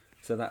stories.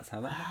 So that's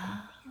how that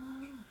happened.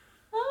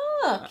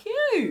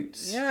 Cute.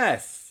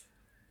 Yes.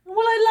 Well,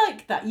 I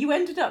like that. You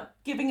ended up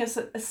giving us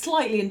a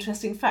slightly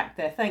interesting fact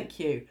there. Thank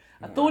you.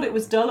 I thought it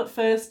was dull at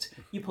first.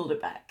 You pulled it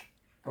back.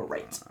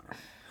 Great.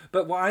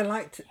 But what I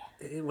liked,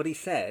 what he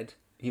said,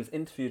 he was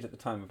interviewed at the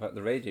time about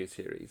the radio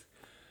series,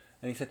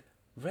 and he said,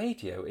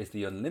 "Radio is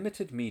the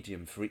unlimited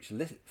medium for each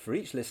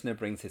listener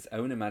brings his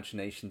own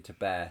imagination to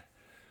bear."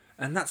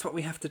 And that's what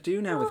we have to do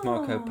now with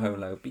Marco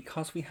Polo,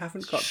 because we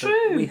haven't got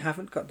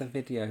the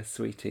video,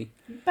 sweetie.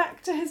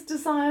 Back to his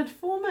desired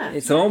format.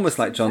 It's almost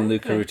like John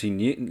Lucaruti.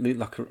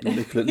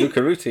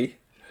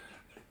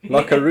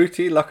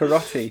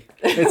 Lockerotti.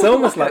 It's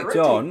almost like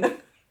John.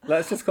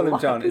 Let's just call him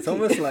John. It's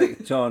almost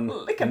like John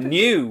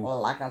knew.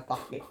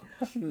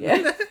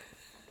 Yeah.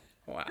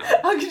 Wow.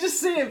 I can just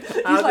see him.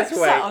 He's like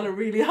sat on a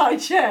really high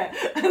chair,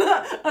 and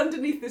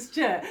underneath this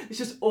chair, it's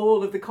just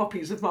all of the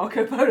copies of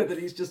Marco Polo that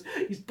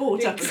he's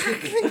bought up.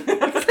 Exactly.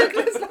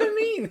 That's what I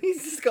mean.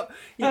 He's just got.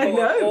 He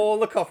bought all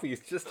the copies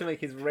just to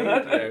make his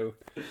radio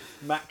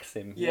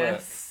Maxim.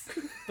 Yes,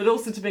 but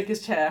also to make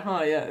his chair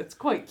higher. It's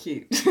quite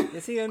cute.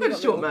 Is he only quite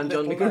a short man,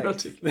 John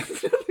Lucarotti?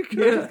 He's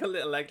got a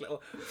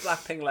little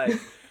flapping leg,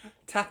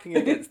 tapping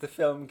against the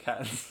film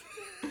cans.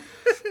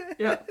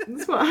 Yeah,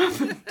 that's what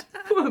happened.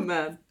 Poor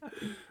man.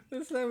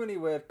 There's so many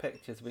weird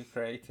pictures we're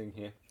creating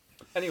here.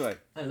 Anyway.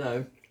 I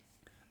know.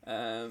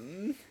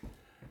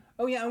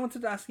 Oh yeah, I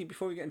wanted to ask you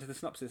before we get into the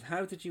synopsis,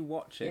 how did you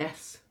watch it?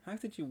 Yes. How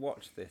did you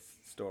watch this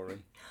story?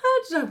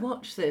 How did I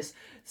watch this?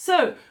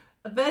 So,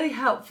 a very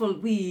helpful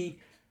wee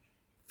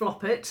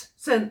Floppet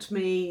sent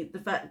me the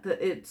fact that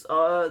it's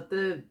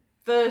the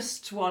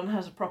first one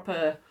has a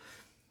proper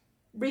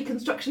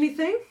reconstruction-y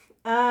thing.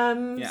 So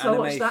I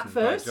watched that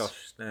first. By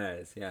Josh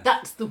Snares, yeah.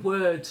 That's the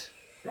word.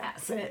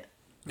 That's it.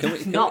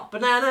 Not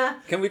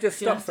banana. Can we just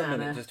stop just for a minute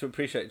banana. just to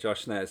appreciate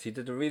Josh Snares? He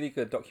did a really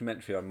good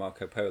documentary on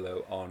Marco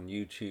Polo on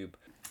YouTube.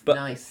 But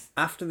nice.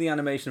 After the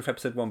animation for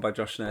episode 1 by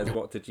Josh Snares,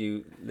 what did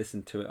you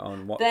listen to it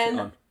on?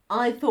 Then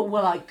I thought,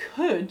 well, I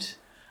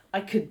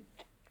could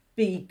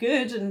be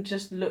good and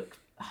just look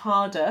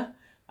harder.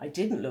 I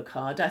didn't look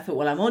harder. I thought,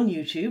 well, I'm on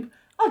YouTube.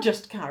 I'll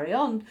just carry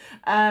on.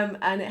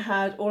 And it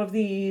had all of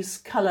these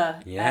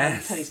colour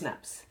telly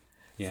snaps.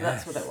 Yes. So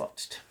that's what I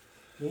watched.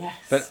 Yes.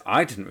 But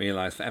I didn't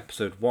realise for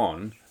episode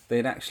 1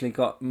 they'd actually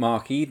got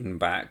Mark Eden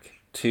back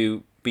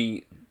to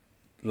be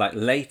like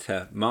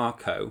later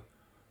Marco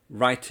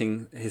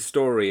writing his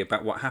story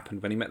about what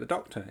happened when he met the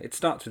Doctor. It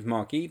starts with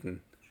Mark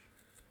Eden,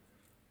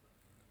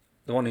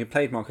 the one who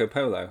played Marco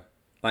Polo,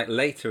 like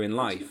later in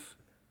life.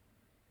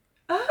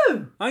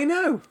 Oh! I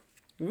know.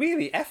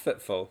 Really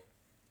effortful.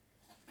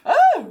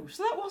 Oh,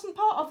 so that wasn't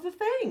part of the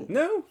thing.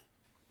 No.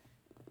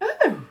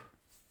 Oh,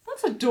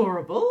 that's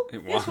adorable.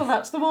 It Yes, was. well,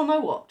 that's the one I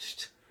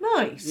watched.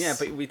 Nice. Yeah,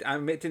 but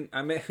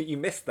you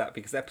missed that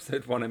because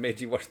episode 1 I made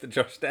you watch the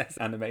Josh Snares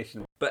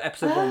animation. But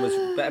episode 1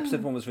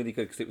 was really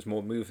good because it was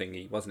more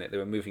moving-y, wasn't it? They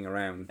were moving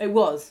around. It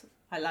was.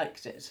 I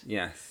liked it.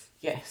 Yes.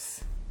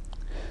 Yes.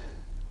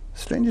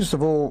 Strangest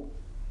of all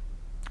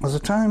was a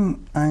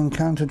time I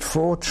encountered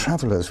 4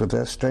 travellers with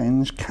their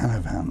strange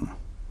caravan.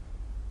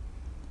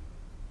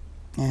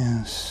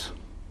 Yes.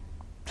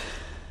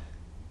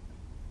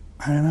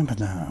 I remember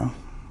now.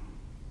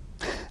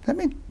 Let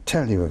me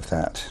tell you of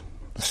that,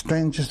 the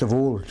strangest of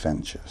all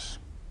adventures.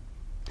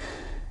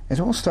 It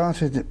all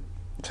started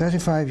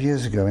 35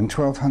 years ago in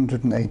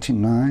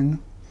 1289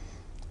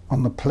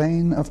 on the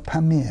plain of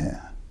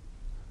Pamir.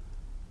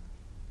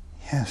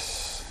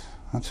 Yes,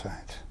 that's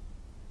right.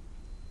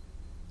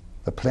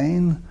 The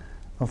plain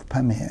of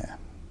Pamir.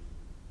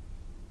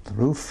 The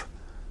roof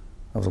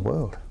of the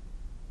world.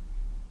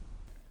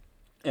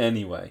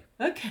 Anyway.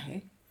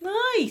 Okay.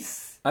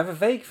 Nice. I have a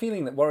vague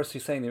feeling that Waris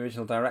Hussein, the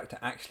original director,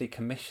 actually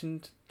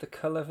commissioned the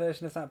colour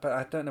version of that, but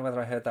I don't know whether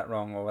I heard that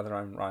wrong or whether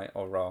I'm right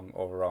or wrong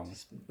or wrong.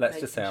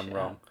 Let's just say I'm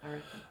wrong.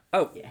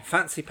 Oh, yeah.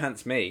 Fancy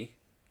Pants Me.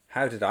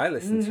 How did I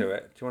listen to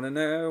it? Do you want to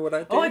know what I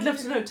did? Oh, I'd love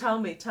to know. Tell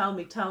me.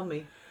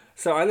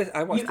 So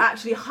I watched. You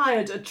actually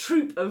hired a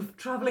troupe of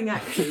travelling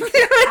actors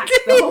to act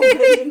the whole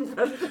thing in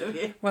front of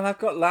you. Well, I've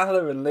got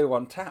Lala and Lou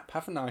on tap,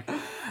 haven't I?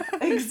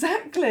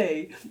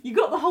 Exactly. You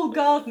got the whole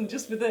garden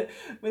just with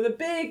a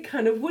big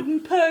kind of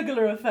wooden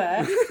pergola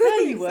affair.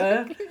 There you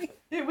were.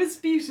 It was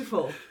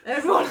beautiful.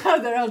 Everyone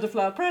had their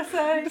elderflower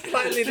presse.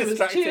 Slightly There was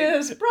distracting.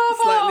 cheers.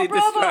 Bravo, Slightly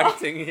bravo.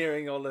 distracting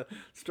hearing all the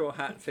straw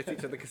hats hit each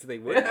other because they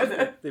would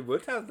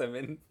have them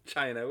in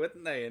China,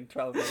 wouldn't they? In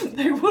 12.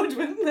 They would,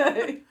 wouldn't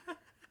they?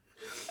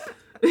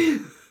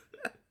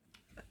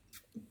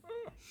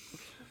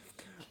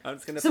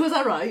 So was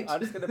I right? I'm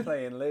just going to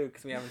play in Lou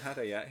because we haven't had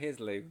her yet. Here's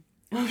Lou.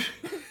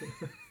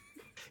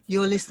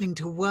 You're listening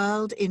to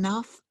World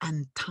Enough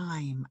and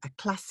Time, a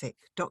classic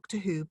Doctor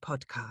Who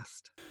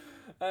podcast.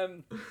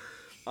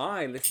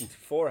 I listened to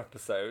 4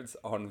 episodes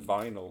on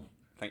vinyl.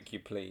 Thank you,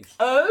 please.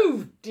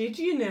 Oh, did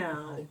you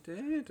now? I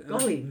did.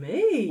 Golly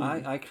me.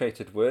 I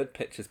created word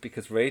pictures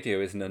because radio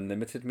is an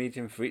unlimited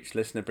medium for each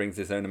listener brings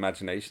his own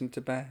imagination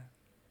to bear.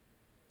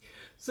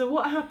 So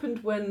what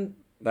happened when...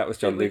 That was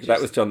John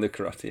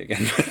Lucarotti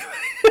again.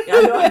 Yeah,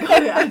 I know, I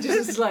got it. I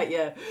just was like,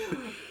 yeah.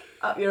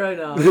 Up your own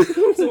arse.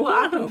 So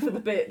what happened for the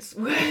bits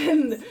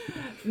when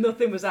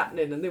nothing was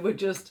happening and they were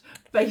just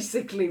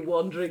basically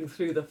wandering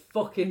through the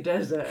fucking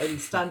desert and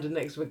standing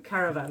next to a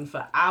caravan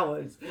for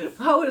hours?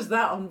 How was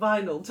that on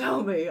vinyl?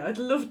 Tell me. I'd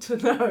love to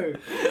know.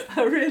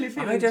 I really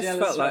feel I just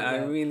jealous felt like right I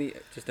now. really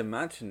just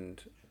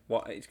imagined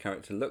what each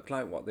character looked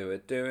like, what they were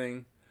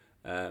doing.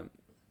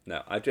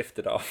 No, I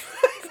drifted off.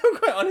 If I'm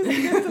quite honest, I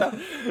drifted off.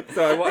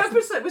 So I watched...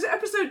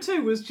 Episode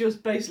 2 was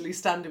just basically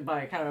standing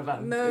by a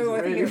caravan? No,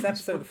 I think it was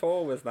episode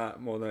 4 was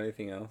that more than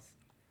anything else.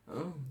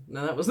 Oh,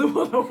 no, that was the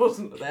one I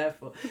wasn't there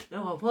for.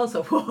 No, I was.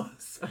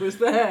 I was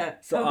there.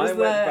 So I went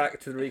back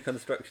to the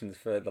reconstructions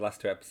for the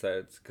last 2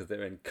 episodes because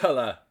they're in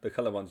colour. The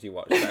colour ones you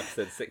watched,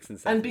 episodes 6 and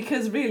 7. And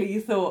because really you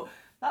thought,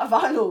 that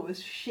vinyl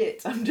was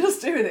shit. I'm just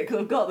doing it because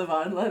I've got the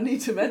vinyl. I need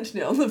to mention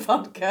it on the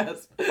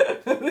podcast.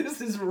 This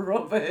is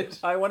rubbish.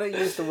 I want to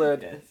use the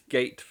word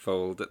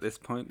gatefold at this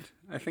point.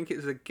 I think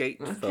it's a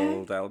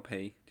gatefold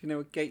LP. Do you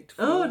know a gatefold?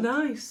 Oh,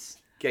 nice.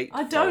 Gatefold.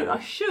 I don't. I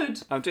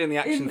should. I'm doing the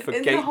action for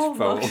in the whole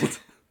gatefold.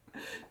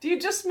 Do you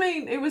just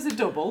mean it was a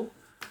double?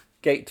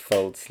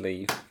 Gatefold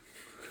sleeve.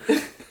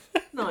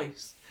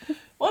 Nice.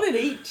 One in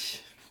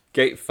each.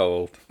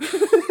 Gatefold.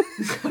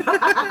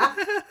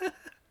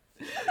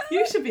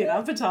 You should be an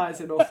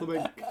advertising or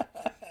something.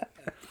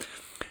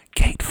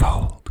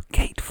 Gatefold.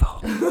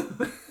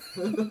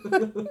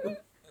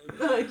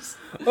 Nice.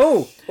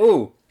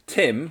 Oh,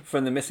 Tim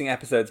from the Missing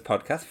Episodes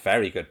podcast.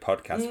 Very good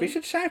podcast. We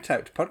should shout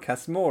out to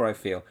podcasts more, I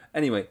feel.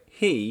 Anyway,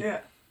 he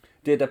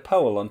did a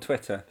poll on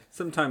Twitter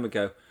some time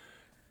ago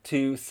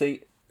to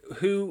see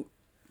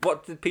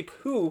what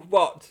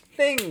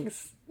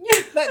things.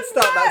 Let's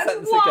start that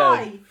sentence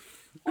why? again.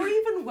 Or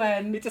even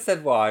when. He just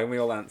said why, and we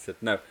all answered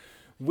no.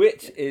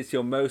 Which is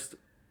your most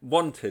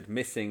wanted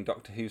missing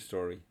Doctor Who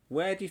story?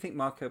 Where do you think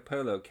Marco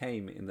Polo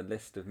came in the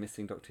list of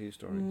missing Doctor Who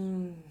stories?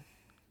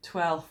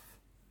 12th.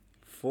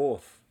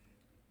 4th.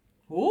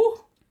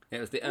 Oh. It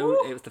was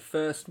the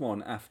first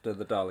one after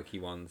the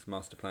Daleki ones,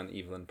 Master Plan,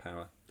 Evil and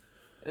Power.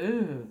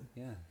 Ooh.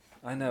 Yeah.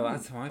 I know,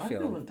 that's how I feel.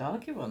 I feel the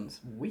Daleki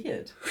one's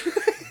weird.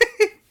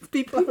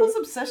 People's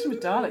obsession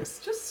with Daleks is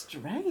just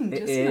strange,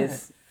 isn't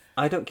it?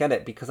 I don't get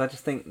it because I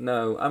just think,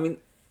 no. I mean,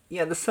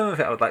 yeah, there's some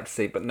of it I would like to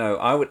see, but no,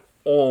 I would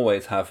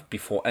always have,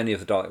 before any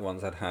of the Dalek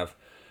ones, I'd have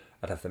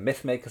the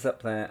Mythmakers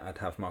up there, I'd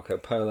have Marco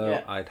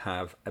Polo, I'd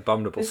have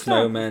Abominable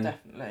Snowmen.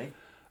 Definitely.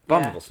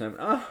 Abominable Snowmen.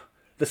 Oh,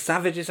 the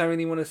Savages I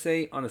really want to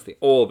see. Honestly,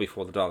 all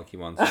before the Daleki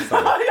ones.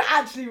 I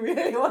actually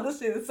really want to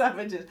see the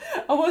Savages.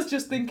 I was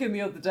just thinking the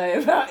other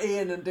day about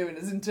Ian and doing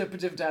his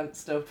interpretive dance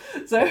stuff.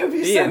 So it would be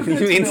Ian, so good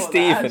you mean to know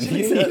Stephen?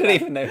 You don't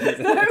even know who's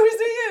in No, it. it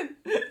was Ian.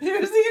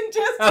 It was Ian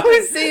Chester. Oh,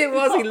 it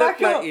was. He Not looked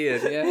back like up.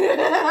 Ian, yeah.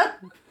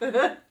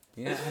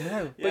 Yeah, I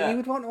know. But Yeah. you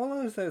would want all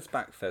of those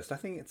back first. I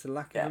think it's a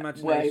lack of way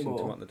imagination to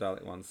more. want the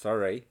Dalek ones.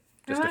 Sorry.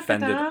 Just like the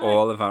offended Dalek.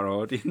 all of our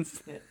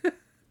audience.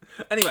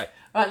 Anyway.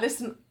 Right,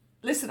 listen,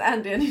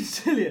 Andy, I need to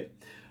tell you.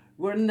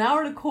 We're an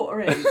hour and a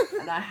quarter in,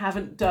 and I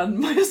haven't done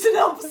my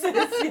synopsis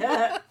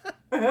yet.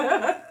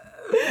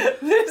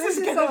 This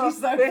is going to be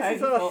so This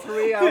painful. is our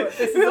 3 hour...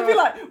 We'll be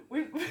like...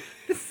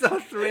 This is our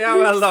 3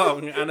 hour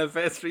long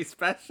anniversary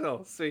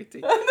special,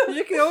 sweetie.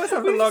 You can always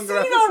have a longer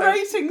We've seen episode. our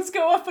ratings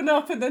go up and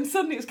up, and then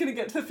suddenly it's going to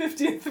get to the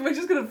 50th, and we're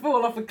just going to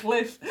fall off a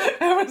cliff.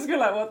 Everyone's going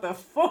to be like, what the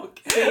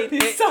fuck?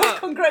 These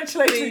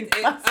self-congratulating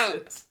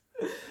bastards.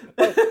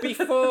 Oh,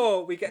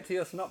 before we get to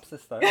your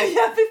synopsis, though.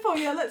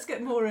 Let's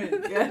get more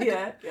in.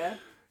 Yeah.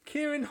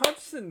 Kieran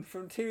Hodgson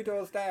from 2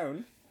 Doors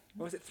Down.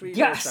 Or was it 3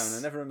 Yes! Doors Down?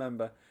 I never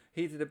remember.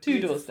 He did a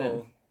 2 Doors beautiful...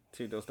 Down.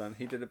 2 Doors Down.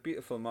 He did a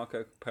beautiful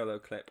Marco Polo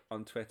clip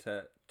on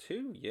Twitter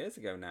 2 years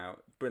ago now.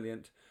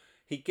 Brilliant.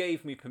 He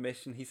gave me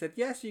permission. He said,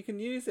 yes, you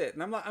can use it.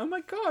 And I'm like, oh my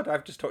God,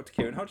 I've just talked to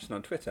Kieran Hodgson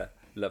on Twitter.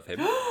 Love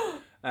him.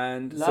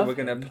 And so we're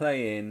going to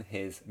play in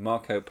his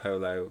Marco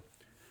Polo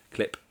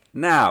clip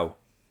now.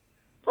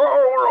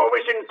 Oh, we're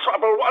always in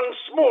trouble. One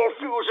small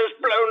fuse has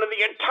blown and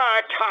the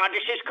entire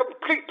TARDIS is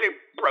completely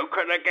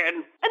broken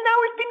again. And now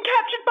we've been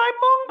captured by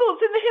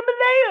Mongols in the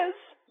Himalayas.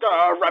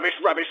 Oh, rubbish.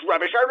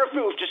 I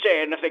refuse to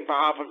say anything for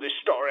half of this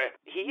story.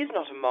 He is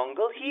not a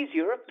Mongol, he's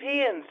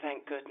European,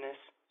 thank goodness.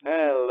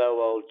 Hello,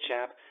 old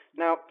chap.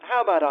 Now,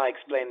 how about I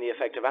explain the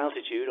effect of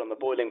altitude on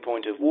the boiling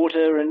point of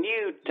water and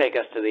you take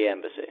us to the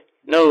embassy?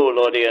 No,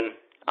 Lord Ian.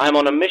 I'm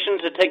on a mission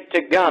to take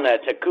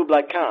Tegana to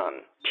Kublai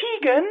Khan.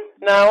 Tegan?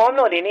 No, I'm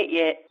not in it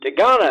yet.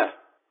 Tegana!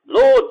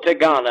 Lord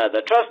Tegana,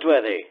 the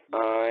trustworthy.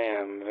 I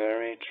am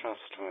very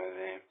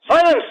trustworthy.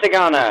 Silence,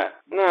 Tegana!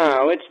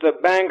 Now, it's the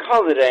bank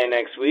holiday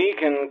next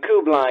week, and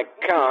Kublai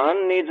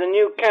Khan needs a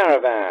new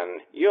caravan.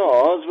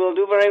 Yours will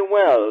do very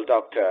well,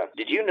 Doctor.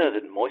 Did you know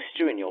that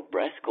moisture in your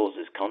breath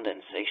causes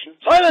condensation?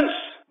 Silence!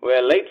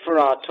 We're late for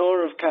our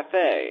tour of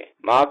Cathay.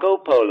 Marco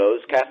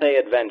Polo's Cathay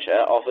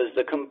Adventure offers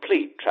the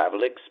complete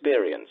travel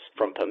experience.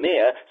 From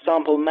Pamir,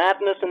 sample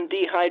madness and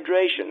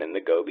dehydration in the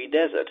Gobi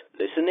Desert.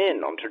 Listen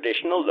in on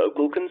traditional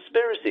local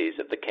conspiracies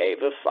at the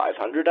Cave of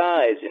 500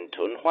 eyes in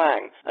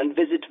Tunhuang and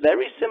visit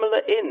very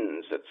similar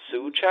inns at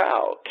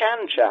Suchao,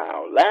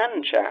 Canchao,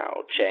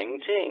 Lanchao,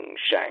 Chengting,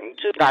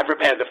 Shangtu. I've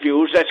repaired the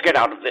fuse. Let's get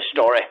out of this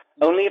story.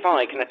 Only if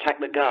I can attack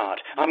the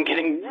guard. I'm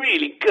getting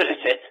really good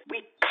at it.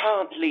 We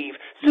can't leave.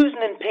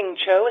 Susan and Ping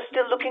Cho are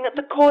still looking at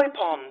the koi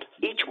pond.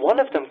 Each one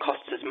of them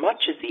costs as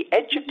much as the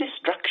edge of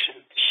destruction.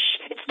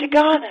 Shh, it's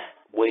Tigana.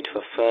 Wait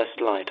for first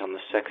light on the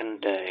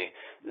second day.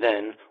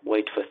 Then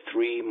wait for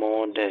 3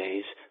 more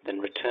days. Then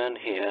return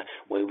here,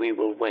 where we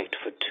will wait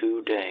for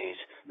 2 days.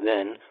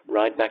 Then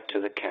ride back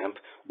to the camp,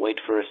 wait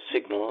for a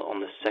signal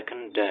on the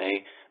second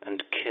day,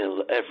 and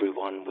kill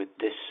everyone with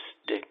this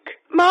stick.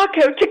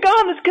 Marco,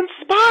 Tigana's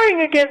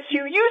conspiring against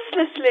you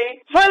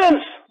uselessly.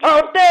 Silence!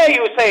 How dare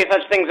you say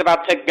such things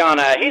about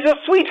Tigana? He's a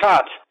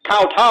sweetheart.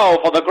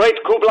 Kowtow for the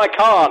great Kublai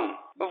Khan.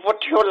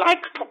 Would you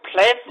like to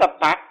play the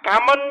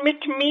backgammon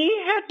with me,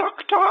 Herr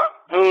Doctor?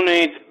 Who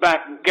needs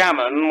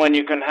backgammon when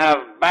you can have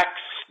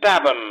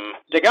backstabbin'?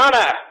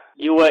 Tigana,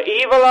 you were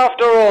evil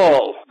after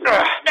all.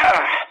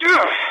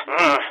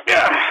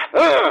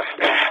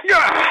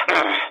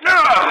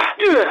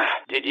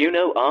 Did you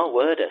know our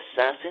word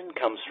assassin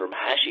comes from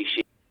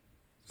hashishi?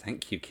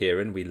 Thank you,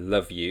 Kieran. We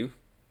love you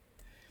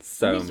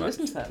so I need to much.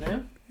 listen to that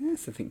now.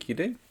 Yes, I think you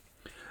do.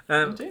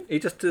 You do? He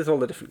just does all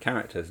the different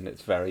characters, and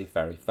it's very,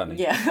 very funny.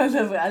 Yeah, I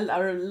love it. I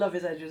love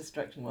his Edge of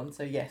Destruction one,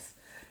 so yes.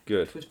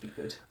 Good. It would be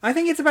good. I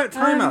think it's about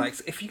time,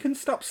 Alex. If you can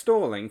stop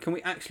stalling, can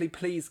we actually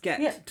please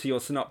get to your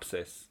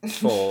synopsis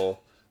for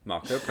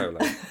Marco Polo?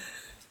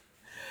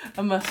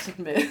 I must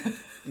admit.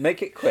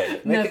 Make it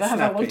quick. Make Never it have I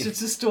snappy. wanted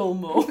to stall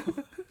more.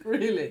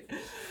 Really.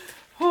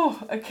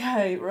 Oh,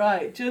 okay,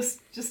 right.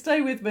 Just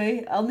stay with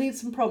me. I'll need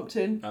some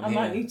prompting. I'm I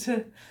might here. need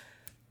to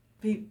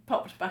be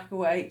popped back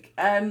awake.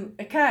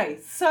 Okay,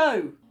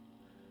 so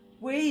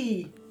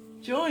we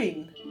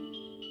join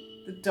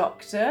the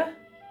Doctor,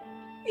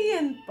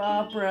 Ian,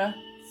 Barbara,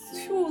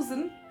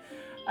 Susan,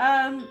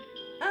 and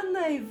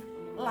they've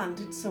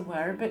landed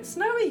somewhere a bit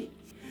snowy.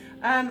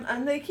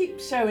 And they keep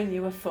showing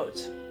you a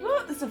foot.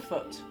 Look, there's a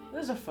foot.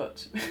 There's a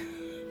foot.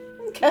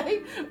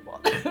 Okay.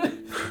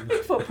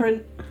 Big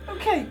footprint.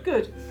 Okay,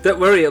 good. Don't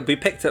worry, it'll be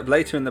picked up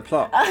later in the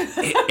plot.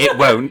 It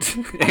won't.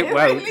 It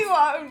won't. Really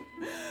won't.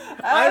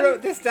 I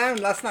wrote this down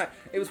last night.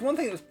 It was one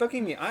thing that was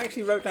bugging me. I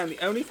actually wrote down, the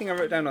only thing I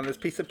wrote down on this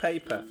piece of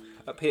paper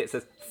up here, it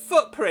says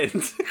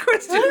footprint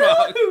question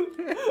mark.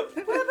 Where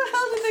the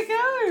hell did they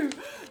go?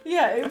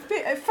 Yeah,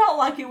 it felt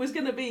like it was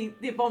going to be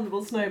the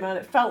Abominable Snowman.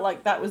 It felt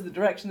like that was the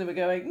direction they were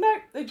going. No,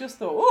 they just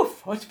thought, oh,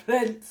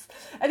 footprints.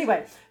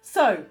 Anyway,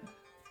 so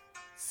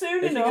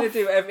soon If enough.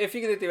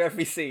 you're gonna do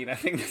every scene, I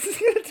think this is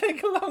gonna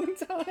take a long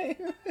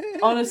time.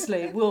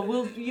 Honestly,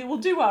 we'll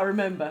do what I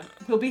remember.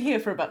 We'll be here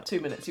for about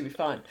 2 minutes. You'll be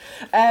fine.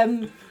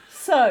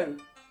 So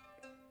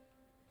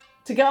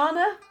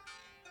Tigana,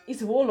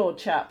 he's a warlord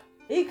chap.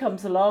 He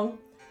comes along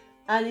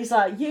and he's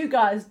like, you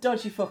guys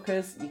dodgy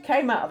fuckers, you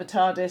came out of a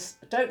TARDIS,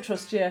 I don't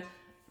trust you.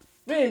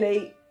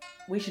 Really,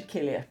 we should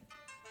kill you.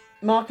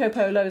 Marco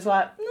Polo's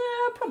like,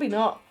 nah, probably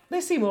not.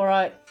 They seem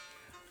alright.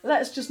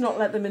 Let's just not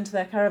let them into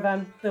their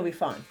caravan. They'll be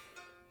fine.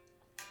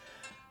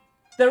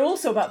 They're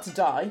also about to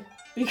die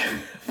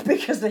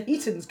because the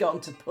heating's gone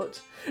to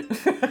put. I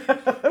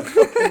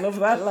fucking love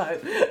that line.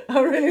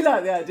 I really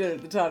like the idea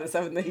of the TARDIS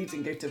having the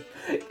heating go to...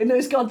 No,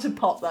 it's gone to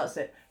pot, that's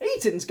it.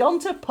 Heating's gone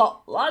to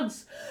pot,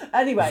 lads.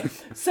 Anyway,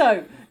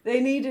 so they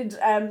needed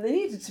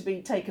to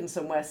be taken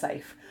somewhere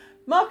safe.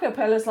 Marco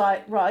Polo's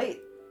like, right,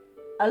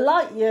 I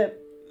like your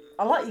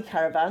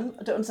caravan.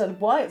 I don't understand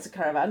why it's a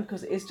caravan,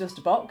 because it is just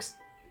a box.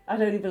 I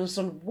don't even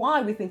understand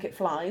why we think it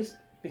flies,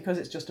 because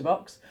it's just a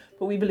box.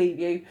 But we believe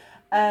you.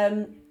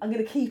 I'm going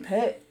to keep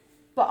it,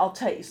 but I'll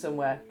take you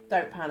somewhere.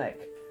 Don't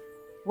panic.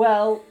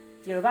 Well,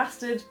 you're a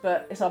bastard,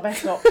 but it's our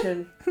best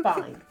option.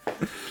 Fine.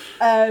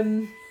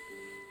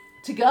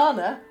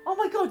 Tigana, oh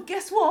my God,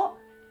 guess what?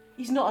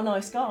 He's not a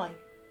nice guy.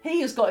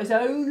 He has got his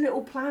own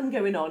little plan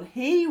going on.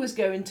 He was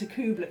going to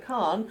Kublai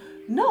Khan,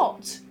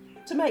 not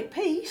to make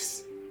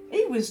peace.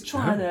 He was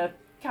trying to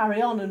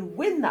carry on and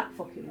win that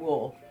fucking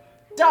war.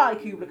 Die,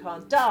 Kublai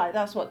Khan, die.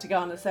 That's what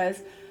Tigana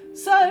says.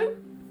 So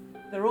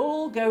they're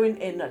all going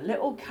in a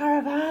little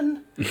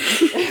caravan.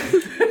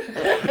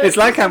 It's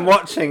like I'm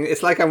watching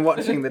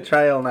the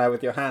trail now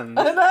with your hands.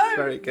 I know. It's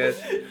very good.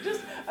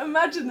 Just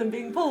imagine them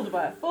being pulled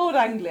by a Ford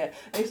Anglia.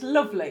 It's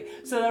lovely.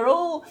 So they're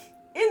all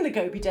in the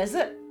Gobi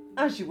Desert,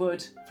 as you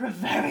would, for a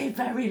very,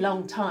 very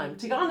long time.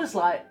 Tigana's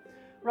like,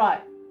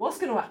 right, what's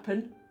going to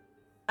happen?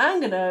 I'm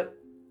going to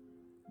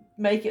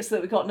make it so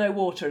that we've got no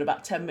water in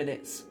about 10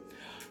 minutes.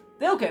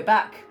 They'll go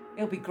back.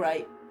 It'll be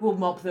great. We'll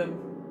mob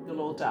them. They'll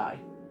all die.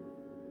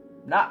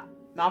 Nah,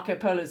 Marco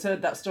Polo's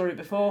heard that story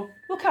before.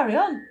 We'll carry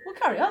on. We'll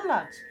carry on,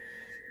 lads.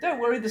 Don't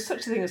worry, there's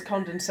such a thing as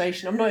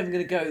condensation. I'm not even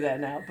going to go there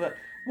now, but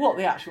what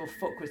the actual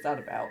fuck was that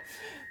about?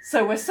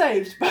 So we're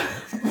saved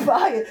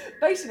by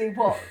basically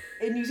what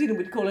in New Zealand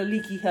we'd call a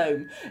leaky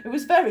home. It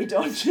was very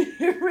dodgy.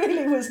 It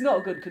really was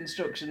not good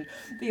construction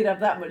that you'd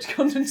have that much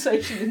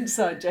condensation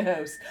inside your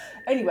house.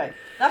 Anyway,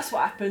 that's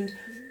what happened.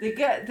 They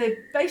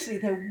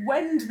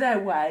wend their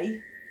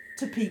way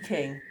to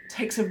Peking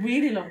takes a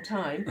really long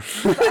time,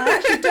 but I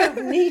actually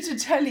don't need to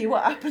tell you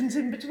what happens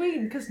in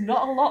between because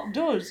not a lot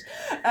does.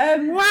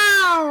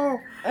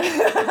 Wow!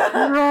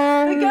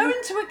 They go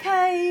into a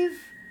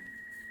cave.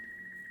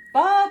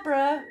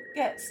 Barbara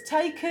gets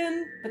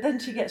taken, but then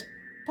she gets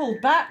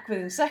pulled back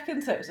within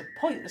seconds, so it was a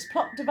pointless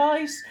plot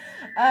device.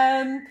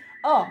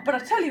 But I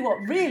tell you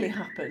what really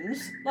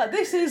happens. Like,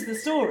 this is the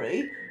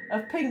story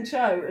of Ping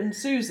Cho and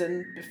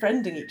Susan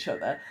befriending each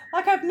other.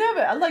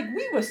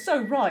 We were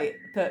so right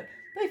that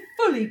they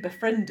fully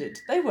befriended.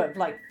 They were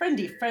like friend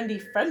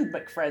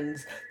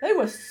McFriends. They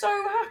were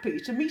so happy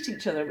to meet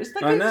each other. It was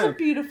a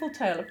beautiful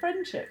tale of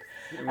friendship.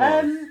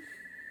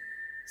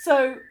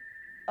 So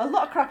a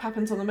lot of crap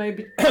happens on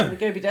the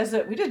Gobi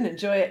Desert. We didn't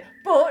enjoy it,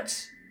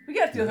 but we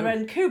get to the other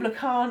end. Kubla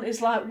Khan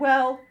is like,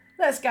 well,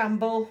 let's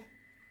gamble.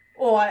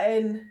 All right,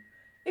 in.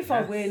 If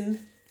I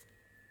win,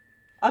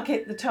 I'll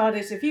keep the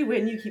TARDIS. If you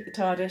win, you keep the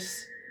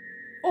TARDIS.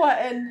 All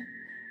right, in.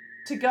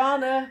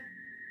 Tagana,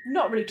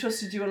 not really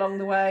trusted you along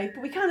the way,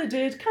 but we kind of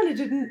did, kind of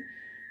didn't.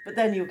 But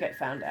then you'll get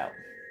found out.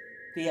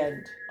 The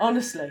end.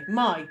 Honestly,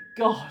 my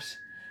God,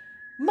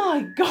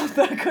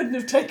 that couldn't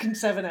have taken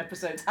 7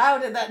 episodes. How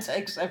did that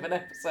take 7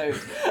 episodes?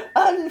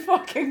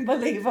 Unfucking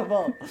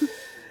believable.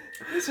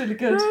 It's really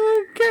good.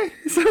 Okay,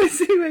 so I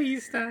see where you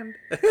stand.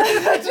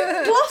 I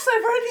didn't gloss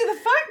over any of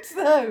the facts,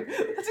 though.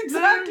 That's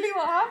exactly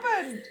what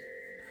happened.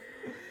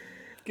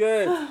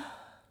 Good.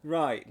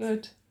 Right.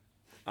 Good.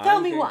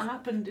 Tell me what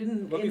happened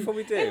before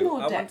we do,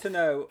 I want to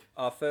know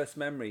our first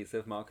memories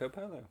of Marco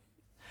Polo.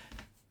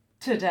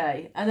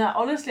 Today. And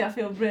honestly, I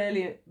feel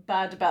really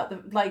bad about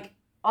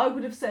I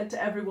would have said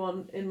to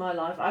everyone in my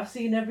life, I've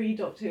seen every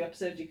Doctor Who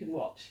episode you can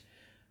watch.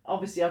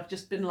 Obviously, I've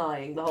just been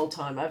lying the whole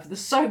time. There's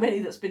so many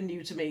that's been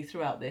new to me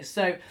throughout this.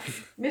 So,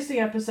 missing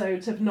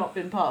episodes have not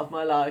been part of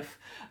my life.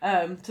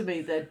 To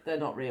me, they're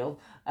not real.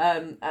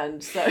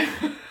 And so...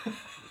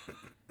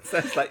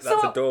 Sounds like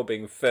that's a door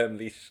being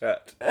firmly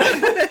shut.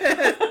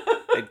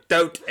 They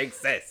don't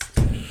exist.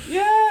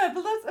 Yeah,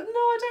 but I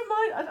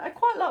don't mind. I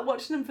quite like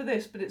watching them for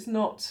this, but it's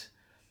not...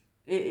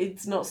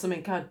 It's not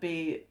something I'd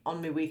be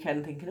on my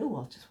weekend thinking, oh,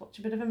 I'll just watch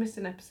a bit of a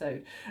missing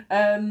episode.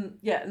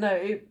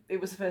 It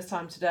was the first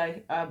time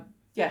today.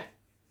 Okay.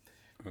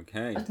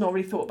 I'd not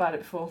really thought about it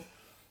before.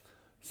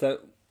 So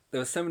there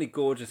were so many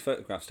gorgeous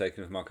photographs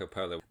taken of Marco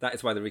Polo. That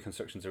is why the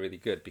reconstructions are really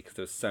good, because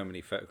there were so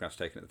many photographs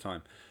taken at the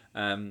time.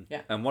 And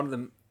one of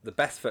them, the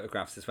best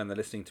photographs, is when they're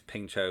listening to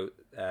Ping Cho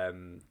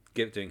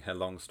doing her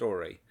long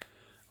story.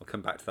 I'll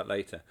come back to that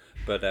later.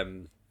 But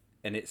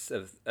and it's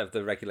of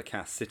the regular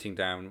cast sitting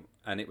down,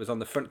 and it was on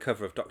the front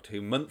cover of Doctor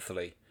Who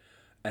Monthly,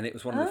 and it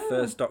was one of the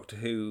first Doctor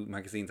Who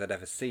magazines I'd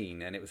ever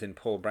seen, and it was in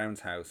Paul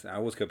Brown's house. I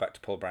always go back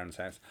to Paul Brown's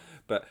house,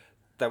 but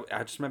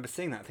I just remember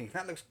seeing that thinking,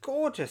 that looks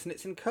gorgeous, and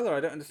it's in colour. I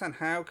don't understand,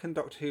 how can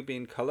Doctor Who be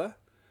in colour?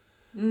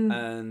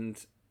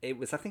 And it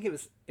was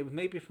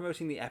maybe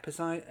promoting the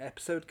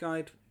episode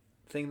guide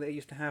thing that they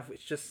used to have,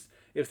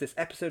 it was this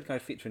episode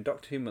guide featuring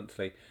Doctor Who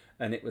Monthly,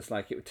 and it was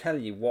like, it would tell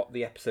you what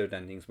the episode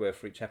endings were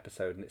for each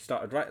episode, and it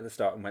started right at the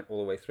start and went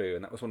all the way through,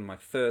 and that was one of my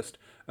first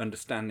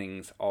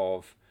understandings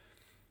of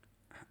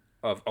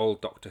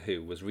old Doctor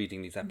Who, was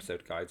reading these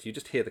episode guides. You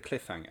just hear the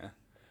cliffhanger,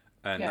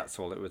 and that's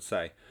all it would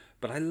say.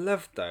 But I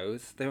loved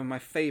those. They were my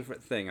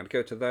favourite thing. I'd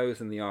go to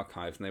those in the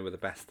archives, and they were the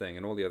best thing,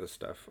 and all the other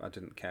stuff I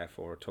didn't care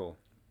for at all.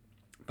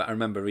 But I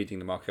remember reading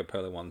the Marco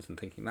Polo ones and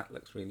thinking, that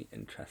looks really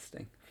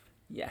interesting.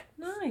 Yeah.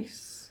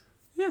 Nice.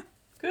 Yeah.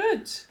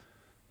 Good.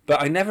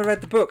 But I never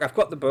read the book. I've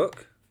got the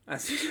book.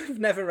 I've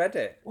never read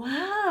it.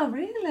 Wow,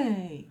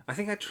 really? I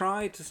think I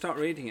tried to start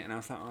reading it and I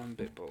was like, oh, I'm a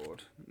bit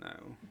bored. No,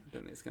 I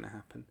don't think it's going to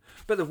happen.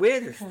 But the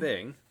weirdest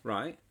thing,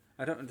 right,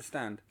 I don't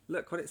understand.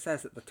 Look what it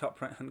says at the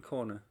top right-hand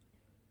corner.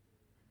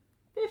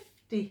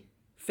 50.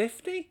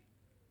 50?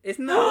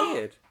 Isn't that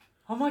weird?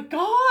 Oh my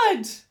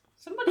God!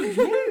 Somebody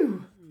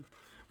knew.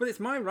 Well,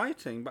 it's my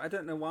writing, but I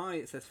don't know why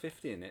it says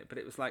 50 in it. But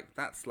it was like,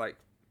 that's like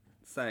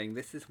saying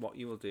this is what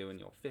you will do in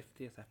your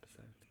 50th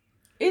episode.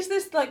 Is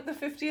this like the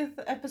 50th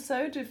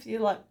episode? If you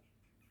like,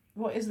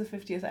 what is the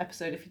 50th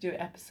episode if you do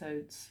it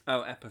episodes?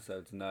 Oh,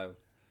 episodes, no.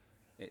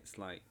 It's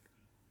like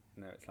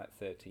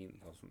 13th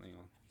or something,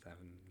 or 7,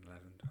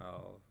 11,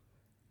 12,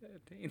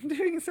 13.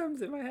 Doing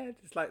sums in my head.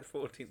 It's like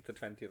 14th to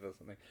 20th or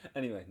something.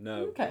 Anyway,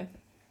 no. Okay.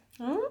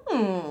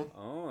 Oh.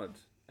 Odd.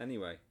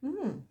 Anyway.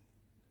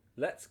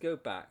 Let's go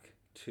back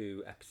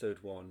to episode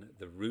 1,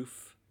 The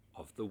Roof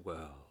of the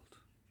World.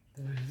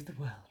 The Roof of the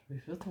World.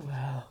 Roof of the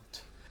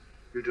World.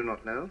 You do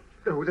not know?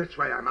 No, that's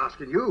why I'm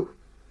asking you.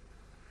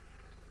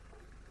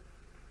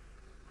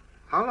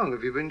 How long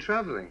have you been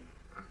travelling?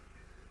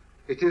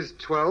 It is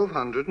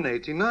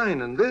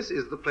 1289, and this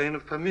is the plain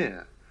of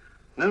Pamir,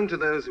 known to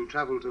those who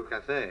travel to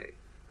Cathay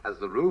as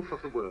the Roof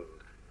of the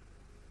World.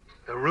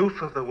 The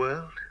Roof of the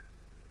World?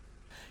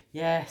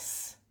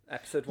 Yes.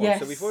 Episode 1. Yes.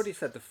 So we've already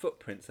said the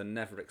footprints are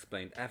never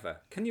explained ever.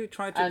 Can you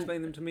try to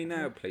explain them to me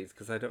now, please?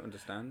 Because I don't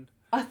understand.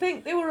 I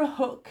think they were a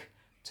hook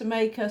to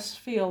make us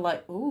feel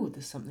like, oh,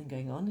 there's something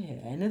going on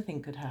here.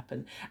 Anything could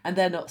happen. And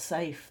they're not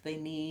safe. They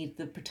need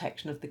the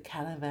protection of the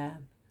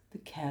caravan. The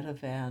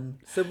caravan.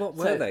 So what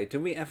were they? Do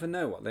we ever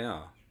know what they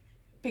are?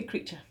 Big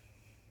creature.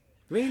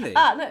 Really?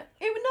 No,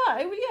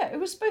 it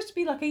was supposed to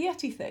be like a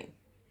Yeti thing.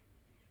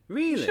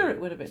 Really? Sure, it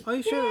would have been. Are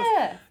you sure?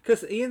 Yeah.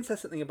 Because Ian says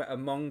something about a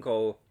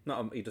Mongol.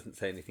 He doesn't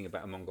say anything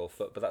about a Mongol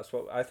foot, but that's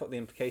what I thought the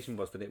implication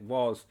was, that it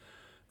was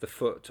the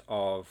foot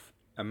of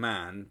a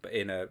man, but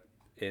in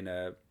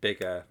a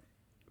bigger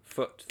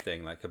foot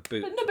thing, like a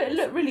boot. But it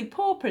looked really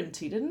paw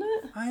printy, didn't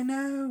it? I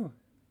know.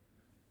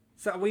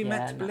 So are we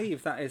meant to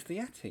believe that is the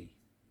Yeti?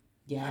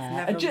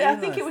 Yeah. I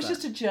think it was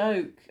just a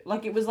joke.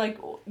 Like, it was like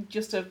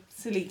just a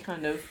silly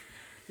kind of,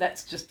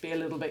 let's just be a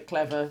little bit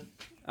clever.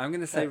 I'm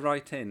going to say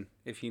write in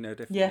if you know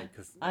differently. Yeah,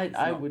 Cause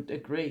I would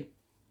agree.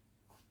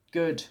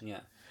 Good. Yeah.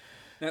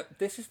 Now,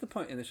 this is the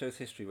point in the show's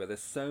history where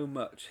there's so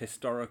much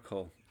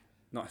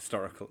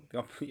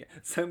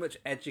so much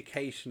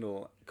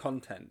educational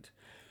content.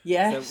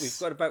 Yes. So we've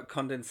got about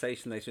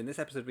condensation later. In this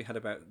episode, we had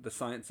about the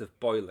science of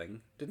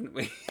boiling, didn't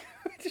we?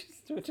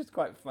 which is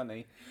quite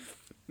funny.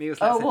 He was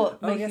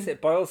like, yes,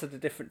 it boils at a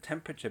different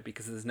temperature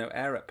because there's no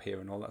air up here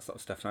and all that sort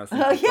of stuff. And I was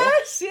thinking,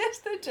 yes,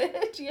 they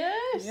did,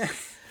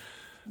 yes.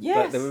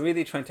 Yes. But they were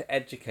really trying to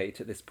educate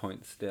at this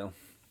point still.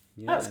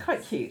 Yes. That was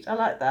quite cute. I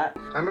like that.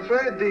 I'm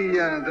afraid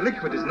the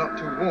liquid is not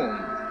too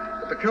warm,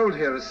 but the cold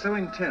here is so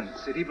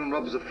intense it even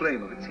robs a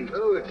flame of its heat.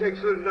 Oh, it takes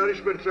little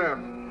nourishment, sir.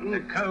 The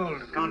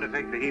cold can't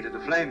affect the heat of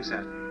the flame,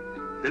 sir.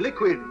 The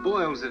liquid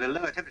boils at a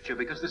lower temperature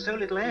because there's so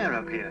little air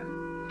up here.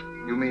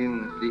 You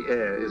mean the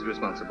air is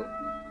responsible?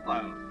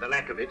 Well, the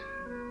lack of it.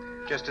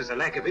 Just as the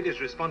lack of it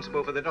is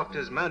responsible for the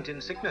doctor's mountain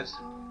sickness.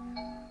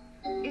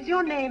 Is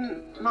your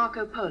name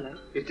Marco Polo?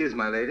 It is,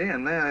 my lady,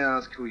 and may I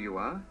ask who you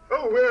are?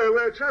 Oh,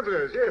 we're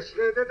travellers, yes.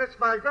 That's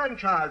my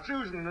grandchild,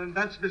 Susan, and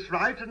that's Miss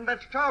Wright, and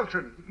that's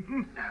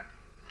Charlton.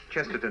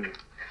 Chesterton.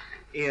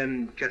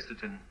 Ian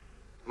Chesterton.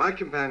 My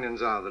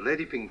companions are the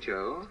Lady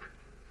Pingcho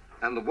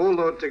and the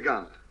Warlord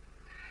Tegana.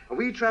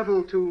 We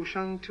travel to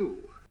Shangtu.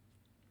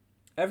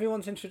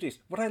 Everyone's introduced.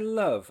 What I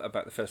love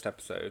about the first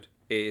episode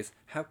is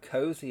how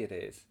cozy it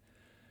is.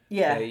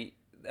 Yeah. They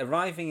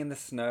arriving in the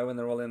snow and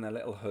they're all in their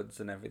little hoods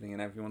and everything,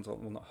 and everyone's all,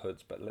 well, not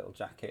hoods, but little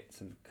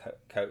jackets and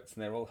coats,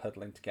 and they're all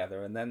huddling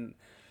together. And then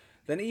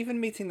even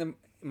meeting them,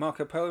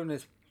 Marco Polo and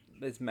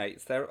his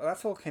mates,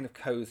 that's all kind of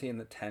cozy in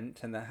the tent,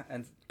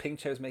 and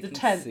Pingcho's making the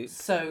tent's soup.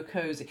 So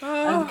cozy,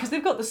 because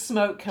they've got the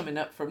smoke coming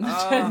up from the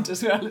tent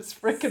as well. It's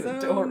freaking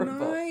adorable.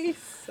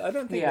 Nice. I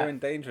don't think they're in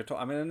danger at all.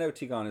 I mean, I know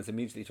Tegana is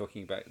immediately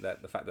talking about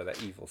the fact that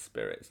they're evil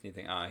spirits, and you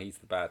think, he's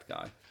the bad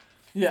guy.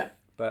 Yeah.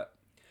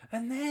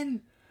 And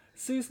then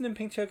Susan and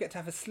Pingcho get to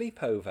have a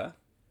sleepover,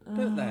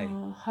 don't they?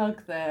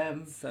 Hug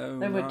them. So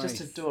they were just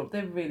adorable.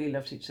 They really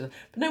loved each other.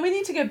 But no, we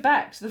need to go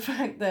back to the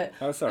fact that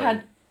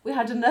we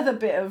had another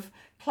bit of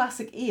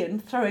classic Ian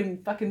throwing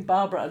fucking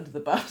Barbara under the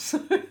bus.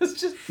 It was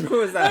just what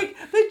was that? Like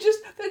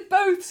they'd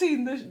both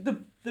seen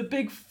the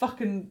big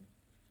fucking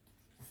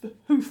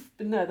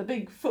the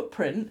big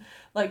footprint,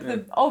 like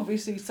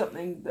obviously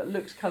something that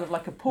looks kind of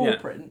like a paw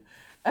print.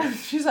 And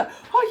she's like,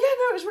 oh yeah,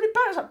 no, it was really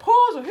bad. It's like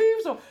paws or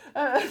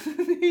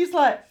hooves or he's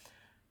like,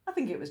 I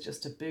think it was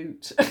just a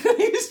boot.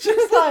 He's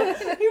just like,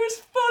 he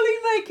was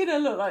fully making her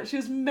look like she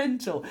was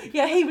mental.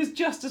 Yeah, he was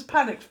just as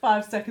panicked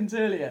 5 seconds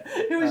earlier.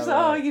 He was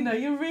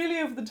you're really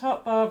over the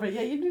top, Barbara.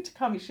 Yeah, you need to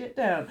calm your shit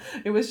down.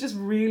 It was just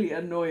really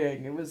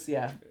annoying. It was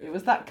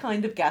that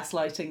kind of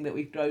gaslighting that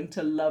we've grown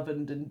to love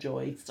and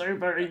enjoy so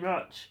very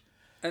much.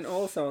 And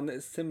also on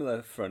this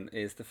similar front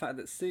is the fact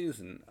that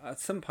Susan, at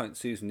some point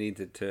Susan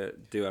needed to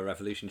do a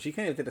revolution. She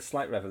kind of did a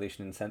slight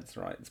revolution in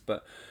Sensorites,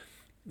 but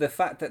the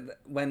fact that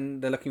when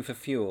they're looking for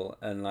fuel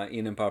and like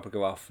Ian and Barbara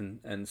go off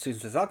and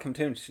Susan says, I'll come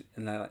too,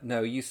 and they're like,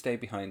 no, you stay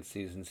behind,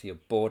 Susan, so you're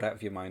bored out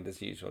of your mind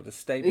as usual. Just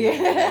stay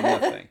behind and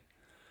do nothing.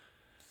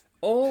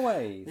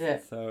 Always. Yeah.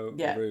 So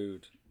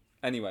rude.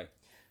 Anyway.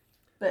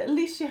 But at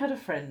least she had a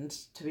friend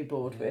to be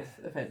bored with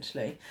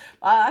eventually.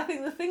 I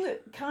think the thing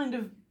that kind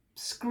of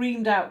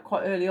screamed out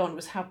quite early on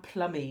was how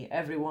plummy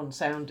everyone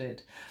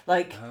sounded.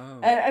 Like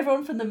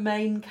everyone from the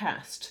main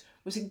cast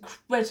was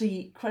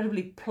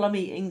incredibly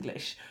plummy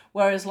English,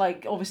 whereas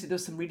like obviously there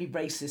was some really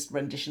racist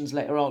renditions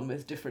later on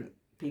with different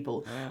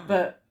people,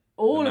 but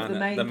all of the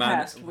main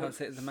cast was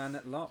the man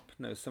at Lop?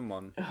 No,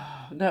 someone.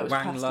 No, it was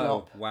Wang past Lo.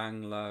 Lop.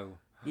 Wang Lo.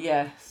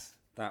 Yes.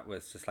 That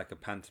was just like a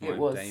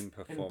pantomime dame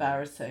performance.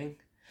 Embarrassing.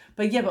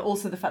 But yeah, but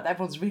also the fact that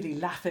everyone's really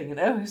laughing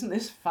and isn't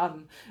this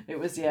fun? It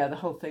was the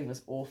whole thing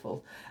was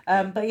awful.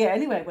 But yeah,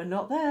 anyway, we're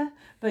not there.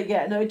 But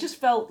yeah, no, it just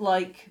felt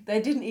like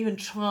they didn't even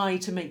try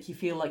to make you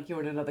feel like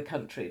you're in another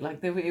country.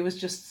 Like it was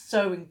just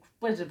so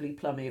incredibly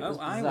plummy. It was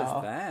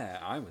bizarre.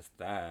 I was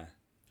there.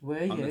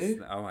 Were honestly.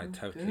 you? Oh, I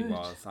totally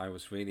was. I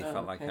was really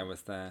felt like I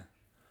was there.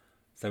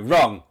 So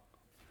wrong.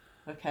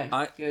 Okay,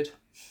 good.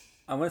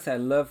 I want to say I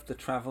loved the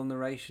travel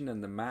narration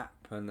and the map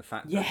and the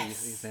fact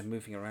that they're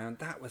moving around.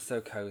 That was so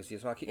cozy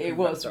as well. It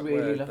was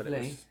really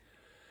lovely.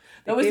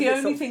 That was the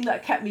only thing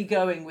that kept me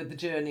going with the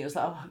journey. I was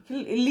like, at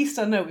least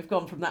I know we've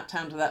gone from that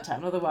town to that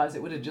town. Otherwise,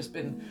 it would have just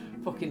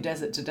been fucking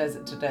desert to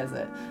desert to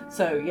desert.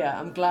 So, yeah,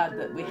 I'm glad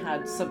that we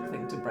had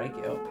something to break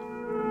it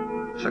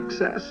up.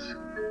 Success.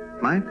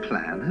 My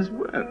plan has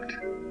worked.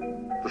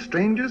 The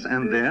strangers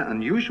and their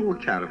unusual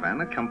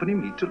caravan accompany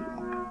me to Lop.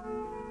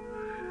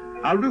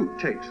 Our route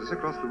takes us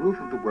across the roof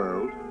of the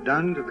world,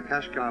 down into the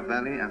Kashgar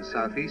Valley and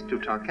southeast to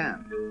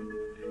Tarkan.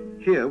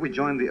 Here we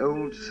join the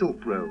old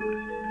Silk Road,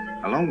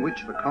 along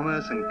which the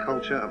commerce and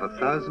culture of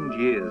 1,000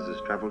 years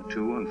has travelled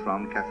to and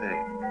from Cathay.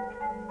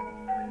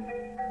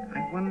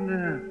 I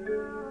wonder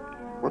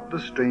what the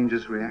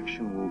strangers'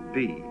 reaction will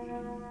be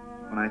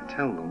when I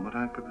tell them what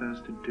I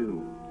propose to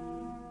do.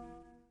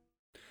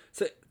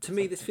 So, to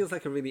me, this feels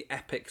like a really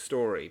epic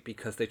story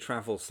because they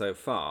travel so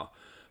far.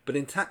 But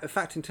in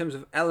fact, in terms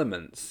of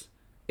elements,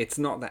 it's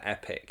not that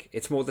epic.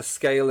 It's more the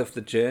scale of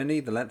the journey,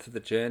 the length of the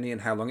journey,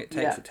 and how long it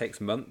takes. Yeah. It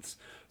takes months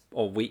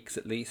or weeks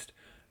at least.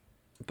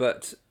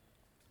 But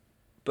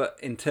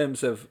in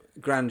terms of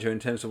grandeur, in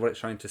terms of what it's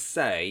trying to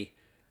say,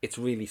 it's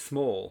really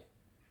small.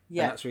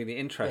 Yeah. And that's really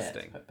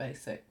interesting. Yeah, it's quite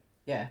basic.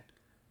 Yeah.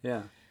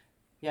 Yeah.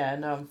 Yeah,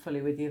 no, I'm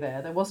fully with you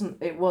there.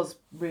 It was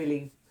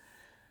really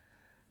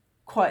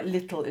quite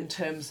little in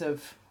terms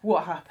of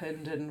what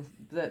happened and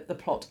the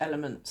plot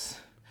elements.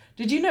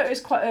 Did you notice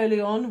quite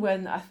early on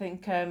when I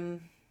think,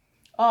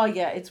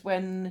 it's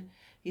when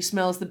he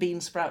smells the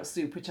bean sprout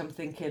soup, which I'm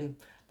thinking,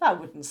 that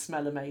wouldn't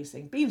smell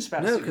amazing. Bean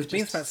sprout soup. No, because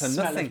bean sprouts are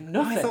nothing.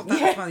 nothing. I thought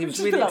that was why he was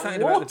really like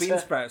excited about the bean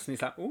water. sprouts, and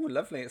he's like, "Oh,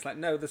 lovely." It's like,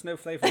 no, there's no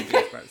flavour in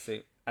bean sprout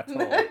soup at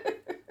all.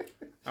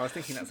 I was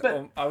thinking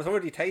I was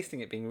already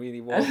tasting it being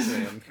really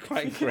watery and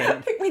quite grim.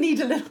 I think we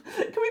need a little.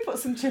 Can we put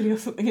some chili or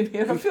something in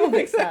here? I feel a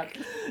bit sad.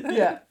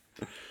 Yeah.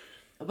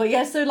 But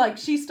yeah, so like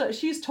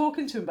she's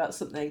talking to him about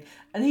something,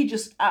 and he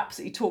just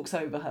absolutely talks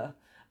over her,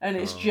 and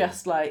it's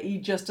just like he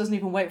just doesn't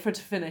even wait for her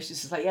to finish.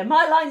 It's just like, yeah,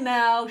 my line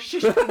now.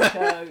 Shush,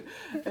 show.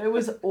 It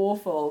was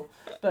awful,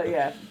 but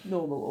yeah,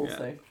 normal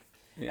also.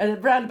 Yeah.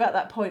 And around about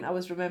that point, I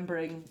was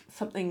remembering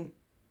something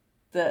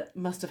that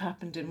must have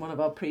happened in one of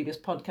our previous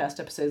podcast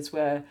episodes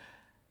where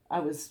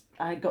I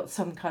had got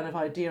some kind of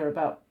idea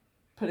about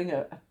putting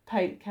a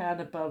paint can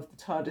above the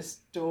TARDIS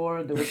door,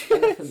 and there was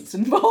elephants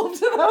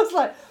involved, and I was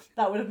like,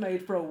 that would have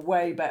made for a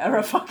way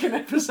better fucking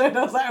episode.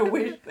 I was like, I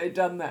wish they'd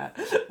done that.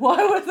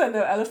 Why was there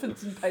no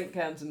elephants and paint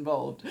cans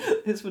involved?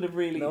 This would have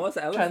really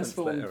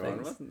transformed things.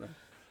 On, wasn't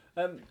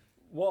there?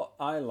 What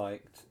I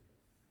liked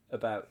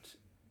about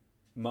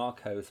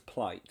Marco's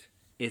plight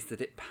is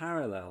that it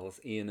parallels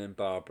Ian and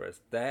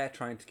Barbara's. They're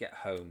trying to get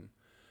home.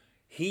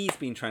 He's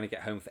been trying to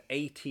get home for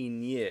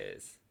 18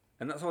 years.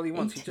 And that's all he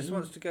wants. 18. He just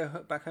wants to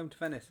go back home to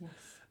Venice. Yes.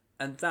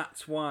 And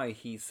that's why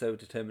he's so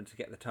determined to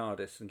get the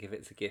TARDIS and give it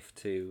as a gift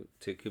to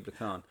Kubla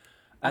Khan.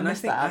 And I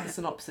missed that out of the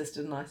synopsis,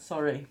 didn't I?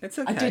 Sorry. It's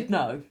okay. I did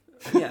know.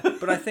 Yeah,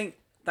 but I think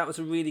that was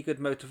a really good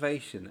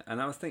motivation. And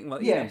I was thinking,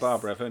 well, Ian and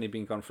Barbara have only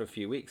been gone for a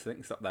few weeks. I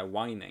think it's up there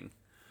whining.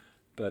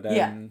 But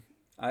that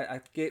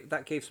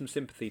gave some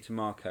sympathy to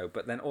Marco.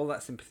 But then all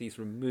that sympathy is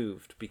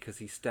removed because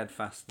he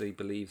steadfastly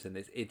believes in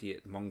this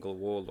idiot Mongol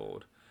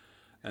warlord.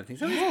 And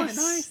thinks, it's quite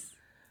nice.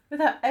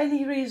 Without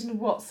any reason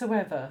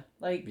whatsoever.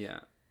 Like,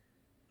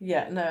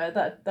 yeah, no,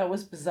 that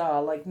was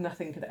bizarre. Like,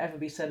 nothing could ever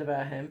be said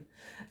about him.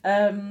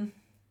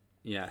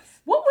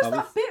 Yes. What was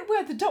that bit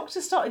where the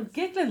Doctor started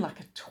giggling like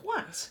a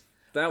twat?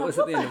 That was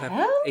at the end of the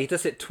episode. He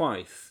does it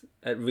twice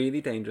at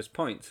really dangerous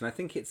points. And I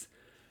think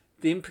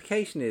the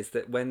implication is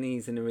that when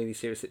he's in a really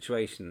serious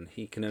situation,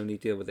 he can only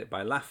deal with it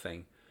by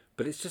laughing.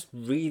 But it's just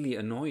really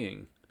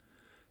annoying.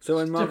 So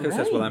when Marco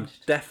says, well, I'm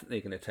definitely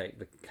going to take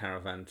the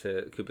caravan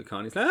to Kubla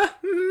Khan, he's like,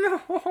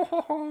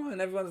 no!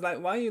 And everyone's like,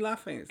 why are you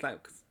laughing? It's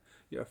like, 'cause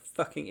you're a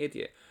fucking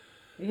idiot.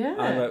 Yeah.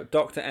 I wrote,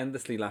 Doctor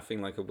endlessly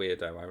laughing like a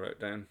weirdo, I wrote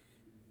down.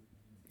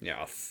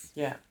 Yes.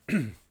 Yeah.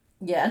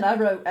 Yeah, and I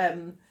wrote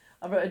a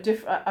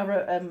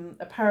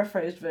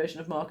paraphrased version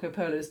of Marco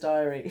Polo's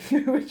diary,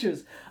 which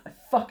was, I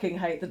fucking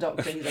hate the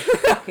Doctor, he's a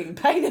fucking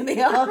pain in the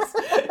ass.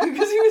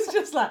 Because he was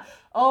just like,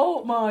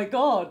 oh my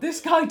God,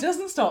 this guy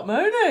doesn't stop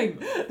moaning.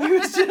 He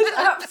was just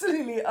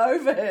absolutely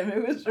over him.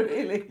 It was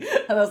really,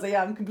 and I was like,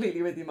 yeah, I'm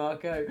completely with you,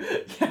 Marco.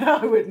 Yeah,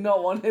 I would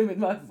not want him in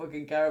my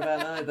fucking caravan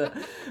either.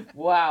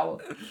 Wow.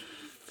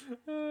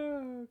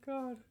 Oh,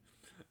 God.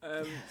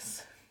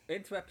 Yes.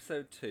 Into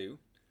episode 2.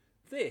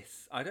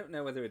 This, I don't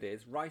know whether it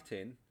is, write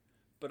in,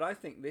 but I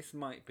think this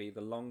might be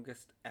the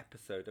longest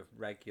episode of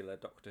regular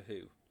Doctor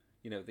Who.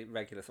 You know, the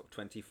regular sort of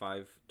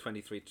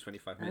 23 to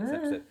 25 minutes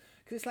episode.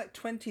 Because it's like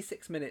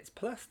 26 minutes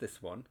plus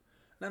this one.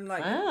 And I'm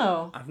like,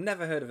 wow. I've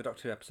never heard of a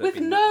Doctor Who episode with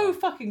no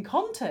fucking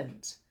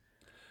content.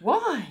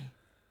 Why?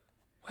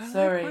 Well,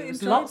 sorry, it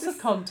was lots of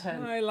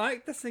content. I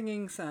like the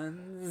singing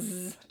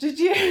sands. Did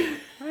you?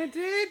 I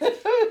did.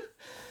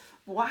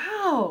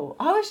 Wow.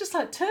 I was just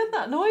like, turn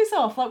that noise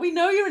off. Like, we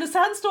know you're in a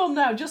sandstorm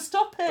now. Just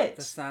stop it. But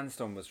the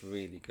sandstorm was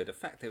really good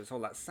effect. It was all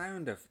that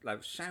sound of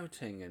like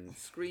shouting and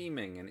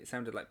screaming, and it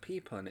sounded like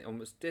people, and it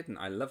almost didn't.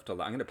 I loved all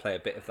that. I'm going to play a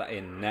bit of that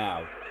in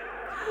now.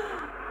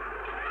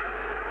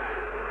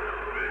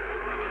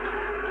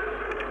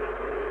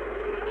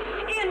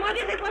 Ian, what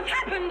is it? What's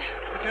happened?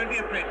 Don't be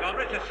afraid,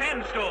 Barbara. It's a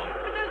sandstorm.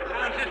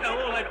 Sounds as though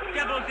all the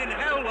devils in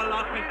hell were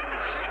laughing.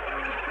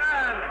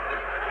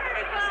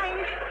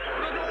 Terrifying.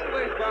 Not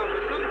always, Barbara.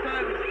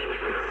 Sometimes it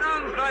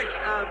sounds like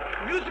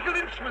musical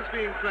instruments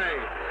being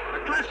played, a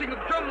clashing of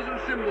drums and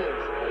cymbals.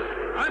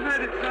 I've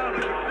heard it sound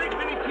like a great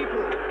many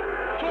people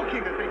talking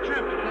as they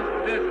tramp across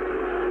the desert.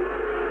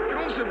 It can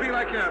also be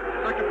like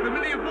a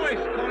familiar voice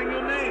calling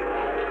your name.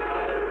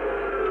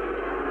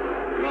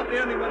 You're not the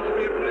only one to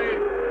be afraid.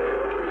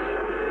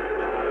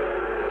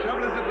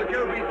 Travelers of the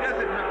Gobi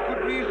Desert have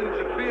good reason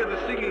to fear the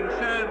singing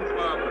sands,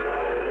 Barbara.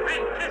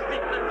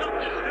 Fantastic! The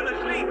doctor's still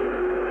asleep.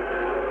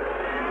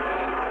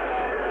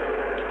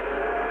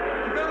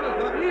 Tigana's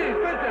not here.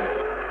 He's bed then.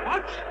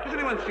 What? Has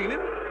anyone seen him?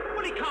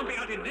 Well, he can't be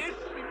out in this.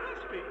 He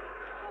must be.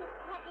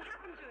 What will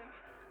happen to him?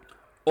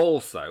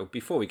 Also,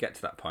 before we get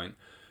to that point,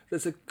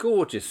 there's a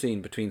gorgeous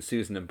scene between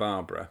Susan and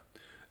Barbara.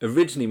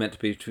 Originally meant to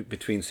be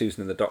between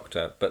Susan and the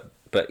Doctor, but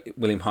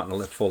William Hartnell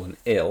had fallen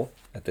ill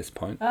at this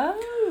point.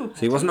 Oh.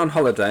 So he wasn't on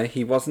holiday,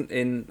 he wasn't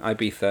in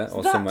Ibiza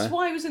or somewhere. That's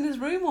why he was in his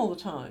room all the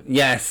time.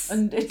 Yes.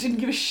 And it didn't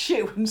give a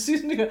shit when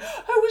Susan would go,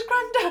 oh, was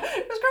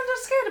Grandad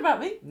scared about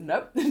me?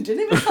 Nope, didn't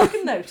even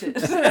fucking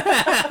notice.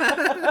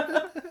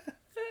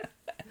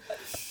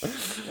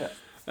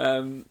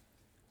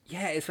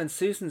 Yeah, it's when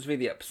Susan's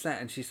really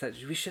upset and she said,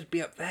 we should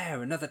be up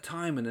there, another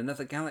time in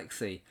another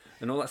galaxy,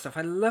 and all that stuff.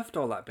 I loved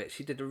all that bit.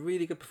 She did a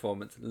really good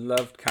performance.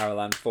 Loved Carol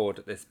Ann Ford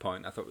at this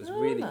point. I thought it was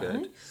really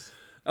good.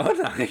 Oh,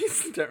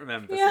 nice. Don't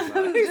remember. Yeah, I've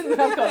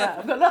got that.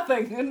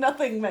 I've got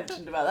nothing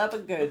mentioned about that,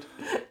 but good.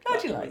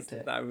 Glad you liked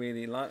it. I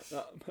really liked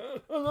that.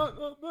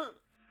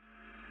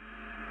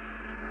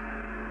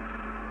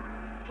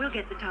 We'll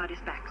get the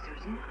TARDIS back,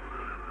 Susan.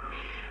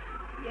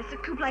 Yes,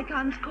 at Kublai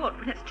Khan's court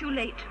when it's too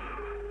late.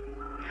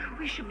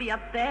 We should be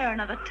up there,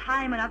 another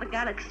time, another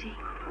galaxy.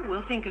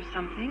 We'll think of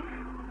something.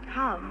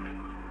 How?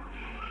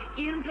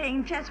 Ian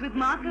playing chess with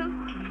Marco?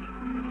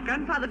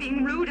 Grandfather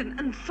being rude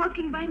and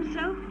sulking by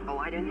himself? Oh,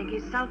 I don't think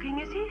he's sulking,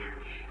 is he?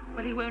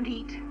 Well, he won't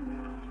eat.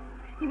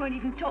 He won't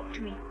even talk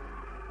to me.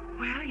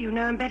 Well, you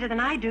know him better than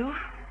I do.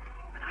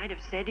 But I'd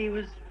have said he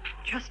was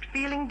just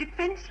feeling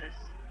defenseless.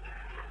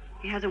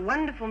 He has a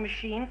wonderful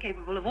machine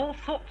capable of all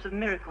sorts of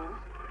miracles.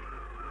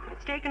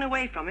 It's taken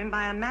away from him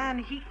by a man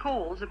he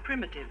calls a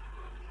primitive.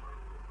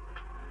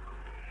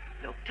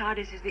 Look,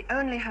 TARDIS is the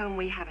only home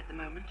we have at the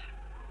moment.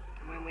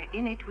 And when we're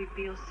in it, we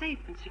feel safe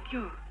and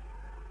secure.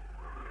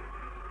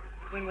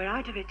 When we're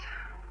out of it...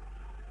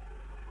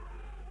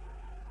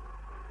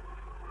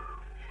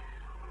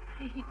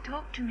 He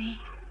talked to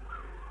me.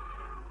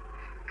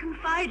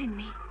 Confide in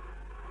me.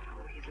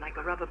 Oh, he's like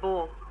a rubber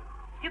ball.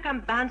 He'll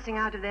come bouncing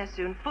out of there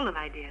soon, full of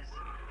ideas.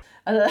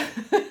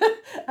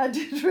 I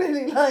did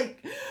really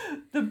like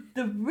the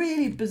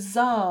really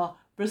bizarre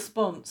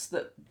response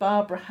that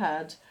Barbara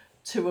had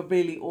to a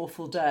really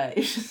awful day.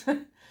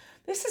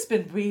 This has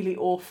been really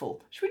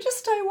awful. Should we just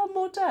stay one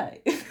more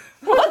day?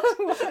 What?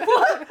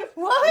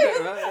 Why?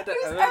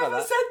 Who's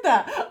ever said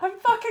that? I'm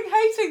fucking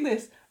hating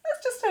this.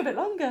 Let's just stay a bit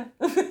longer.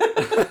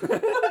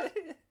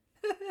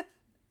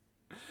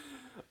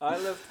 I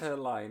loved her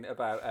line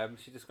about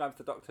she describes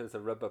the Doctor as a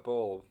rubber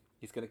ball.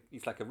 He's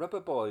like a rubber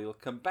ball. He'll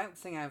come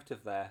bouncing out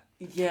of there.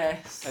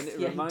 Yes, and it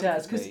he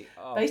does. Because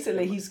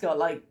basically, he's got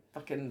like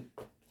fucking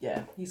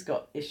he's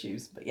got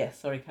issues. But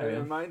sorry, carry on.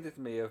 It reminded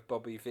me of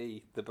Bobby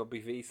V, the Bobby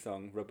V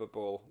song "Rubber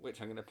Ball," which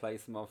I'm going to play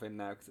some of in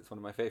now because it's one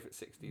of my favourite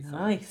 '60s songs.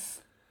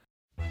 Nice.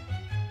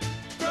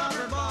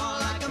 Rubber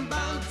ball, I come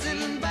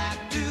bouncing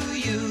back to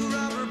you.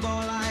 Rubber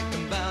ball, I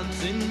come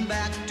bouncing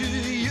back to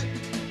you.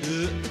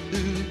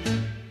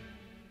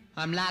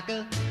 I'm like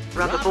a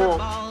rubber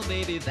ball,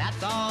 baby,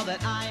 that's all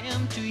that I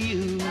am to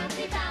you.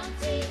 Bouncy,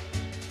 bouncy,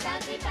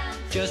 bouncy,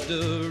 bouncy. Just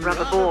a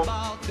rubber ball,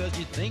 cause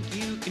you think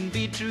you can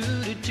be true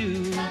to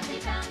two. Bouncy,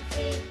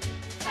 bouncy,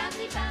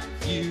 bouncy,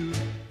 bouncy. You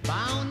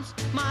bounce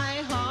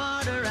my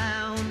heart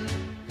around.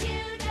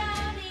 You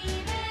don't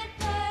even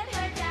put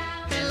her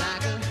down. Hey,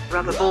 like a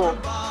rubber ball,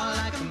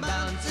 I come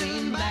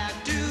bouncing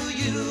back to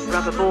you.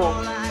 Rubber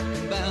ball, I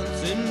come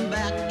bouncing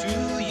back to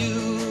you.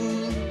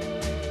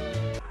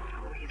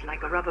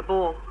 Like a rubber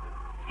ball.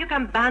 He'll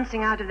come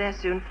bouncing out of there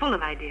soon, full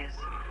of ideas.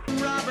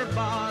 Rubber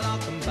ball, I'll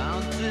come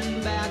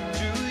bouncing back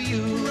to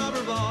you.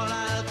 Rubber ball,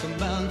 I'll come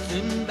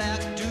bouncing back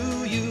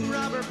to you.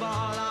 Rubber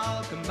ball,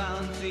 I'll come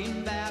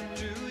bouncing back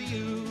to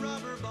you.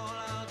 Rubber ball,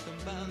 I'll come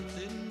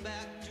bouncing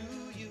back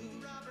to you.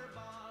 Rubber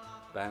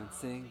ball,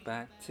 bouncing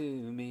back to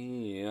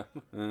me.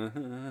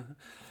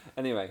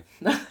 Anyway.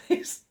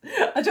 Nice.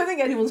 I don't think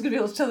anyone's going to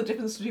be able to tell the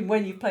difference between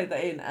when you played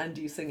that in and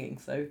you singing,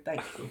 so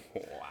thank you.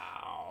 Wow.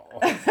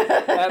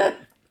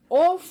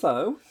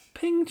 Also,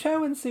 Ping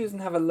Cho and Susan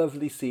have a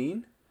lovely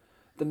scene.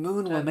 The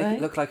moon will make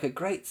it look like a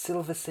great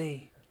silver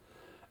sea.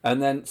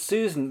 And then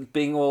Susan,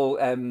 being all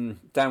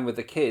down with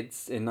the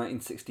kids in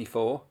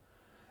 1964,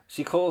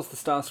 she calls the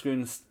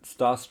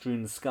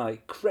star-strewn sky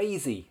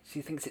crazy.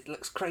 She thinks it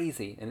looks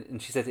crazy. And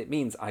she says it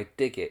means I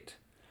dig it.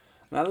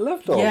 And I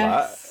loved all that.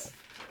 Yes,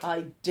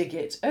 I dig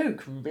it. Oh,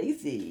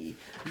 crazy.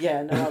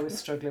 Yeah, no, I was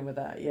struggling with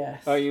that,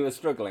 yes. Oh, you were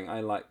struggling? I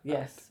like that.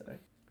 Yes, sorry.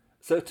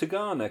 So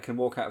Tagana can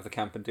walk out of the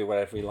camp and do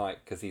whatever he likes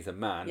because he's a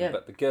man,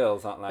 but the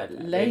girls aren't allowed.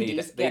 But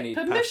ladies get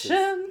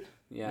permission.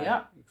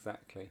 Yeah,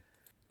 exactly.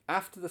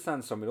 after the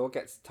sandstorm, it all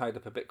gets tied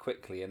up a bit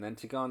quickly, and then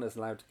Tigana's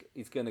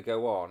he's going to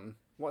go on.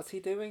 What's he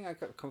doing? I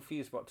got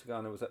confused what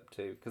Tigana was up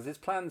to, because his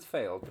plans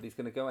failed, but he's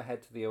going to go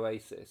ahead to the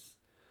Oasis.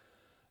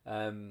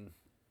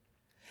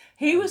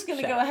 He was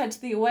going to go ahead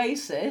to the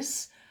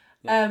Oasis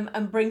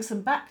and bring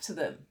some back to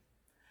them.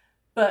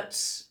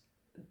 But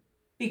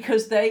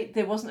because there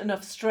wasn't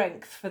enough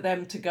strength for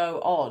them to go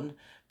on,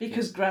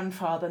 because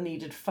grandfather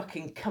needed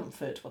fucking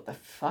comfort. What the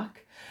fuck?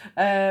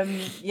 And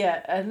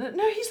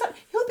no, he's like,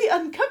 he'll be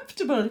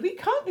uncomfortable.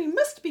 We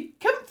must be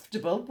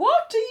comfortable.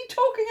 What are you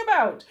talking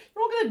about?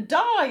 You're all going to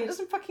die. It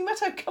doesn't fucking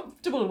matter how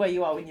comfortable where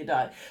you are when you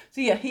die.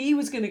 So yeah, he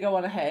was going to go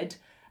on ahead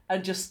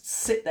and just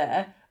sit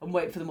there and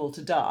wait for them all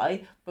to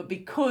die. But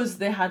because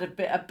they had a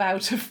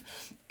bout of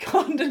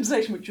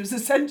condensation, which was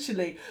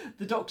essentially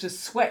the doctor's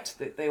sweat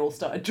that they all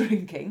started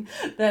drinking,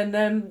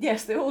 then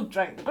yes, they all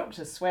drank the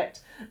doctor's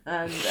sweat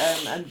and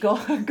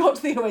got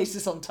to the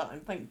Oasis on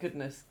time. Thank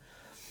goodness.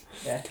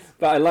 Yeah.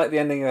 But I like the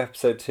ending of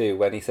episode 2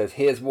 when he says,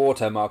 "Here's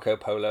water, Marco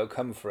Polo,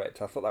 come for it."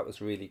 I thought that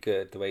was really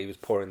good, the way he was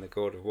pouring the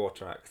gourd of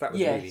water out, because that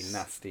was really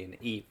nasty and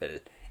evil.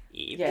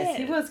 Yes,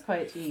 he was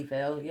quite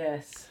evil,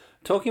 yes.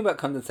 Talking about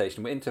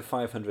condensation, we're into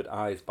 500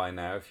 eyes by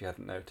now, if you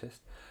hadn't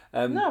noticed.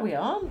 No, we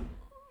aren't.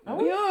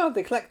 We are.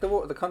 They collect the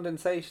water. The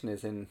condensation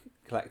is in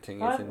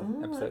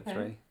episode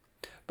 3.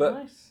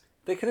 But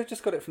they could have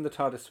just got it from the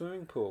TARDIS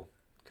swimming pool,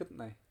 couldn't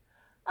they?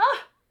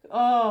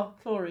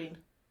 Chlorine.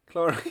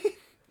 Chlorine.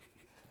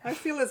 I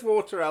feel there's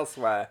water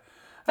elsewhere.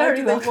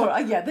 Very well.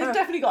 Yeah, they've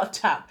definitely got a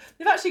tap.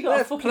 They've actually got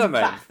a fucking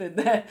bath in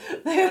there.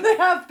 They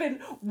have been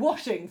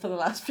washing for the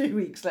last few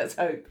weeks, let's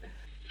hope.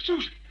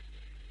 Susan,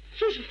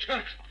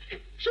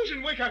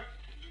 Susan, wake up!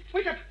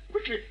 Wake up,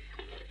 quickly!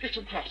 Get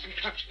some cloths and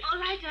cups. All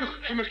right, Look,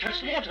 we must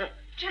catch the water.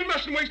 We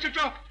mustn't waste a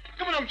drop.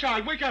 Come along,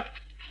 child, wake up.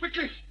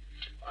 Quickly.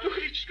 Look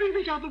at it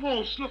streaming down the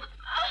walls. Look.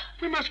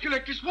 We must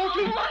collect this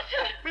water.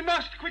 Water! We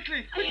must,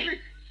 quickly.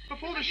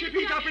 Before the ship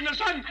heats up in the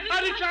sun.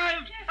 Hurry,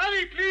 child.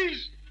 Hurry,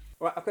 please.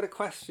 Right, I've got a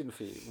question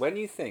for you. When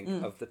you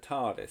think of the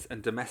TARDIS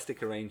and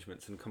domestic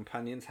arrangements and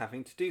companions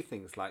having to do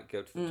things like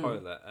go to the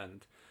toilet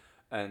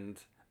and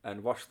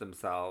wash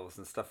themselves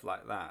and stuff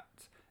like that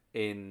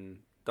in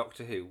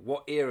Doctor Who,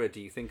 what era do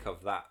you think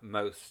of that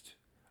most,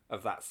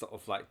 of that sort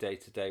of like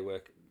day-to-day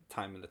work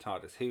time in the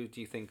TARDIS? Who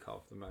do you think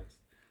of the most?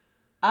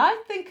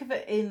 I think of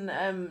it in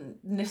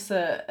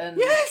Nyssa and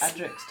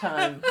Adric's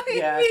time.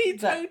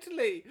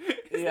 Totally.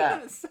 Isn't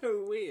that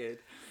so weird?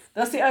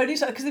 That's the only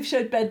time, because they've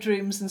showed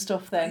bedrooms and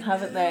stuff then,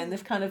 haven't they? And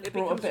they've kind of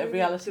brought a bit of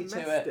reality to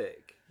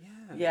it.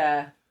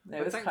 Yeah.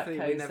 It was quite cozy.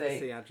 Thankfully, we never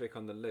see Adric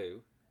on the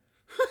loo.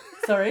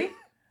 Sorry?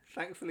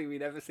 Thankfully, we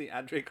never see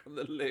Adric on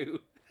the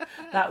loo.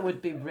 That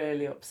would be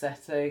really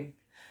upsetting.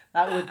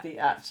 That would be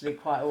actually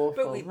quite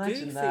awful. But we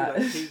Imagine do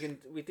that. see Tegan.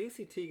 We do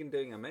see Tegan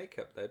doing her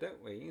makeup, though,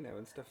 don't we? You know,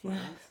 and stuff like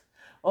that.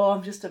 Oh,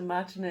 I'm just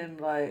imagining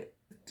like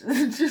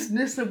just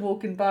Nyssa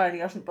walking by and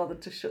he hasn't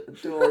bothered to shut the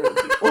door. It'd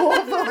be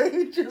awful.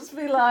 He'd just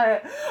be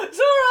like, "It's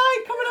all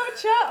right, come and have a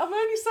chat. I'm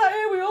only sat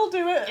here. We all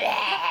do it."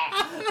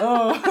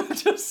 Oh,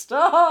 just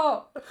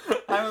stop.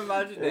 I'm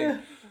imagining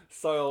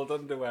soiled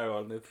underwear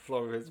on the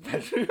floor of his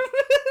bedroom.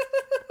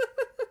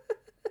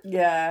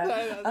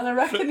 Yeah, and I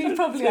reckon he'd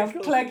probably have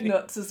plague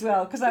nuts as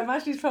well, because I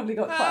imagine he's probably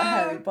got quite a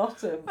hairy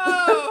bottom.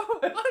 Oh,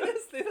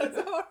 honestly, that's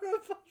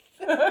horrible.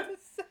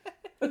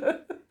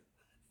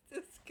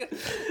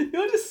 Disgusting.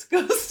 You're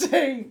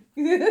disgusting.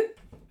 I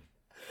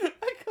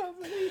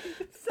can't believe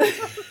it.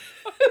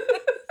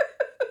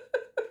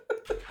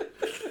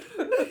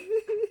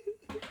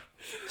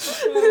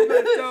 Oh,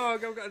 my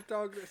dog. I've got a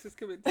dog that's just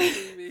coming to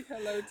see me.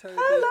 Hello, Toby.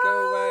 Hello. Go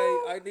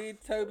away. I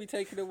need Toby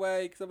taken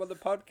away because I'm on the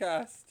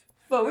podcast.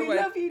 But we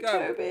love you,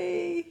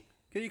 Toby.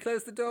 Can you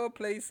close the door,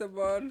 please,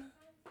 someone?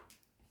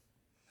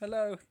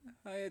 Hello.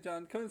 Hiya,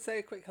 John. Come and say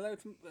a quick hello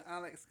to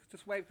Alex.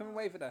 Just wave. Come and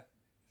wave at her.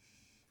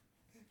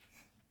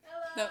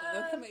 Hello.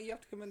 No, come here. You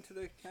have to come into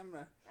the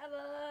camera.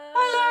 Hello.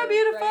 Hello,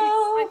 beautiful.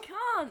 I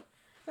can't.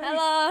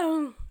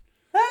 Hello.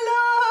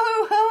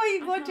 Hello. How are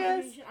you,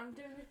 gorgeous? I'm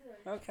doing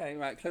this. Okay,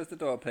 right. Close the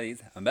door,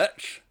 please. A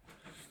bitch.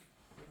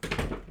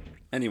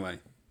 Anyway.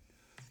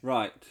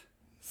 Right.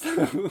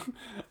 So,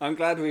 I'm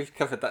glad we've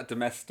covered that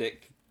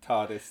domestic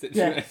TARDIS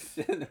situation.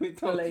 Yes. We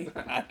talked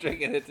about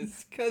Adric in a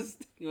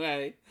disgusting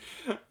way.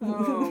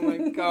 Oh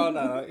my God,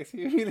 Alex,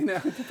 you really know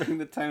how to bring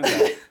the tone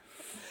down.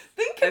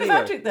 Thinking of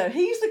Adric, though,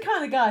 he's the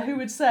kind of guy who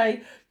would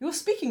say, "You're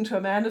speaking to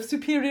a man of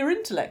superior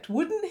intellect,"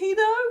 wouldn't he,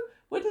 though?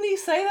 Wouldn't he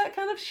say that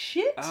kind of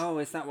shit? Oh,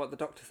 is that what the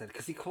Doctor said?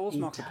 Because he calls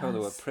Marco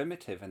Polo a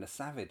primitive and a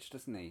savage,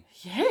 doesn't he?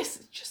 Yes,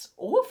 it's just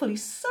awful.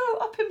 He's so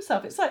up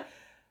himself. It's like,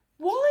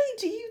 why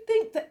do you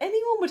think that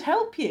anyone would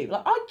help you?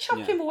 Like, I'd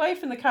chuck him away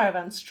from the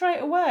caravan straight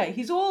away.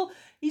 He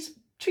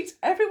treats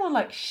everyone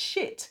like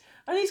shit,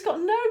 and he's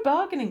got no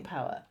bargaining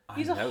power.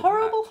 He's a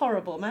horrible,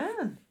 horrible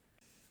man.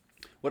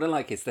 What I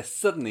like is they're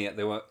suddenly at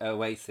the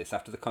Oasis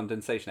after the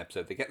condensation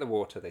episode. They get the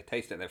water, they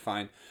taste it, they're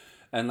fine.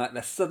 And like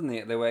they're suddenly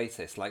at the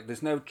Oasis. Like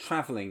there's no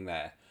travelling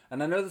there.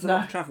 And I know there's a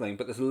lot of travelling,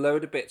 but there's a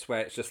load of bits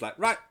where it's just like,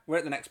 right, we're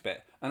at the next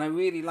bit. And I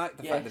really like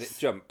the fact that it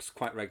jumps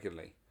quite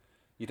regularly.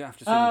 You don't have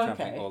to see them Okay.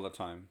 travelling all the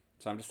time.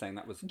 So I'm just saying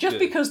that was Just good.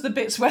 because the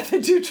bits where they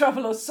do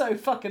travel are so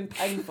fucking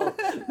painful.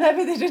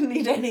 Maybe they didn't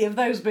need any of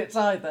those bits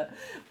either.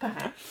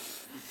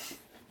 Perhaps.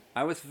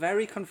 I was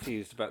very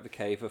confused about the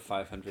Cave of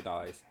 500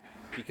 Eyes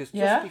because just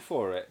Yeah?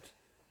 before it,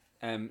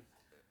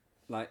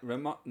 not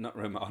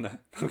Ramona,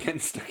 I'm getting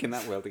stuck in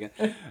that world again.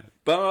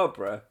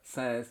 Barbara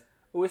says,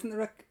 "Oh, isn't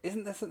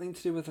there something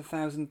to do with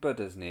 1,000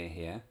 Buddhas near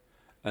here?"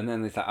 And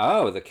then it's like,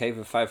 "Oh, the Cave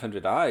of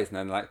 500 Eyes," and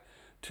then like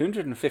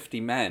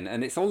 250 men,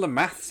 and it's all the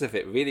maths of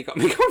it really got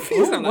me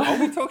confused. I'm like, are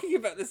we talking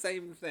about the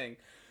same thing?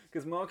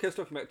 Because Marco's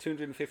talking about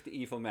 250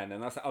 evil men,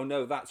 and I was like, oh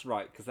no, that's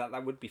right, because that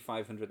would be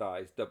 500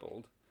 eyes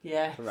doubled.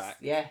 Yes. Correct.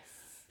 Yes.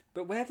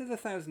 But where did the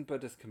 1,000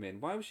 Buddhas come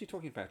in? Why was she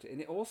talking about it? And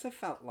it also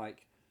felt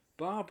like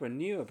Barbara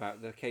knew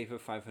about the Cave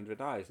of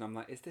 500 Eyes, and I'm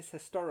like, is this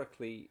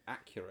historically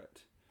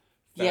accurate?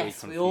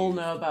 Yes, we all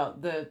know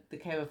about the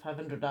Cave of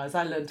 500 Eyes.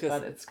 I learned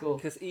about it at school.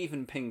 Because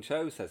even Ping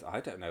Cho says, I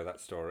don't know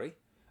that story.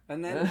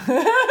 And then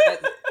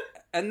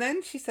and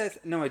then she says,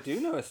 no, I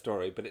do know a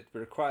story, but it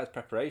requires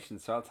preparation,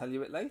 so I'll tell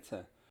you it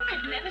later.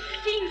 I've never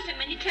seen so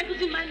many temples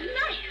in my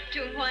life.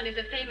 Chunghuan is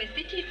a famous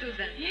city,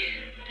 Susan.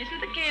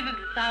 Isn't the cave of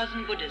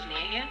 1,000 Buddhas near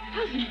here?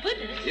 1,000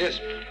 Buddhas? Yes.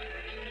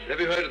 Have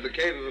you heard of the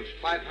cave of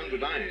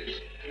 500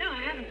 eyes? No,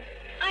 I haven't.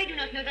 I do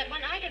not know that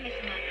one either,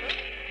 Mr. Marco.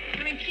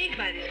 I'm intrigued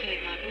by this cave,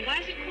 Marco. Why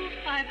is it called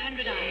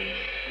 500 Eyes?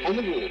 On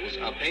the walls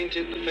are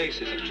painted the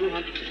faces of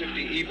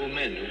 250 evil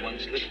men who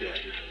once lived there.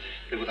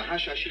 They were the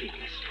Hashashins.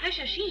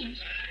 Hashashins?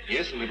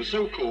 Yes, and they were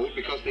so called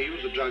because they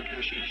used the drug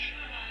hashish.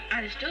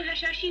 Are there still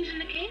Hashashins in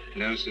the cave?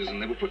 No, Susan,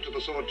 they were put to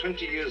the sword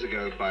 20 years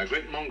ago by a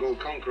great Mongol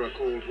conqueror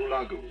called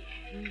Hulagu.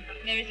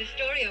 There is a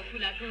story of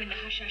Hulagu in the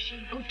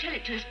Hashashin. Oh, tell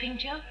it to us, Ping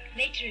Cho.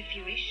 Later, if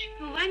you wish.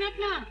 Oh, why not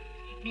now?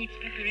 It needs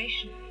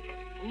preparation.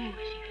 Oh, I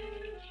see.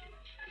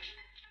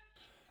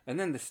 And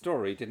then the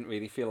story didn't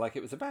really feel like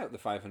it was about the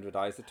 500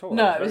 Eyes at all.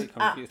 No, I it was very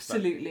confused about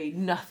absolutely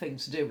nothing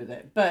to do with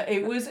it. But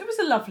it was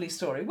a lovely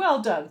story.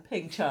 Well done,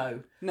 Ping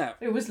Cho. No.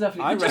 It was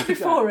lovely. I But just wrote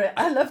before it,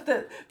 I loved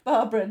that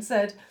Barbara had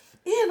said,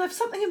 Ian, I've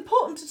something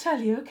important to tell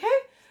you, okay?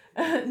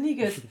 And he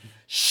goes,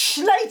 shh,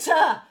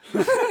 later!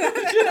 Because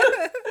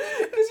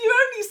you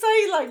only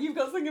say, like, you've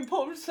got something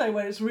important to say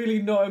when it's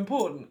really not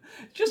important.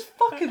 Just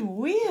fucking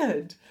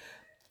weird.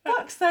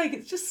 Fuck's sake,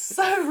 it's just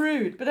so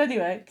rude. But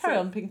anyway, carry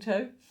on, Ping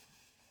Cho.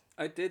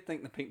 I did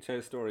think the Pink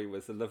Cho story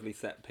was a lovely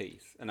set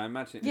piece, and I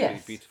imagine it was Yes.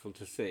 really beautiful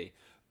to see.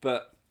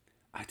 But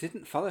I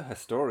didn't follow her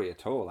story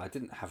at all. I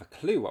didn't have a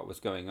clue what was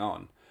going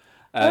on.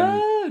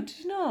 Did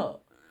you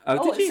not?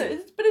 Oh, did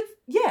you?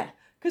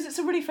 Because it's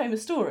a really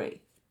famous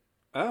story.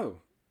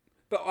 Oh.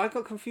 But I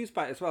got confused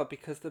by it as well,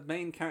 because the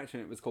main character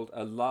in it was called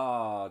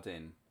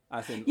Aladdin.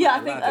 As in Yeah, I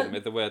Aladdin think,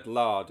 with the word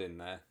lard in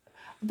there.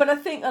 But I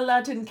think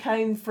Aladdin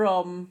came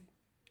from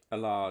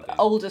Aladdin.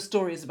 older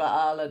stories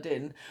about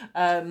Aladdin.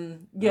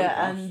 And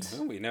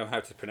Oh, we know how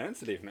to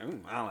pronounce it even. Oh,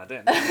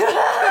 Aladdin.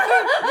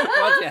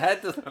 Once your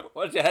head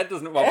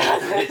doesn't wobble.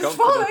 it's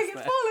falling.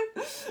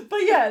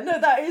 But yeah, no,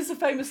 that is a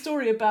famous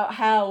story about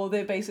how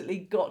they basically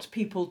got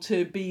people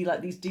to be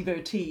like these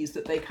devotees,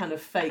 that they kind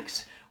of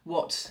faked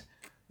what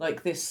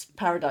like this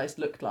paradise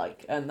looked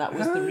like, and that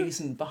was the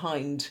reason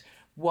behind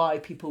why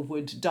people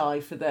would die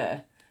for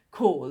their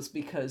cause,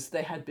 because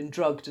they had been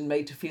drugged and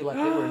made to feel like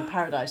they were in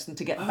paradise, and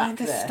to get back there. I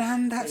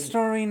understand that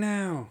story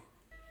now.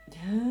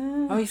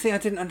 Yeah. Oh, you see, I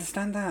didn't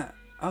understand that.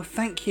 Oh,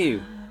 thank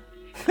you.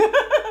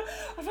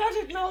 I've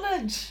added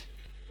knowledge.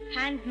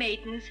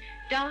 Handmaidens,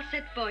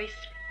 dulcet voice,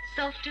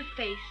 soft of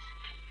face,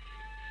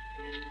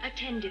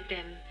 attended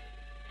them,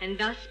 and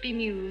thus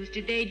bemused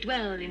did they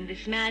dwell in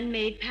this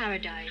man-made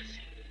paradise,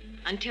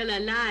 until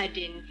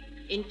Aladdin,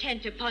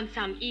 intent upon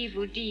some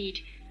evil deed,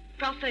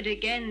 proffered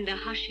again the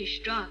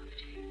hashish draught,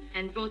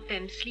 and brought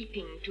them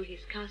sleeping to his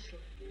castle.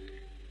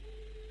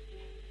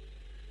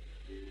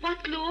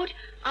 What, Lord?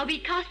 Are we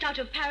cast out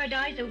of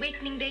paradise,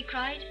 awakening, they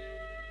cried?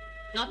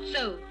 Not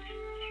so.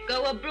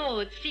 Go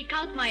abroad, seek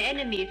out my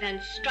enemies,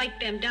 and strike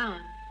them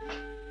down.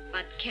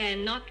 But care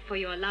not for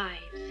your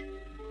lives.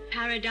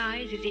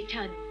 Paradise is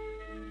eternal.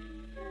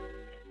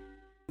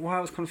 What I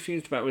was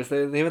confused about was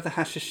they were the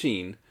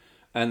Hashashin,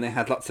 and they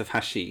had lots of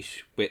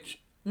hashish, which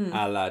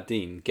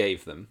Aladdin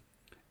gave them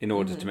in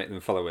order to make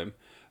them follow him.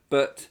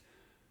 But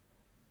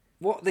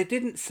what they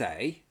didn't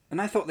say,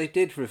 and I thought they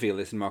did reveal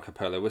this in Marco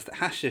Polo, was that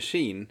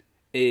Hashashin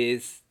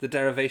is the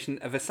derivation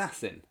of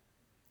assassin.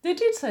 They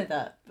did say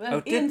that.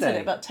 Ian said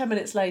it about 10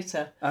 minutes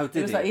later. Oh, It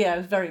did was he? like, yeah, it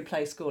was very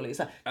play schooly. It's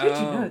like, did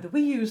you know that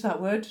we use that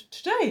word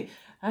today?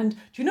 And do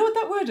you know what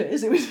that word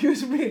is? It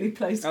was really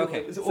play school. Okay,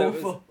 It was so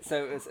awful.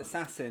 It was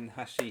assassin,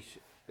 hashish.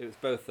 It was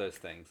both those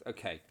things.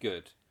 Okay,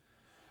 good.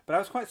 But I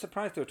was quite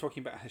surprised they were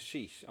talking about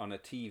hashish on a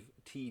tea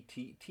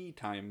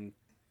time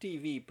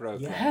TV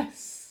program.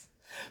 Yes.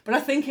 But I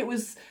think it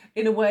was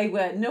in a way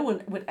where no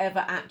one would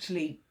ever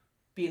actually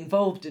be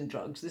involved in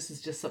drugs. This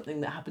is just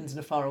something that happens in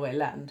a faraway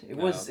land. It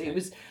was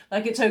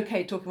like, it's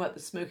okay talking about the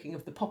smoking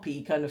of the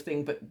poppy kind of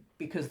thing, but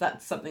because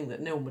that's something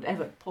that no one would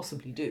ever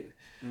possibly do.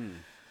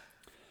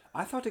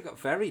 I thought it got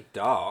very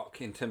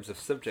dark in terms of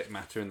subject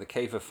matter in the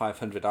Cave of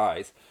 500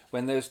 Eyes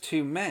when those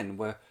two men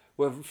were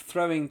were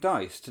throwing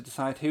dice to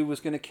decide who was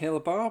going to kill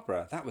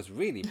Barbara. That was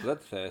really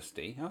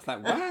bloodthirsty. I was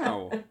like,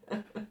 wow.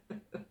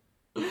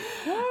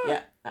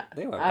 Yeah,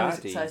 They were I was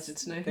baddies. excited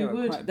to know They who were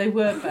would. quite- They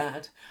were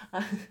bad.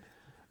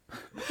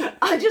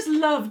 I just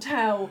loved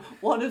how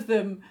one of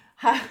them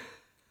had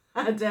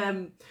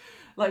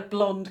like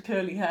blonde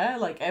curly hair,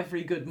 like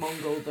every good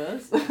Mongol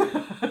does.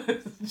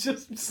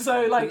 Just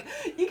so like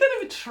you could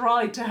have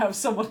tried to have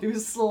someone who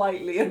was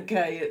slightly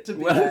okay to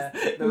be there.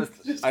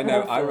 I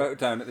know. I wrote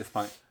down at this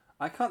point.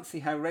 I can't see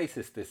how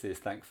racist this is.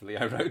 Thankfully,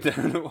 I wrote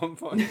down at one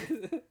point.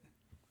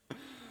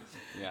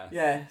 Yeah.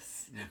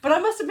 Yes, but I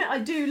must admit, I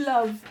do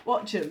love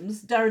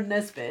Watcham's Darren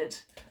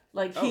Nesbitt.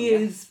 Like Oh, he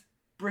yes. is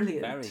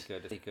brilliant. Very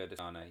good. Very good.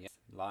 Anna. Yeah.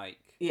 Like.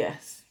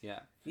 Yes. Yeah.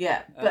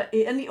 Yeah, but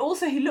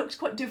he looks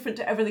quite different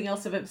to everything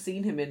else I've ever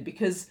seen him in,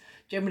 because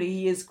generally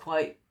he is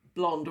quite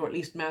blonde, or at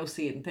least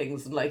mousy and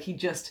things, and like he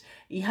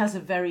has a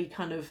very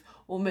kind of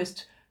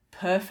almost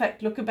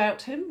perfect look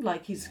about him.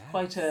 Like he's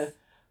quite a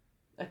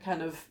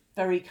kind of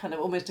very kind of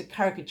almost a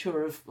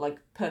caricature of like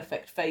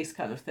perfect face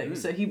kind of thing.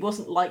 So he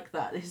wasn't like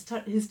that. His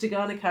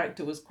Tigana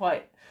character was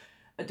quite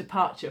a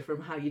departure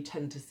from how you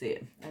tend to see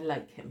him. I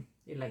like him.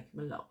 You like him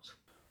a lot.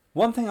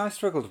 One thing I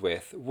struggled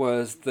with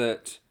was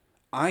that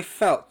I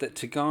felt that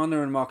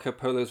Tigana and Marco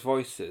Polo's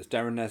voices,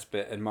 Darren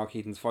Nesbitt and Mark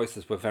Eden's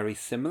voices, were very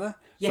similar.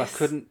 Yes. So I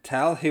couldn't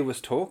tell who was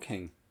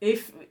talking.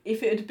 If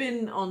it had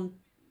been on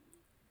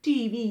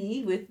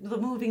TV with the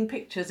moving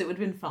pictures, it would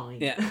have been fine.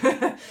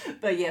 Yeah.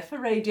 But yeah, for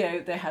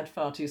radio, they had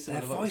far too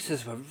Their similar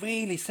voices were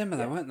really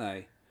similar, weren't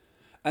they?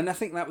 And I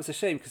think that was a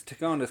shame, because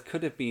Tigana's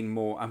could have been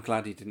more... I'm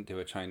glad he didn't do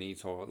a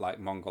Chinese or like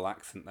Mongol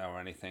accent there or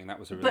anything. That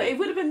was a relief. But it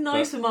would have been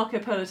nice for Marco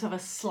Polo to have a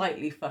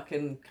slightly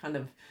fucking kind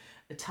of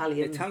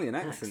Italian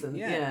accent.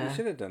 Yeah, he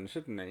should have done,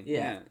 shouldn't he?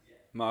 Yeah.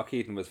 Mark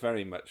Eden was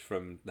very much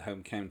from the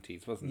home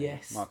counties, wasn't he?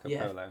 Yes, Marco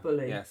yeah, Polo.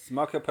 fully. Yes,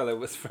 Marco Polo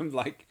was from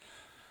like,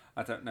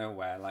 I don't know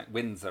where, like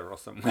Windsor or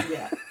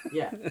somewhere.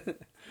 Yeah.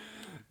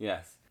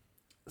 Yes.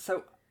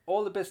 So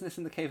all the business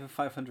in the Cave of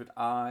 500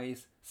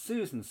 Eyes.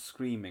 Susan's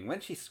screaming. When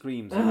she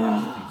screams,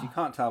 you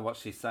can't tell what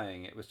she's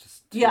saying. It was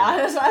just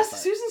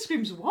Susan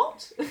screams,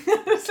 what?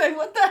 I was like,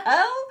 what the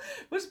hell?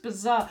 It was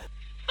bizarre.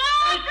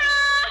 Barbara!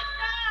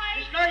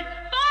 Miss Knight!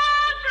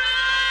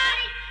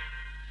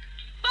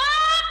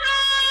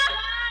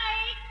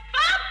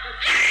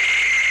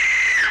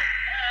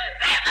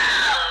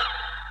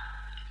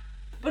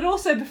 But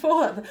also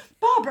before that,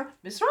 Barbara,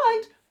 Miss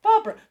Wright,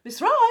 Barbara,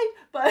 Miss Wright.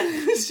 But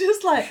it was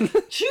just like,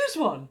 choose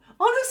one.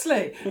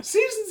 Honestly,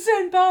 Susan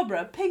saying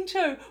Barbara, Ping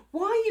Cho,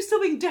 why are you so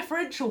being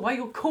deferential while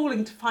you're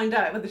calling to find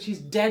out whether she's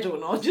dead or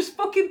not? Just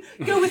fucking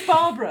go with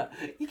Barbara.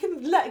 You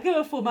can let go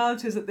of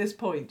formalities at this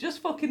point.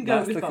 Just fucking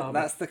go with Barbara.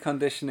 That's the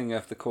conditioning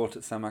of the court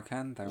at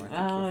Samarkand, though.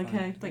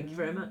 Okay. Thank you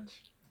very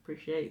much.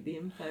 Appreciate the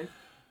info.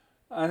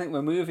 I think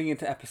we're moving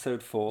into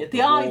episode 4. Yeah,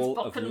 the eyes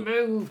fucking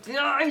moved. The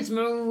eyes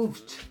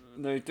moved.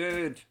 They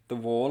did. The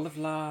Wall of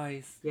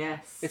Lies.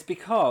 Yes. It's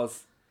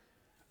because...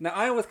 Now,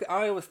 I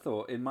always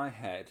thought in my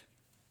head,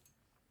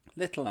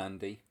 little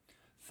Andy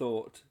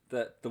thought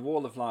that the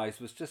Wall of Lies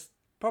was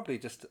probably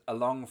just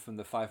along from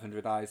the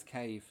 500 Eyes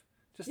cave.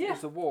 Just Yeah.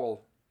 There's a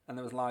wall and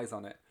there was lies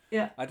on it.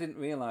 Yeah. I didn't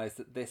realise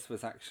that this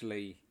was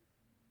actually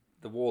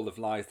the Wall of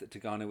Lies that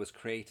Tigana was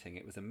creating.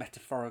 It was a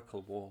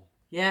metaphorical wall.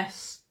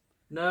 Yes.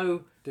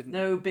 No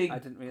big I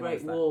didn't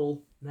realise great that.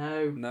 wall.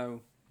 No.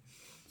 No.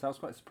 So I was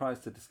quite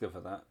surprised to discover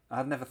that. I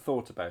had never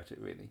thought about it,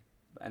 really.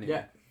 But anyway.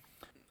 Yeah.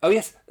 Oh,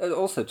 yes.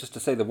 Also, just to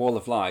say, The Wall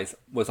of Lies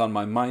was on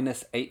my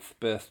 -8th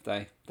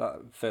birthday.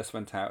 That first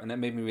went out, and it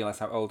made me realise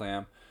how old I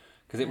am.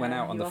 Because it went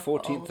out on the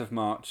 14th of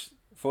March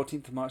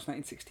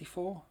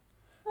 1964.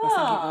 I was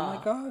thinking, oh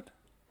my God.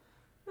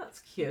 That's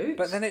cute.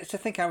 But then it's to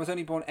think I was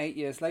only born 8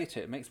 years later.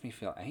 It makes me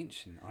feel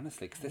ancient,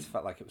 honestly, because this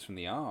felt like it was from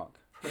the Ark.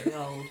 Pretty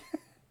old.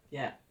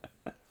 Yeah.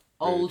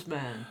 Old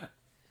man.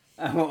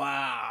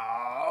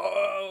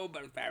 Wow,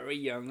 but very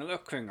young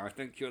looking, I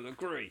think you'll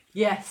agree.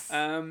 Yes.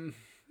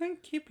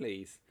 Thank you,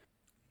 please.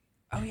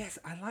 Oh, yes,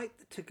 I like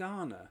that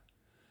Tigana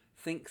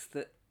thinks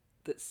that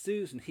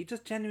Susan, he does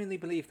genuinely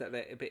believe that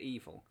they're a bit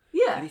evil.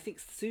 Yeah. And he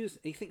thinks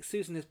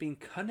Susan has been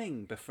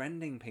cunning,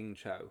 befriending Ping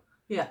Cho.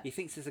 Yeah. He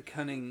thinks it's a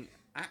cunning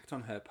act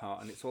on her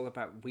part, and it's all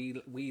about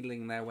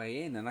wheeling their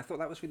way in. And I thought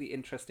that was really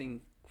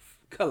interesting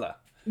colour.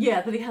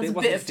 Yeah, that he has It a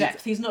wasn't bit of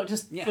depth. He's not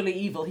just Yeah. fully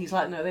evil. He's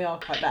like, no, they are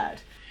quite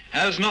bad.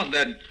 Has not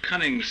that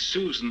cunning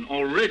Susan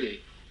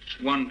already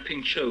won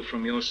Ping Cho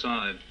from your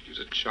side? She's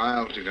a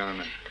child,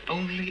 Tigana.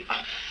 Only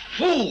a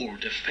fool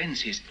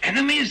defends his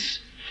enemies.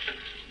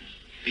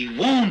 Be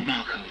warned,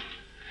 Marco.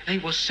 They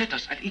will set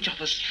us at each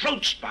other's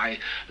throats by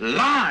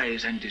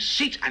lies and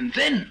deceit, and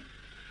then,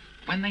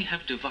 when they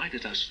have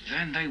divided us,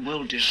 then they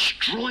will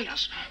destroy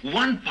us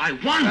one by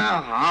one.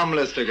 How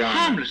harmless, Tigana.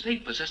 Harmless? They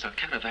possess a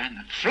caravan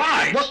that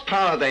flies. What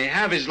power they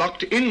have is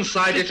locked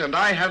inside it, and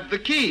I have the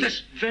key.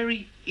 This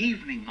very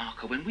evening,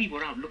 Marco, when we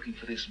were out looking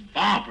for this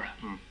Barbara,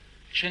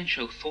 Chen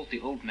Shou thought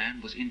the old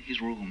man was in his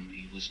room.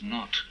 He was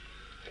not.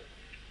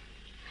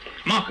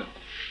 Marco,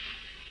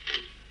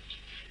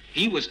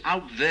 he was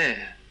out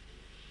there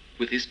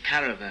with his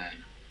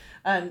caravan.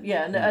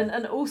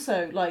 And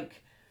also,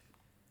 like,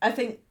 I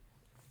think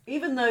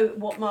even though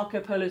what Marco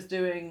Polo's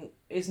doing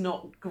is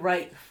not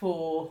great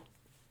for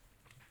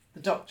the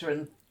Doctor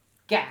and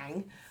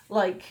gang,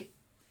 like,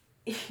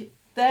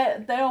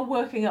 they are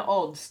working at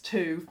odds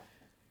to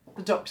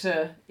the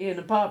Doctor, Ian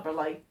and Barbara.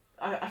 Like,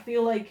 I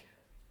feel like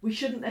we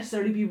shouldn't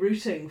necessarily be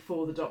rooting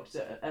for the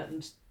Doctor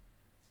and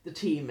the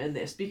team in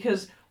this,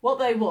 because what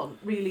they want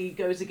really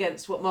goes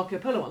against what Marco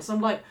Polo wants. I'm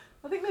like,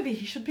 I think maybe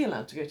he should be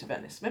allowed to go to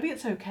Venice. Maybe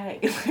it's okay.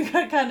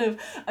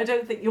 I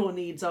don't think your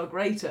needs are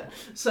greater.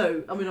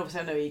 So, I mean,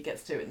 obviously I know he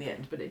gets to it in the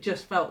end, but it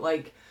just felt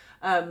like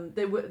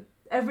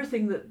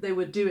everything that they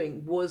were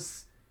doing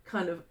was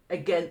kind of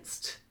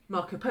against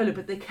Marco Polo,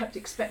 but they kept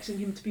expecting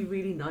him to be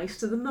really nice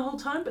to them the whole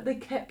time, but they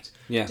kept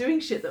doing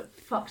shit that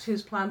fucked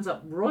his plans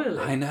up royally.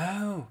 I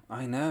know.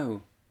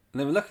 And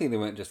they were lucky they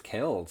weren't just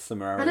killed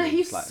summarily. I know,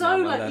 he's like, so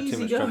no, like too much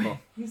easygoing. trouble.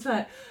 He's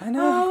like, I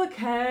know. oh,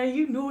 okay,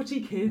 you naughty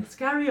kids,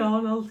 carry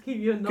on, I'll keep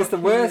you not. Because the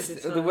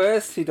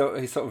worst he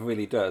sort of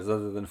really does,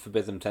 other than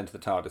forbid them to enter the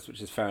TARDIS,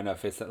 which is fair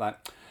enough, is that,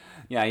 like,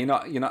 yeah, you're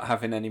not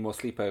having any more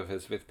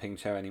sleepovers with Ping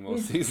Cho anymore,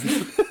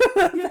 Susan.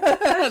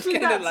 Actually,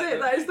 that's it.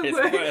 That is the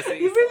worst.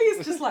 He really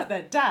is just like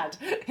their dad.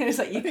 It's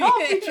like, you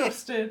can't be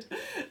trusted.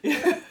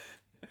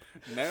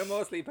 No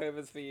more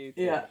sleepovers for you.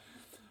 Yeah.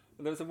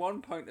 And there was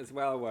one point as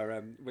well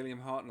where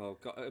William Hartnell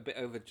got a bit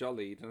over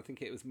jollied, and I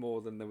think it was more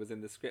than there was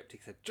in the script. He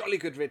said, "Jolly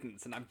good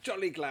riddance," and I'm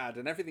jolly glad,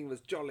 and everything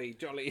was jolly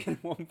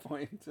at one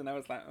point, and I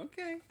was like,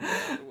 okay.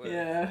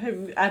 Yeah,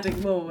 him adding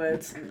more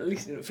words, at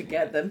least he didn't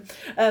forget them.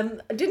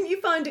 Didn't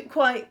you find it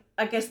quite,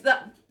 I guess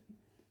that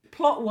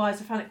plot-wise,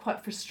 I found it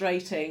quite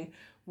frustrating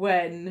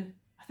when,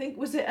 I think,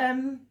 was it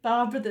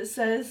Barbara that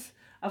says,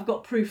 I've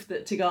got proof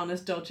that Tigana's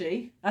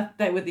dodgy.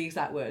 They were the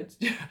exact words.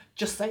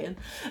 Just saying.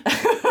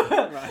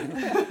 But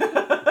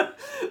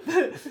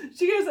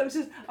she goes up and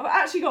says, I've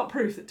actually got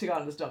proof that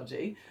Tigana's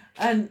dodgy.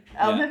 And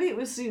maybe it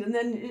was soon. And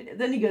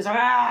then he goes,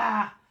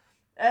 ah!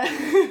 But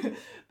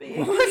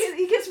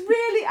he gets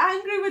really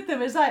angry with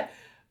them. It's like,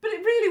 but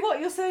really what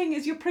you're saying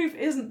is your proof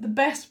isn't the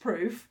best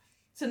proof.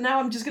 So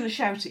now I'm just going to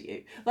shout at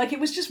you. Like, it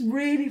was just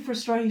really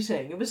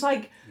frustrating. It was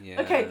like,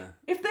 okay,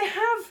 if they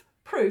have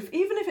proof,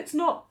 even if it's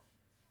not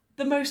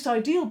the most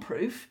ideal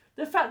proof,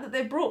 the fact that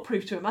they brought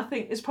proof to him, I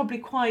think, is probably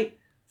quite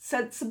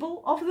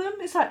sensible of them.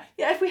 It's like,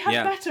 yeah, if we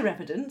had better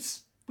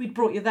evidence, we'd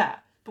brought you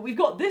that. But we've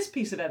got this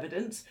piece of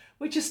evidence,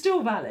 which is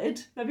still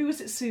valid. Maybe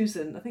was it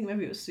Susan? I think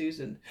maybe it was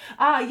Susan.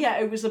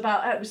 It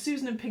was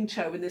Susan and Ping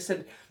Cho when they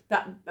said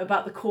that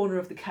about the corner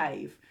of the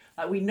cave.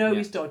 Like, we know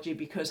he's dodgy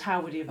because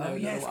how would he have known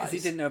otherwise? Because he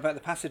didn't know about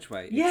the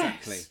passageway. Yes.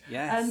 Exactly.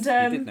 Yes,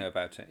 and, he did know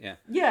about it, yeah.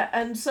 Yeah,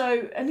 and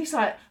he's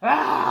like,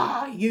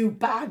 you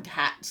bad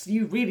hats,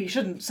 you really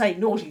shouldn't say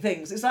naughty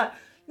things. It's like,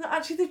 no,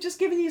 actually, they've just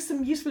given you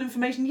some useful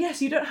information. Yes,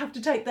 you don't have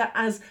to take that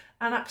as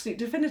an absolute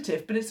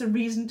definitive, but it's a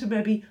reason to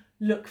maybe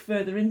look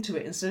further into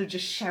it instead of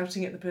just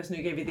shouting at the person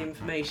who gave you the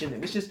information. It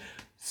was just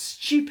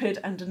stupid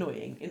and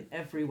annoying in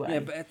every way. Yeah,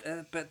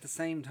 but at the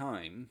same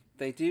time,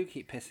 they do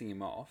keep pissing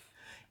him off.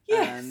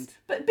 Yes,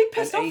 but big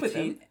pissed off with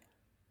him.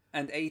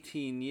 And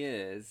 18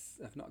 years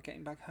of not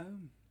getting back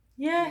home.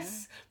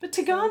 Yes, but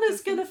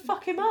Tigana's going to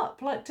fuck him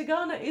up. Like,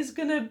 Tigana is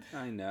going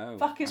to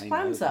fuck his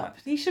plans up.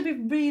 He should be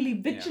really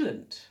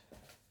vigilant.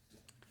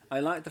 I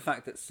like the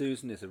fact that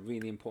Susan is a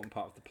really important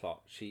part of the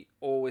plot. She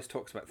always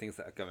talks about things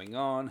that are going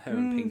on, her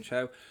and Ping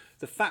Cho.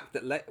 The fact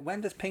that,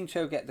 when does Ping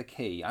Cho get the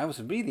key? I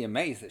was really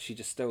amazed that she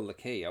just stole the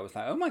key. I was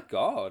like, oh my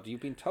God,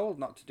 you've been told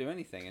not to do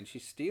anything, and she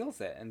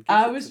steals it. And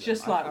I was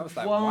just like,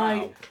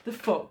 why the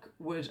fuck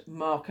would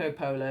Marco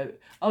Polo...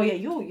 Oh yeah,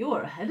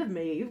 you're ahead of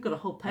me. You've got a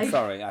whole page.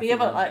 Sorry,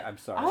 I'm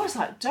sorry. I was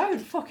like, don't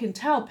fucking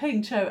tell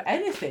Ping Cho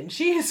anything.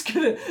 She is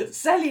going to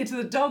sell you to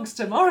the dogs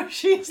tomorrow.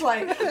 She's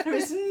like, there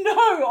is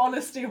no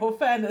honesty or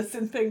fairness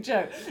in Ping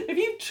Cho. If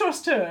you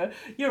trust her,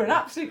 you're an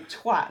absolute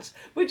twat.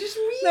 We're just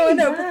really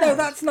No,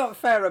 that's not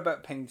fair about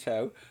Ping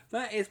Cho.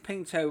 That is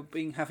Ping Cho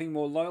having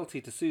more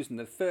loyalty to Susan,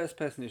 the first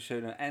person who's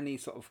shown her any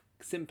sort of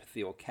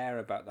sympathy or care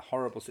about the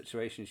horrible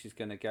situation she's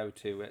going to go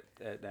to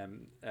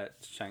at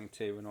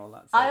Shang-Tu and all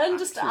that. So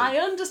I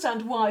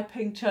understand why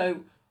Ping Cho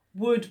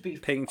would be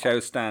Ping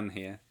Cho stan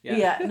here.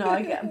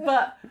 I get,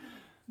 but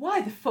why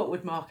the fuck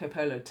would Marco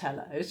Polo tell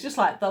her? It's just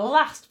like the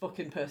last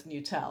fucking person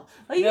you tell.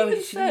 Like,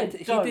 she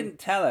didn't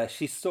tell her.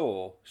 She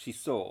saw.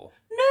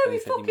 No, he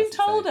fucking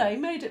told her. He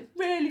made it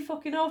really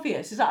fucking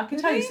obvious. He's like, I can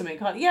tell you something,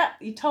 can't he? Yeah,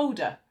 he told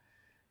her.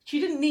 She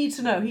didn't need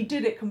to know. He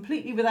did it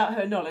completely without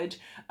her knowledge,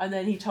 and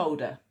then he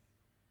told her.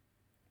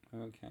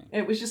 Okay.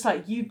 It was just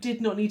like, you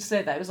did not need to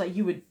say that. It was like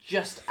you were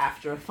just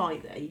after a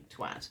fight there, you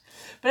twat.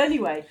 But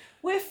anyway,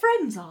 we're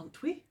friends,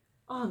 aren't we?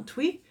 Aren't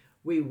we?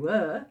 We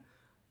were.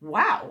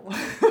 Wow.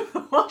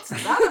 What's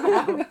that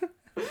about?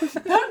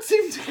 That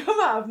seemed to come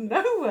out of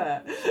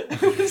nowhere.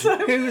 Who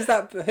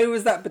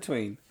was that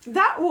between?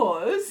 That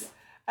was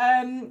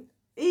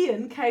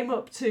Ian came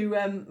up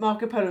to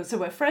Marco Polo and said,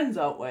 we're friends,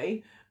 aren't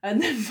we?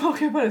 And then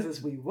Marco Polo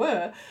says, we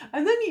were.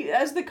 And then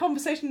as the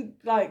conversation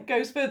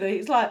goes further,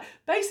 it's like,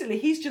 basically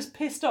he's just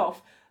pissed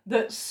off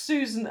that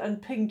Susan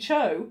and Ping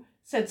Cho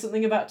said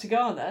something about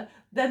Tigana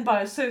then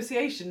by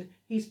association,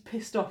 he's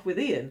pissed off with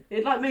Ian.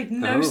 It like made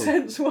no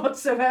sense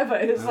whatsoever.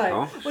 It's like,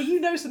 well, you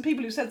know some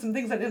people who said some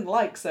things I didn't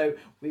like, so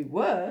we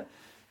were.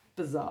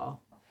 Bizarre.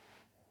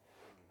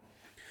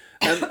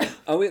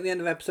 Are we at the end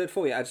of episode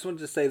 4 yet? I just wanted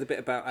to say the bit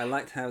about, I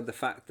liked how the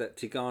fact that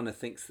Tigana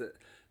thinks that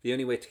the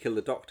only way to kill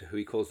the Doctor, who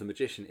he calls the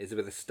magician, is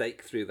with a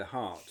stake through the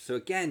heart. So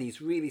again,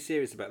 he's really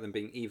serious about them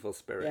being evil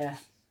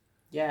spirits.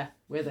 Yeah,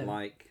 with him.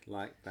 Like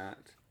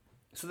that.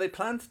 So they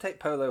plan to take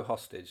Polo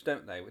hostage,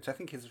 don't they? Which I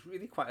think is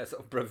really quite a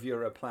sort of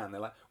bravura plan.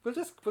 They're like,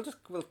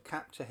 we'll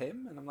capture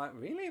him, and I'm like,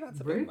 really?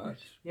 That's a bit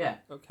much. Yeah.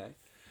 Okay.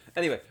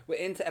 Anyway, we're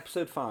into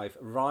episode 5,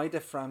 Rider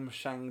from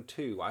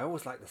Shang-Tu. I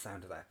always like the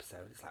sound of that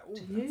episode. It's like, oh,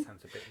 that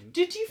sounds a bit.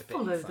 Did you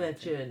follow their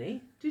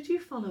journey? Did you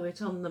follow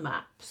it on the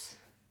maps?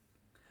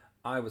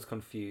 I was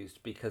confused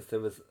because there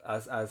was,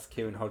 as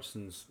Kieran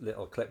Hodgson's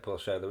little clip will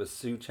show, there was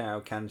Su Chao,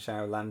 Can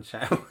Chao, Lan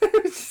Chao.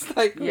 It was just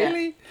like,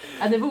 really?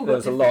 And they've all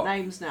got different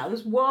names now.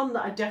 There's one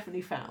that I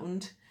definitely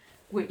found,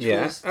 which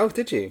was... Oh,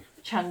 did you?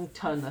 Chang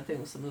Tun, I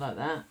think, or something like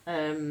that.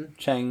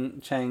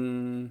 Cheng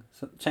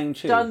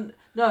Chu?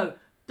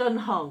 Dun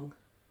Hong,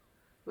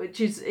 which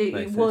is...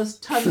 It was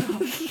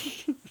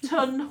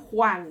Tun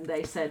Huang,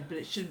 they said, but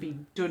it should be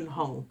Dun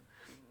Hong.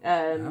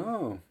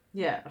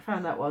 Yeah, I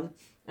found that one.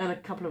 And a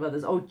couple of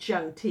others.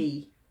 Jiang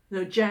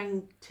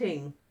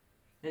Ting.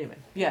 Anyway,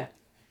 yeah.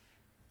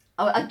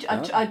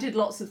 I did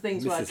lots of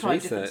things where I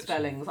tried different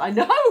spellings. I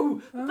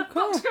know! What the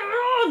fuck's going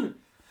on?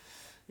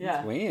 Yeah.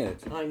 It's weird.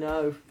 I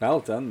know. Well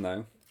done,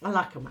 though. I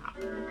like a map.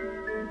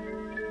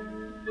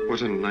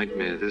 What a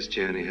nightmare this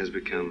journey has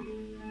become.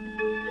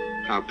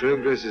 Our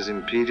progress is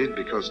impeded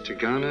because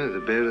Tigana,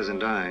 the bearers,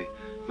 and I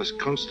must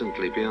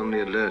constantly be on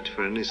the alert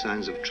for any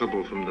signs of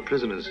trouble from the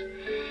prisoners.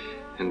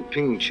 And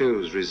Ping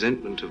Cho's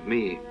resentment of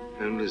me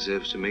only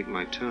serves to make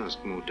my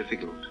task more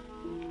difficult.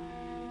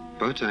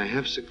 But I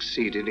have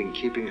succeeded in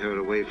keeping her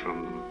away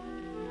from them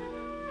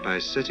by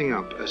setting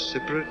up a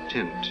separate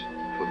tent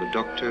for the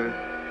Doctor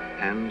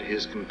and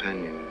his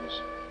companions.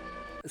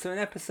 So in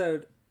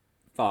episode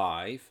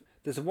 5,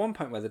 there's one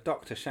point where the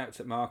Doctor shouts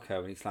at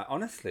Marco and he's like,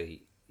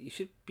 honestly, you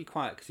should be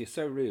quiet because you're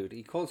so rude.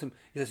 He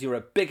says, you're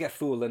a bigger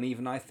fool than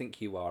even I think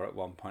you are at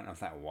one point. I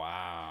was like,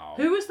 wow.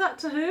 Who was that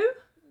to who?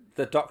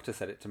 The Doctor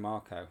said it to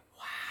Marco.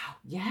 Wow.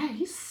 Yeah,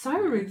 he's so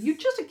rude. You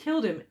just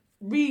killed him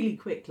really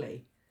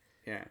quickly.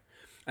 Yeah.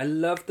 I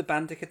loved the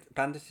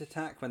bandit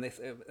attack when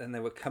they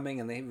were coming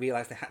and they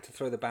realised they had to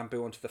throw the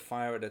bamboo onto the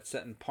fire at a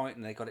certain point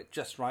and they got it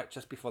just right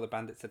just before the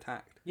bandits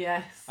attacked.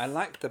 Yes. I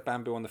liked the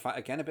bamboo on the fire.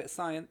 Again, a bit of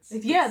science.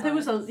 Yeah,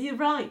 you're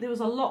right. There was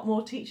a lot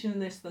more teaching in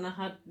this than I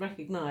had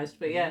recognised.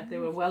 But yeah, they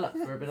were well up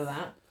for a bit of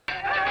that.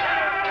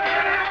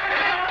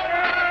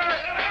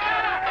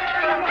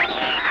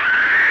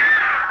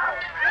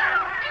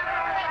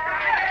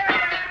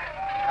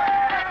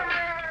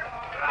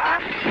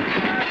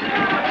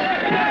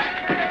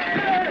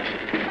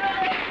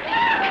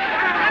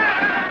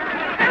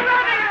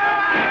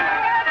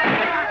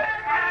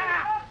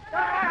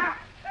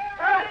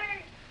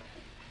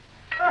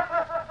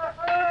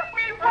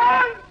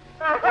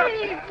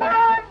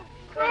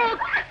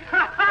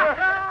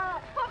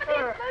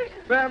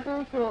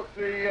 Bamboo thought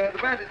the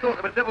bandits thought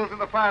there were devils in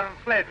the fire and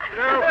fled.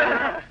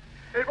 No,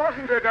 it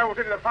wasn't the devils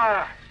in the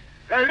fire.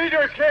 Their leader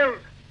was killed.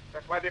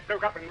 That's why they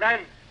broke up and ran.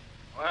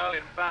 Well,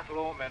 in battle,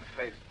 all men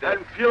face death.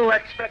 And few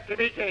expect to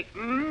meet it.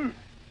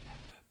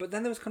 But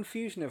then there was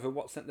confusion over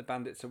what sent the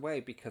bandits away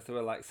because they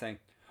were like saying,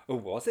 oh,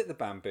 was it the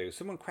bamboo?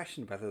 Someone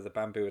questioned whether the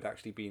bamboo had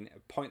actually been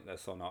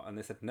pointless or not. And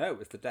they said, no, it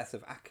was the death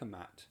of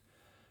Akamat,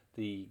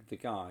 the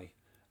guy,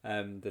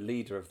 the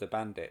leader of the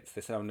bandits.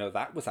 They said, oh, no,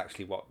 that was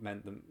actually what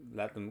made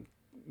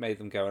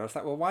them go. And I was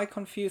like, well, why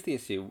confuse the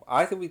issue?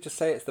 Either we just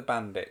say it's the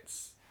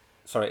bandits,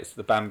 it's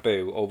the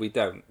bamboo, or we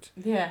don't.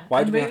 Yeah,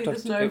 why and do we really have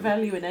to there's no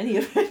value in any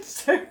of it.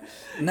 So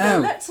no.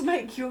 Let's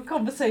make your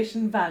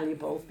conversation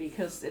valuable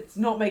because it's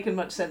not making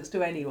much sense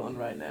to anyone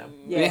right now.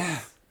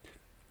 Yes.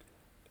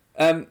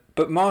 Yeah.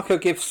 But Marco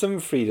gives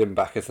some freedom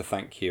back as a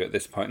thank you at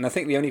this point, and I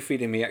think the only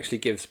freedom he actually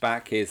gives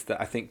back is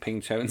that I think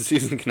Ping Cho and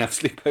Susan can have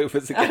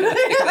sleepovers again. I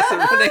think that's a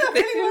running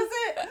thing. Was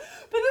it?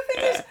 But the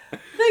thing is,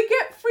 they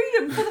get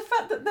freedom for the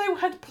fact that they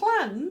had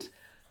planned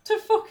to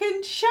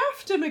fucking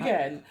shaft him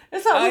again.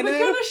 It's like, we were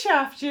going to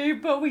shaft you,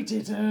 but we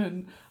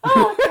didn't.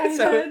 Oh, okay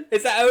so, then.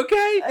 Is that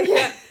okay?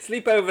 Yeah.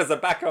 Sleepovers are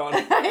back on.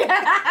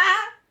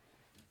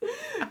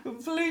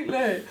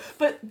 Completely.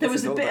 But there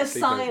was a bit of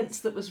science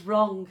that was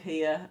wrong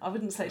here. I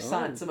wouldn't say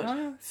science so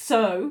much.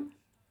 So,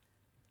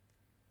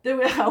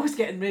 I was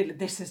getting really,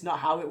 this is not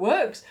how it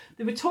works.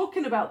 They were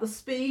talking about the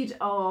speed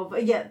of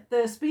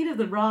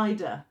the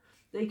rider.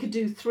 They could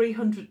do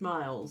 300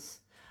 miles.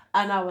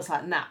 And I was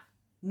like, nah,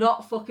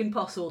 not fucking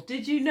possible.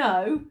 Did you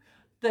know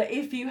that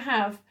if you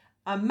have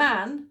a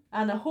man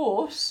and a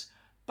horse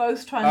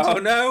both trying to... Oh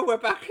no, we're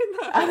back in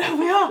that. I know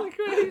we are.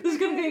 There's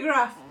going to be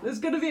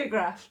a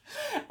graph.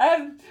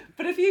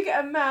 But if you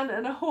get a man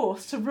and a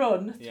horse to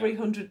run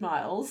 300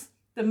 miles,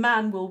 the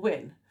man will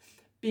win.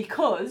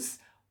 Because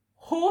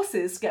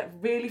Horses get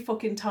really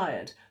fucking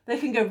tired. They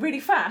can go really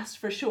fast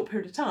for a short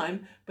period of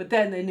time, but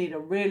then they need a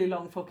really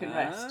long fucking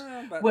rest.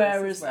 But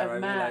Whereas this is where a I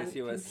man realised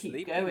you were can keep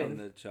sleeping going. on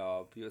the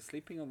job. You were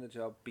sleeping on the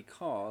job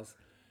because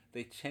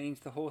they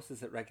changed the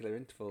horses at regular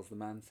intervals. The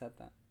man said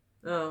that.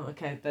 Oh,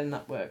 okay, then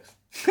that works.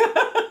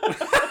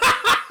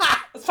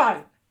 That's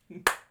fine.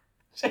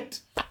 Shit.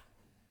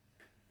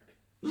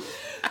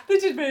 They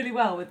did really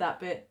well with that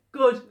bit.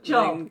 Good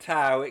job. Ling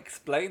Tao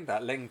explained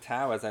that. Ling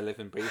Tao, as I live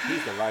and breathe,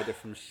 he's the rider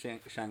from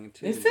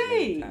Shang-Chi. Is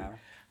he? Ling Tao.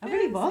 I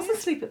really was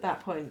asleep at that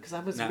point because I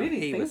was really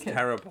he thinking. was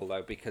terrible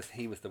though because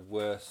he was the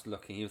worst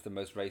looking. He was the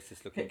most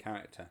racist looking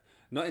character.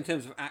 Not in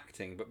terms of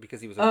acting, but because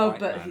he was a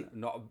white man,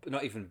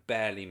 not even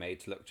barely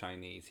made to look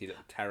Chinese. He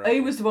looked terrible. He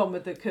was the one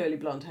with the curly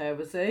blonde hair,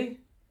 was he?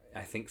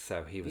 I think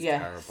so. He was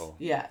Yes. terrible.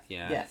 Yeah.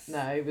 Yes. Yeah.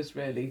 No, he was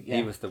really. Yeah.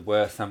 He was the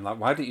worst. I'm like,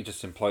 why don't you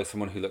just employ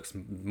someone who looks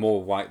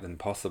more white than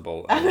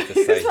possible and just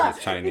say Like,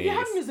 he's Chinese? if you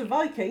had him as a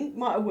Viking,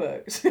 might have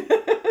worked.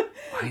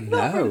 I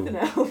Not for know. anything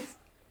else.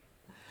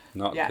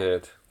 Not Yeah.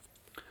 good.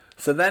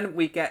 So then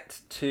we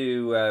get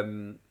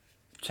to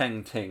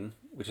Chengting,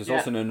 which is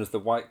also known as the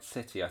White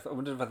City. I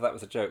wondered whether that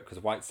was a joke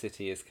because White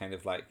City is kind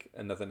of like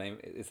another name.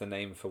 Is a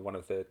name for one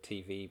of the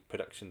TV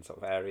production sort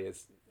of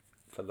areas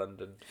for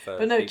London.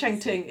 But no, BBC.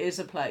 Chengting is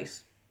a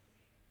place.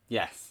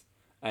 Yes.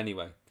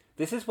 Anyway,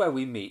 this is where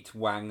we meet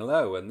Wang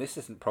Lo, and this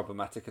isn't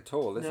problematic at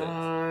all, is it?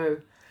 No.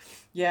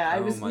 Yeah, it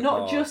Oh was my not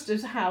God. just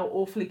as how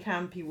awfully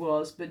camp he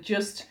was, but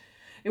just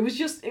it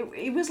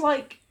was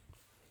like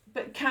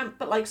but camp,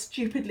 but like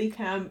stupidly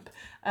camp,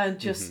 and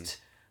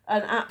just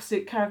an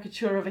absolute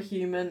caricature of a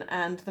human,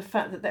 and the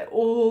fact that they're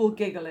all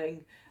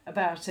giggling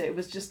about it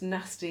was just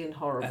nasty and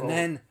horrible. And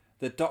then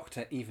the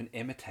Doctor even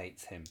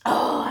imitates him.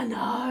 Oh, I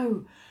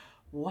know.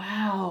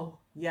 Wow.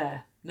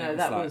 Yeah. No, It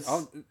that like, was.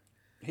 oh,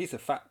 he's a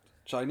fat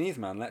Chinese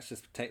man. Let's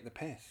just take the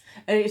piss.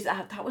 And it's,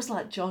 that was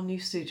like John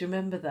used to. Do you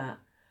remember that?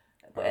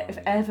 If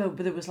ever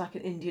there was like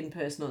an Indian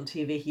person on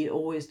TV, he'd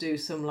always do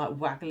some like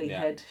waggly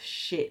head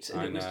shit,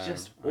 and it was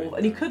just awful.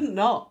 And he couldn't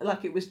not.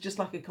 Like it was just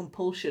like a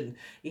compulsion.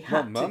 He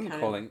Well, had Mum to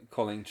kind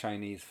calling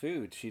Chinese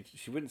food. She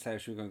wouldn't say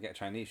she would go and get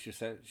Chinese.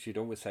 She'd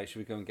always say she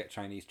would go and get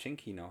Chinese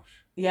chinky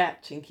nosh. Yeah,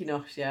 chinky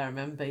nosh. Yeah, I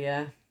remember.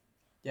 Yeah,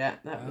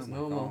 that was my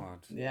normal. God.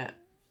 Yeah.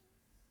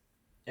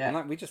 Yeah. And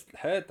like we just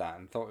heard that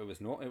and thought it was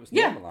not. It was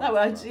Yeah, normalised that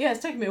for was, us. yeah, it's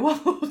taken me a while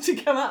to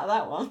come out of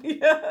that one. Yeah.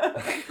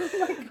 Oh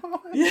my God.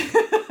 Yeah.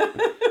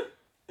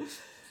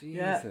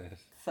 Jesus. Yeah,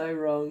 so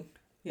wrong.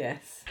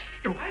 Yes.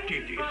 Oh,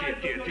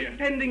 dear.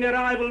 Pending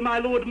arrival, my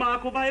Lord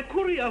Marco, by a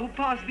courier who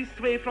passed this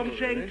way from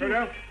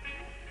Chengdu.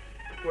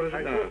 What is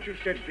it now? I thought you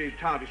said the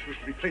TARDIS was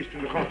to be placed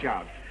in the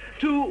courtyard.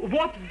 To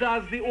what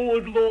does the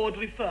old lord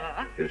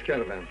refer? His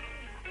caravan.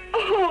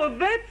 Oh,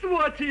 that's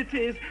what it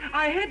is.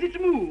 I had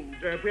it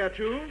moved. Where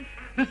to?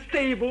 The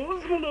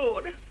stables, my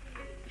lord.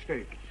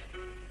 Stables.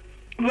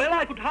 Well,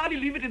 I could hardly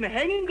leave it in the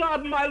hanging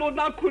garden, my lord,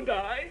 now could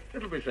I?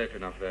 It'll be safe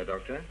enough there,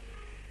 Doctor.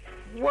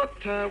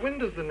 When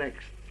does the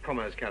next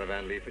commerce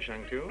caravan leave for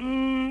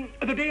Shangtu?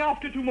 The day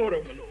after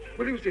tomorrow, my lord.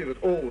 Will you see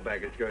that all the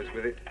baggage goes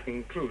with it,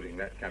 including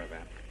that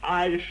caravan?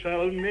 I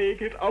shall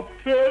make it a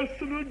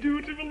personal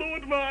duty, my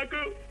Lord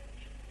Marco.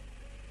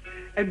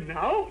 And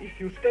now, if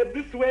you step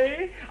this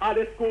way, I'll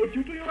escort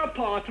you to your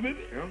apartment.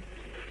 Yeah?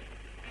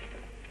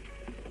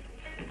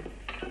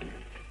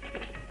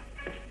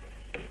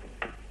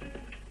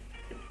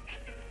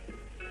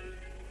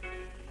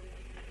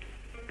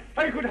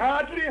 I could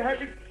hardly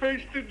have it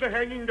placed in the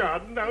hanging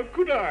garden, now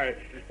could I?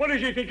 What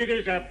does he think it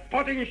is, a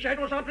potting shed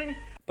or something?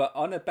 But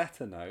on a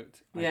better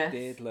note, Yes. I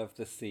did love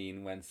the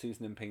scene when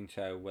Susan and Ping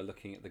Cho were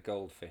looking at the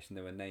goldfish and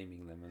they were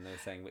naming them and they were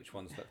saying which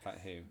ones looked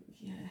like who.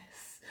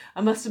 Yes.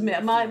 I must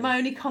admit, my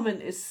only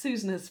comment is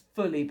Susan has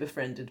fully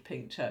befriended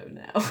Pink Cho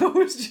now. I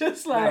was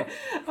just like,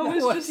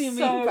 what just do you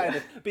so... mean by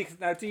this? Because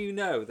now, do you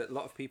know that a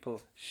lot of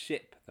people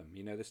ship them?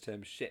 You know this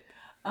term ship.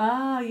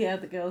 Ah, yeah,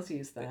 the girls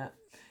use that.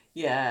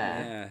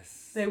 Yeah.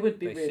 Yes. They would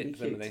be They really ship them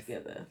cute and they-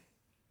 together.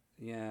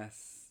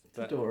 Yes. It's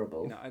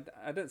adorable. You know,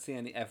 I don't see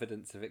any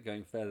evidence of it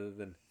going further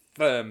than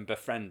firm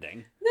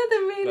befriending. No, they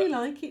really But-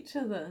 like each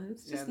other.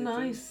 It's Yeah, just they do.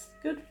 nice.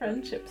 Good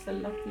friendships. They're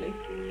lovely.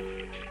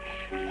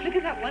 Look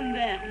at that one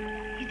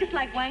there. He's just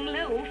like Wang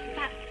Lo, all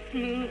fat,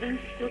 smooth, and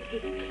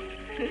silky.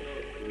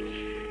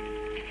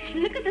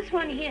 Look at this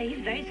one here. He's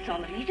very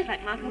solemn. He's just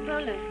like Marco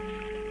Polo.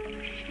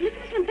 Look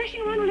at this one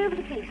dashing around all over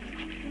the place.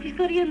 He's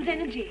got Ian's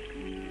energy.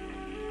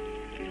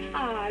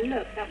 Ah,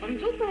 look, that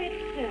one's all by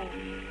itself.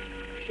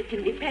 It's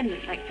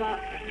independent, like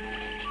Barker.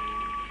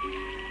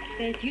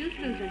 There's you,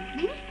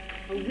 Susan.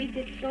 A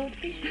withered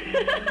goldfish.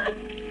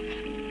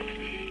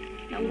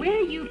 Now, where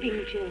are you,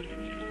 Ping Cho?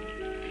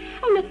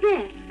 Oh, look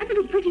there. That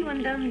little pretty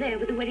one down there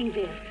with the wedding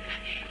veil.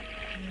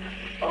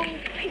 Oh,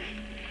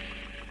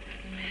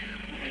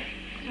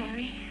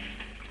 sorry.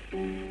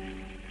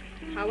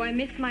 How I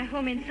miss my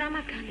home in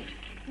Samarkand.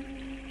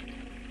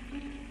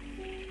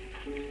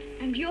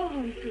 And your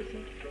home,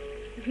 Susan.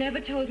 You've never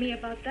told me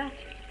about that.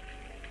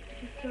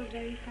 It's so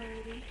very far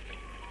away.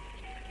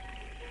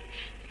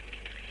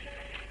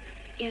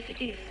 Yes, it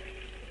is.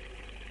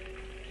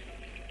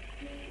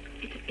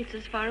 It's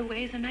as far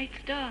away as a night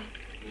star.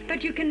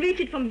 But you can reach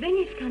it from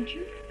Venice, can't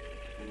you?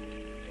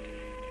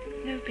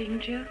 No, Ping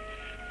Joe.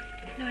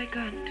 No, I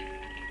can't.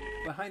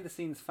 Behind the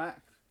scenes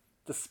fact,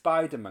 the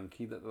spider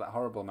monkey that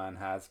horrible man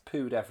has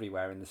pooed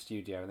everywhere in the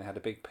studio, and they had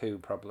a big poo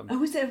problem. Oh,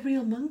 was it a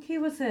real monkey,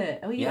 was it?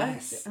 Oh,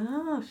 Yes.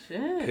 Oh, shit.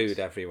 Pooed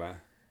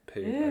everywhere.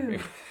 Pooed Ew.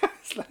 everywhere.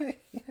 It's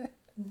like, yeah.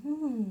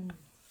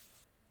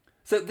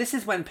 So this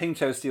is when Ping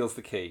Cho steals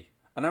the key.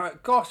 And I'm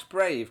like, gosh,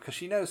 brave, because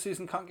she knows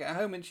Susan can't get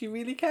home and she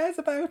really cares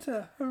about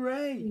her.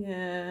 Hooray.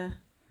 Yeah.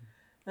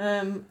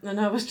 And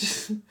I was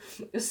just...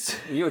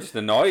 You were just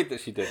annoyed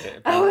that she did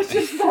it. I was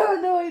apparently. just so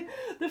annoyed.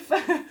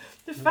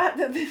 The fact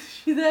that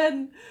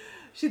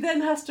she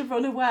then has to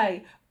run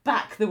away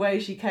back the way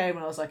she came,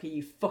 and I was like, are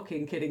you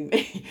fucking kidding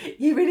me?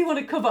 You really want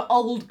to cover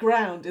old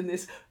ground in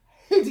this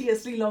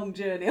hideously long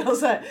journey? I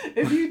was like,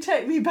 if you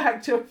take me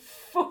back to a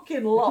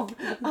fucking loft,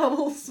 I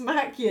will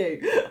smack you.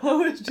 I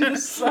was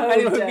just so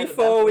Anyway, dead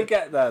before we at that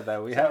get there,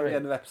 though, we have Sorry. the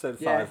end of episode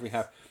 5. Yes. We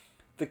have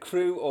the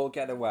crew all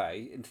get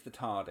away into the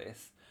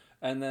TARDIS,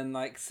 and then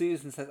like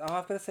Susan says, "Oh,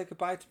 I've got to say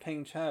goodbye to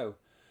Ping Cho."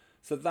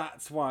 So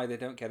that's why they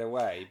don't get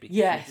away, because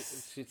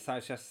Yes. she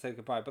decides she has to say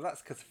goodbye. But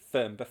that's because of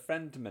firm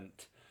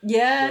befriendment.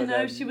 Yeah, But,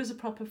 no, she was a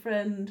proper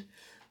friend.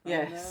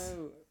 Yes. I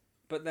know.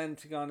 But then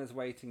Tagana's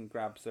waiting,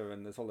 grabs her,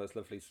 and there's all those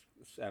lovely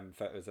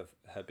photos of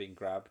her being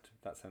grabbed.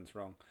 That sounds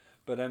wrong.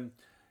 But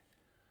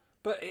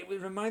it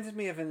reminded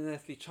me of An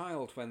Unearthly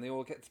Child, when they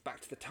all get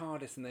back to the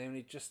TARDIS and they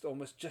only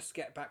almost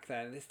get back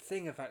there. And this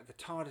thing about the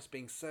TARDIS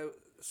being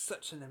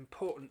such an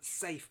important,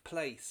 safe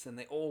place, and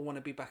they all want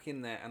to be back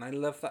in there. And I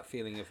love that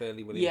feeling of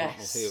early William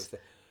Yes. Hartnell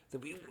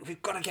too.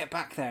 We've got to get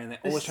back there, and they're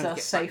always This trying to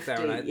is get our back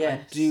there. And safety,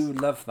 I do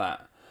love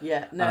that.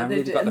 Yeah, And no, I they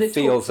really did, got and the they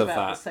feels talked of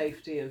about that. the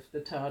safety of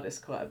the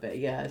TARDIS quite a bit.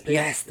 Yeah,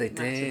 Yes, they it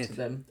mattered did. to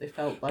them. They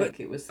felt like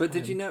it was. But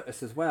did you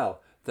notice as well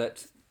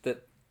that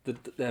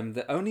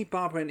the only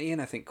Barbara and Ian,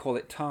 I think, call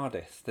it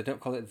TARDIS. They don't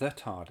call it the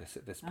TARDIS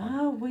at this point.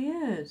 Oh,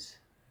 weird.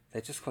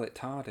 They just call it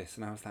TARDIS,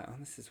 and I was like, oh,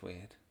 this is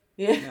weird.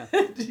 Yeah,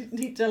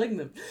 Need telling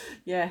them.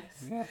 Yes.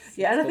 Yes,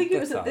 Yeah, and I it's think it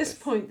called was the at this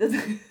TARDIS. point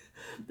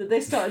that they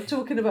started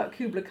talking about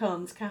Kubla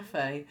Khan's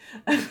cafe.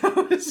 And I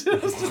was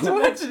just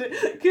imagining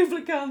it.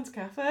 Kubla Khan's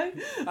cafe?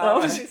 Oh, That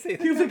was I see.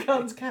 Kubla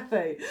Khan's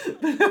cafe.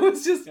 But I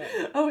was just,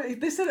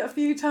 they said it a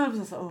few times. I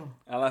was like, oh.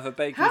 I'll have a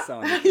bacon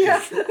sandwich. Yeah,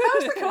 how's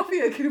the coffee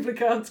at Kubla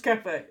Khan's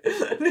cafe?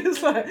 And it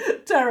was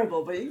like,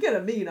 terrible, but you can get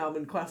a mean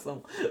almond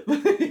croissant.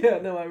 Yeah,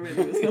 no, I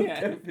really was not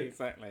Yeah, joking.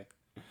 exactly.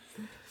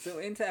 So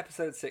into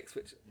episode 6,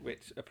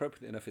 which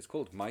appropriately enough is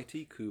called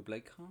Mighty Kublai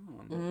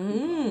Khan.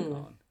 Kublai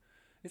Khan.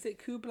 Is it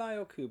Kublai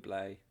or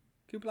Kublai?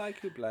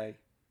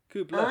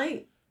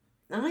 Kublai.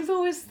 I've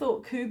always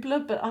thought Kubla,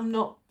 but I'm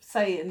not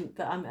saying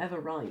that I'm ever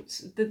right.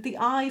 The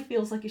I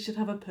feels like it should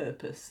have a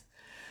purpose.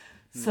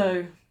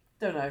 So,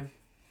 don't know.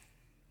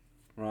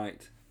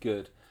 Right,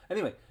 good.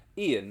 Anyway,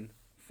 Ian,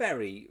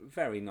 very,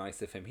 very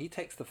nice of him. He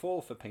takes the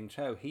fall for Ping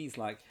Cho. He's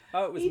like,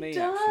 oh, it was He me,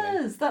 does.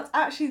 actually. That's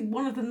actually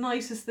one of the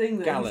nicest things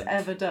that Gallant. he's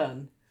ever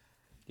done.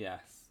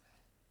 Yes.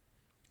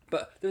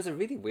 But there was a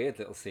really weird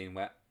little scene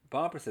where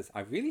Barbara says,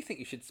 I really think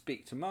you should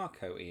speak to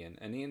Marco, Ian.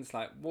 And Ian's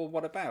like, well,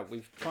 what about?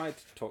 We've tried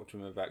to talk to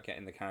him about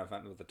getting the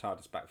caravan with the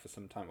TARDIS back for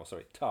some time. Or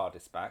sorry,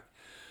 TARDIS back.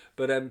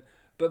 But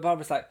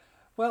Barbara's like,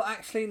 well,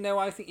 actually, no,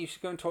 I think you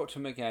should go and talk to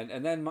him again.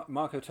 And then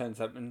Marco turns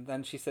up, and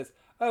then she says,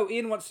 oh,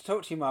 Ian wants to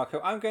talk to you, Marco.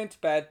 I'm going to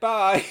bed.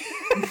 Bye.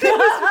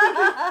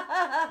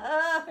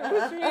 It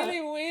was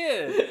really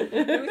weird.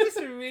 It was just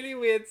a really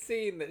weird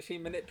scene that she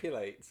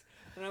manipulates.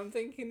 And I'm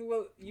thinking,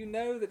 well, you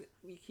know that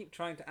we keep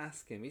trying to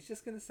ask him. He's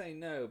just going to say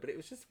no. But it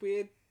was just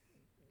weird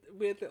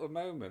little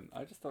moment.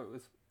 I just thought it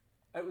was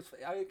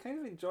I kind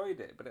of enjoyed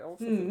it, but it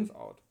also was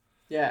odd.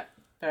 Yeah,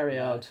 very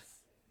odd.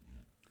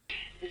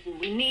 Listen,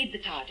 we need the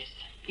TARDIS.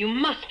 You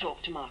must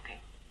talk to Marco.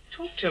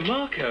 Talk to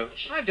Marco?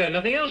 I've done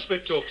nothing else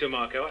but talk to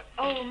Marco.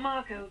 Oh,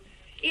 Marco,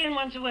 Ian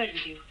wants a word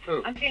with you.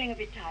 Who? I'm feeling a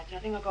bit tired, so I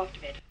think I'll go off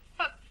to bed.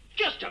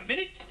 Just a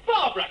minute.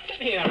 Barbara, come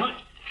here, huh?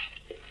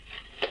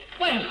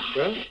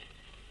 Well?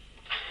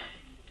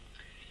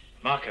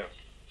 Marco,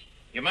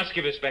 you must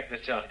give us back the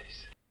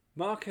TARDIS.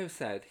 Marco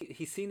said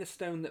he's seen a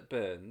stone that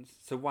burns,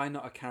 so why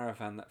not a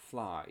caravan that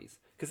flies?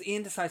 Because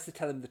Ian decides to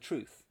tell him the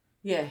truth.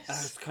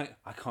 Yes. And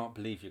I can't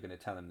believe you're going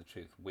to tell him the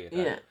truth, weirdo.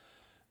 Yeah.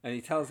 And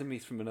he tells him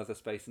he's from another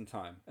space and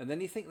time. And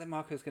then you think that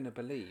Marco's going to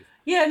believe.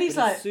 Yeah, and he's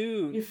But like,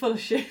 you're full of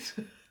shit.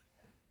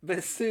 But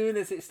as soon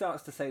as it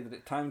starts to say that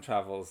it time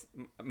travels,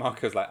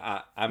 Marco's like,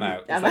 I'm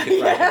out. It's I'm like out. a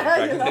dragon. Yeah,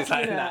 Dragon. you're It's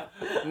like,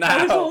 laughing no.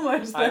 I was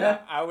almost there.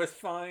 I was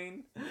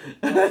fine.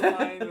 I was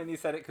fine when you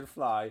said it could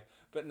fly.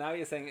 But now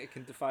you're saying it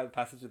can defy the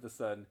passage of the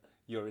sun.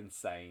 You're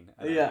insane.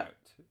 And I'm Yeah. out.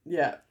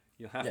 Yeah.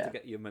 You'll have Yeah. to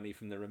get your money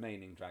from the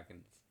remaining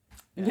dragons.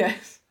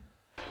 Yes.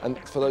 And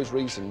for those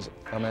reasons,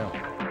 I'm out.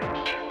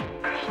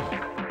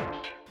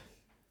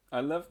 I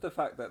love the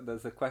fact that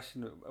there's a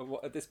question of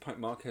what at this point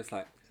Marco's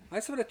like, I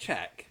just want to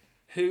check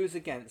who's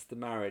against the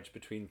marriage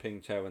between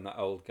Ping Cho and that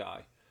old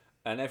guy.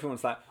 And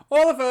everyone's like,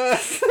 all of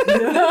us! And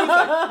he's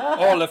like,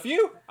 all of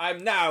you?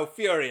 I'm now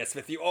furious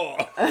with you all.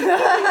 I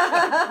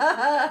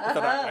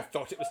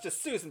thought it was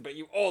just Susan, but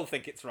you all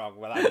think it's wrong.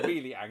 Well, I'm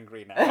really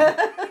angry now.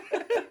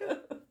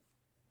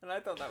 And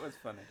I thought that was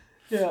funny.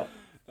 Yeah.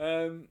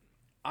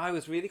 I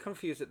was really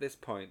confused at this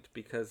point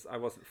because I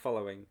wasn't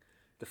following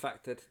the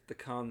fact that the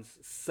Khan's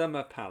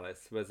summer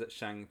palace was at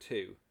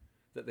Shangtu,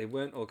 that they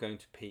weren't all going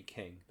to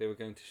Peking. They were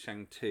going to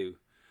Shangtu.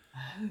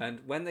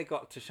 And when they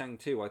got to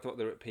Shangtu, I thought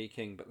they were at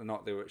Peking, but they're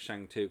not. They were at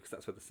Shangtu because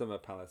that's where the summer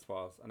palace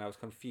was. And I was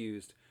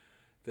confused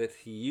that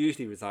he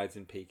usually resides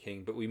in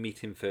Peking, but we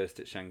meet him first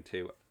at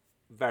Shangtu.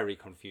 Very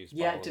confused.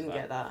 Yeah, I didn't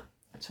get that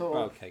at all.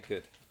 Okay,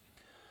 good.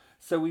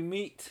 So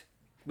we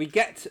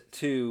get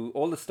to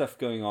all the stuff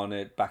going on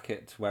back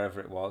at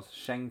wherever it was,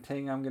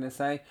 Shengting, I'm going to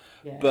say.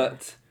 Yeah.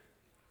 But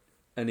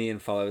and Ian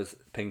follows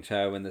Ping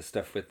Cho, and there's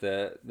stuff with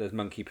there's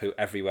monkey poo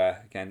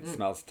everywhere. Again, it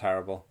smells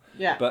terrible.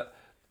 Yeah. But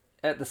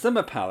at the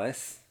summer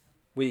palace,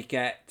 we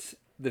get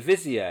the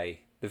vizier,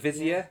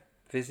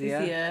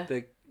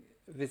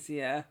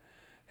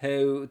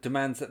 who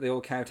demands that they all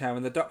kowtow,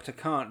 and the doctor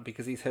can't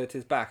because he's hurt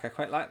his back. I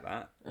quite like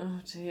that. Oh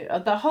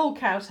dear, the whole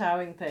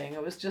kowtowing thing.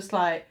 It was just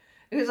like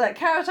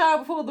kowtow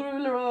before the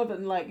ruler of,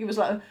 and like it was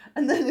like,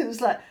 and then it was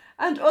like,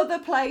 and other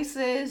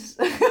places.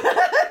 Yeah.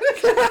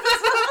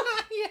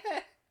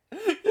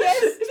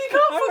 Yes. If you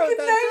can't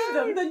fucking name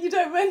them, then you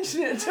don't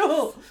mention it at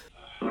all.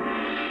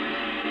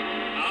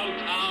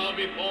 Kowtow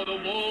before the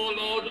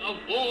warlord of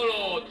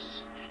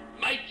warlords,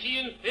 mighty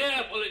and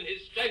fearful in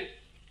his strength.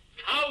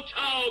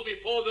 Kowtow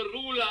before the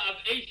ruler of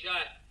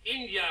Asia,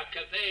 India,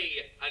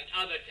 Cathay, and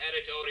other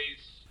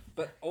territories.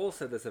 But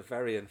also there's a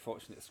very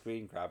unfortunate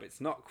screen grab. It's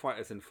not quite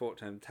as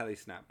unfortunate,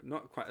 Telesnap,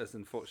 not quite as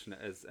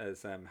unfortunate as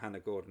Hannah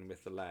Gordon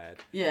with the Laird.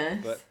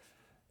 Yes. But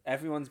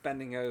everyone's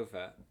bending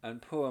over,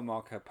 and poor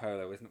Marco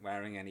Polo isn't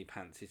wearing any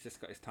pants. He's just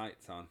got his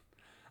tights on.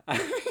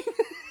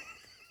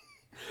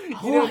 You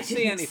don't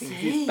see anything.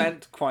 He's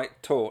bent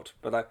quite taut,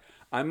 but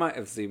I might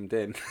have zoomed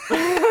in.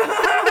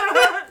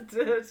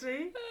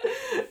 Dirty.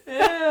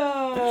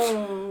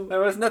 Ew. There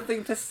was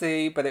nothing to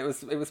see, but it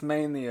was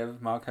mainly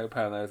of Marco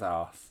Polo's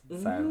arse.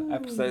 So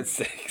episode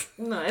 6.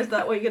 No, is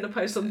that what you're going to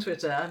post on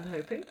Twitter? I'm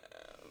hoping.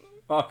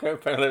 Marco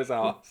Polo's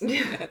arse.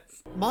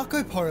 Yes.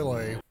 Marco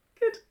Polo.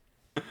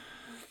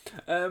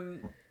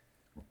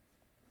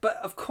 But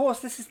of course,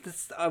 this is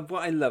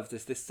what I love.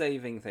 This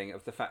saving thing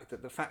of the fact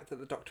that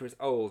the Doctor is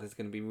old is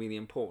going to be really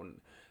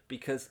important,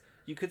 because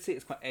you could see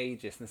it's quite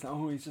ageist and it's like,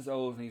 oh, he's just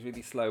old and he's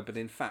really slow, but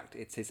in fact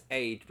it's his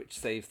age which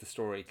saves the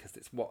story, because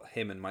it's what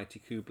him and Mighty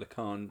Kublai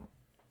Khan,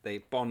 they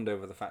bond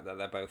over the fact that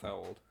they're both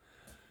old.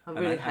 I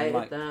really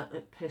hated that.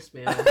 It pissed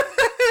me off.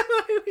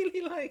 I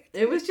really liked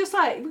it. It was just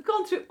like, we've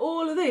gone through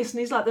all of this and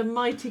he's like the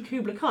Mighty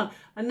Kublai Khan,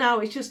 and now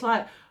it's just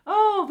like,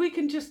 oh, we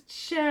can just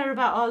share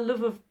about our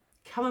love of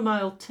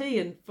chamomile tea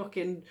and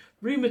fucking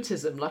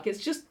rheumatism. Like, it's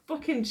just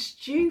fucking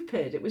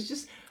stupid. It was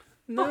just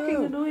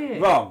fucking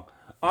annoying. Wrong.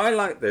 I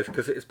like this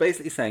because it's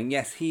basically saying,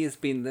 yes, he has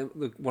been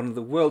one of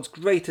the world's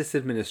greatest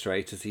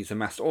administrators. He's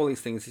amassed all these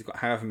things. He's got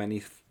however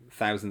many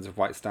thousands of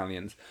white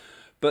stallions.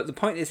 But the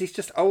point is, he's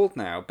just old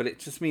now. But it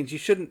just means you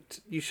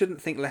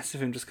shouldn't think less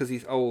of him just because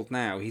he's old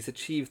now. He's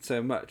achieved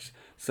so much.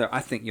 So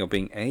I think you're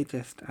being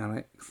ageist,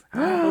 Alex.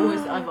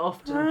 I've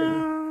often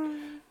been.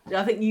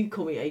 I think you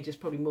call me ageist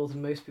probably more than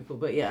most people.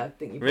 But yeah, I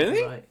think you're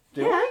probably right.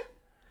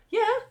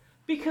 Yeah.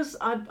 Because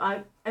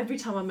I every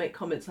time I make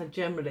comments, I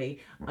do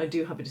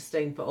have a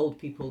disdain for old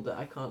people that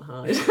I can't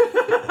hide.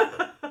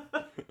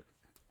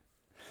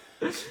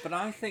 But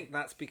I think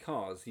that's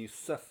because you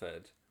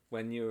suffered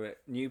when you were at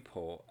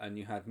Newport and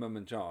you had Mum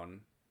and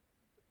John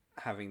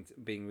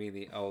being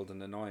really old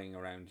and annoying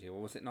around you.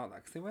 Or was it not that?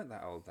 Because they weren't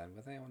that old then,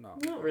 were they, or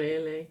not? Not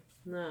really.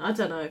 No, I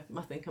don't know.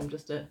 I think I'm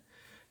just a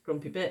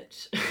grumpy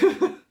bitch.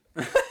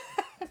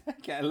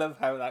 Okay, I love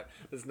how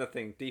there's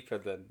nothing deeper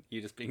than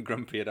you just being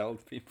grumpy at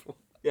old people.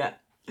 Yeah.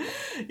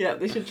 Yeah,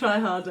 they should try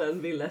harder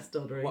and be less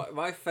doddering.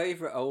 My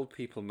favourite old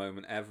people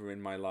moment ever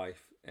in my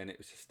life, and it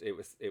was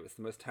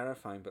the most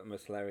terrifying but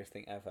most hilarious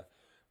thing ever,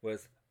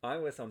 was I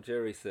was on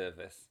jury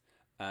service,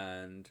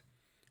 and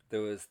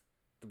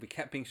we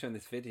kept being shown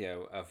this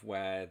video of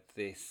where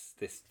this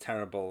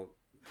terrible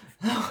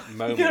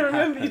moment I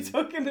remember happened. you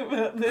talking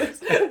about this.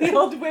 The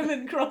old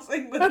women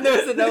crossing And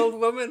there was an old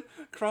woman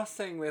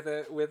crossing with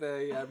a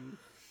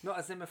not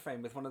a Zimmer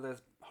frame, with one of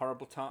those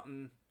horrible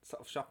tartan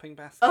sort of shopping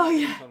baskets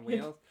on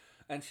wheels,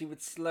 and she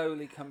would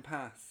slowly come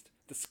past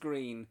the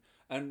screen,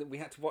 and we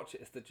had to watch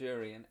it as the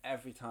jury, and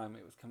every time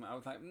it was coming, I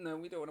was like, no,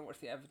 we don't want to watch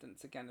the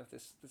evidence again of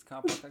this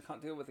car park. I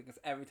can't deal with it, because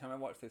every time I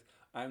watch this,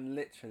 I'm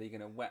literally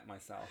going to wet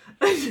myself.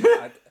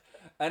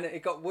 And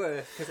it got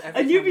worse.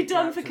 And you'd be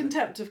done for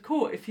contempt of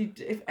court if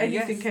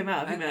anything came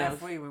out of your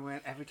mouth.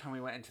 Every time we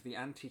went into the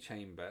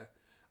antechamber,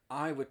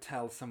 I would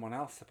tell someone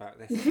else about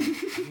this.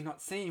 Have you not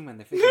seen when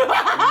the video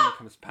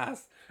comes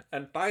past?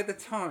 And by the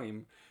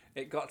time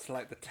it got to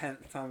like the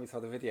 10th time we saw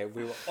the video,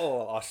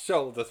 our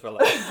shoulders were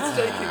like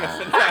shaking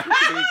us and down.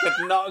 We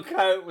could not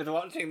cope with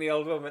watching the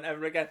old woman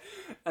ever again.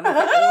 And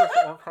I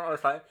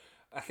was like,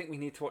 I think we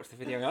need to watch the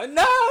video and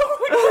go, no! I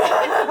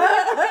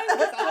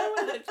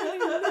will literally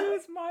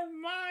lose my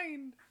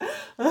mind.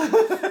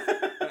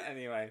 But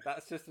anyway,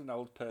 that's just an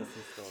old person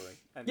story.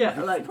 And Yeah,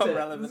 I liked it.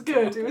 It was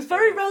good. It was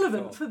very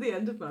relevant for the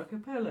end of Marco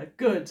Polo.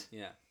 Good.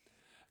 Yeah.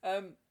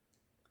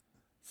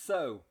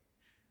 So,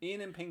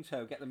 Ian and Ping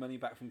Cho get the money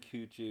back from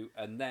Kuju,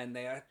 and then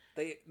they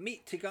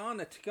meet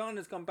Tigana.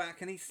 Tigana's gone back,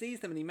 and he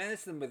sees them, and he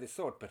menaces them with his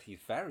sword, but he's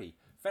very,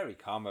 very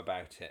calm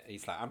about it.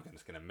 He's like, I'm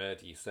just going to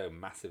murder you so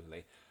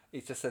massively. He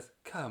just says,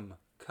 come,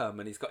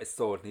 and he's got his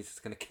sword, and he's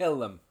just going to kill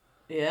them.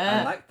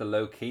 Yeah. I like the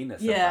low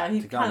keyness. Yeah, of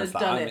that. he's kind of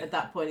like, done it at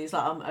that point. He's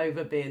like, I'm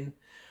over being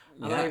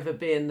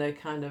the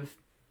kind of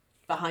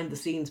behind the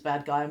scenes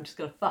bad guy. I'm just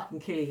going to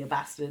fucking kill you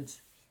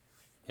bastards.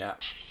 Yeah.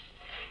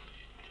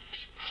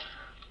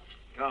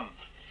 Come.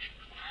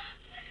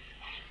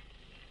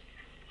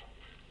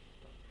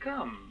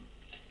 Come.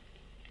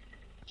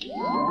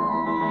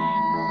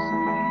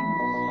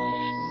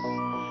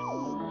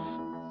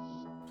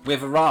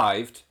 We've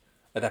arrived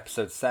at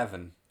episode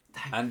 7,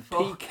 and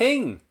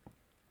Peking,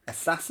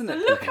 assassinate.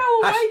 Look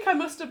how awake I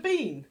must have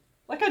been.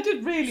 Like, I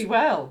did really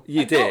well.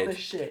 You did. Got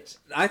this shit.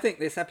 I think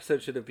this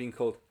episode should have been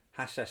called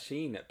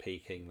Hashashin at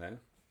Peking, though.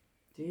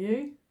 Do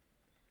you?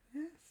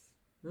 Yes.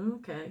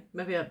 Okay.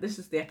 Maybe this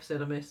is the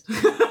episode I missed.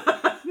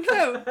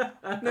 No,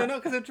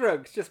 not because of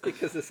drugs, just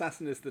because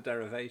assassin is the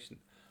derivation.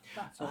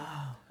 That's all.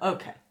 Oh,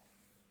 okay.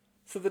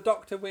 So the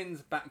Doctor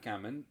wins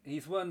backgammon.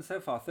 He's won so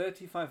far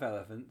 35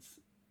 elephants,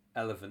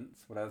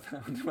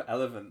 whatever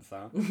elephants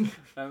are,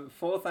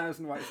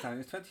 4,000 white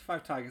stallions,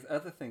 25 tigers,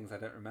 other things I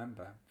don't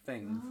remember.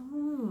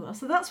 Oh,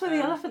 so that's where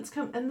the elephants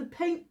come, and the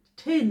paint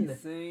tin.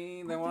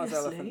 See, there was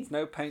elephants,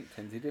 no paint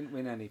tins. He didn't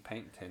win any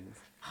paint tins.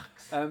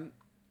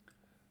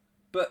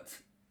 But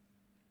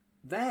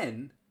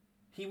then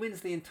he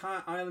wins the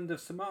entire island of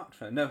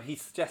Sumatra. No, he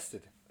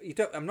suggested.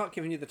 I'm not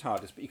giving you the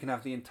TARDIS, but you can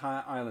have the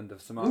entire island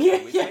of Sumatra.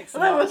 Which makes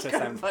Sumatra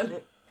sound funny.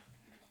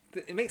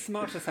 It makes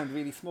Sumatra sound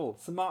really small.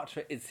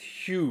 Sumatra is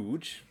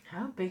huge.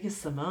 How big is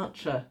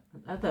Sumatra?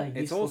 Another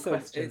useful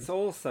question. It's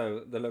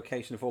also the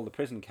location of all the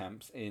prison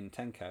camps in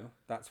Tenko.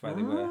 That's where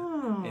they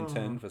were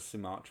interned, was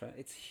Sumatra.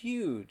 It's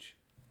huge.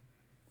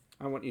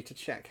 I want you to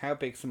check how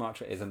big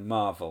Sumatra is and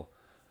marvel.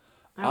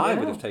 I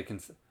would have taken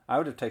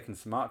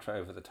Sumatra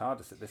over the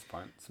TARDIS at this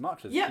point.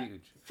 Sumatra's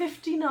huge.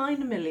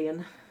 59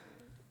 million.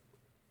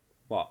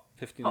 What?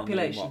 59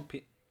 population. Million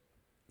what?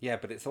 Yeah,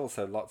 but it's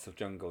also lots of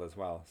jungle as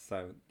well,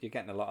 so you're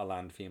getting a lot of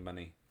land for your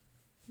money.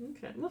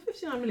 Okay, well,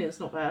 59 million is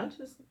not bad.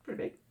 It's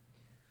pretty big.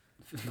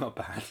 Not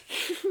bad.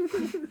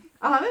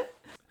 I'll have it.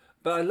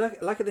 But I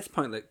like at this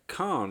point that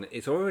Khan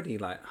is already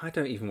like, I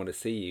don't even want to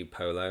see you,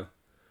 Polo.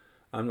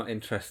 I'm not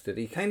interested.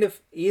 He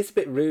is a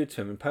bit rude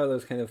to him, and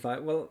Polo's kind of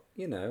like, well,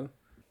 you know.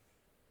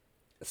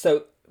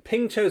 So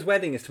Ping Cho's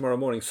wedding is tomorrow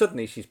morning.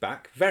 Suddenly she's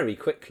back very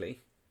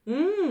quickly.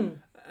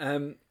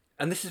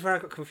 And this is where I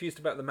got confused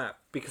about the map,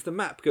 because the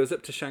map goes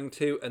up to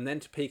Shangtu and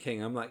then to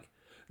Peking. I'm like,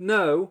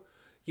 no,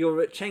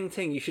 you're at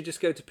Chengting. You should just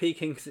go to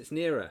Peking because it's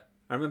nearer.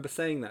 I remember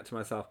saying that to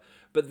myself.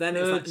 But then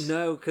it's like,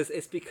 no,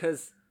 it's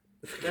because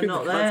they're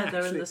not there.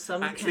 They're in the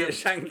sun actually camp.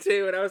 At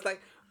Shangtu. And I was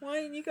like, why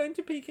aren't you going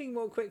to Peking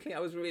more quickly?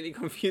 I was really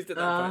confused at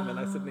that point. And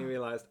then I suddenly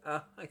realised,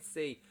 I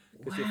see,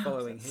 because you're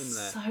following him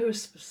there. So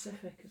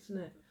specific, isn't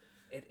it?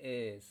 It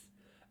is.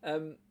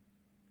 And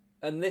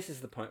this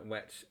is the point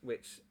which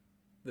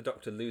the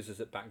Doctor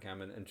loses at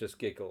backgammon and just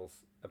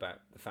giggles about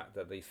the fact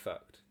that he's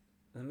fucked.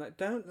 And I'm like,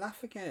 don't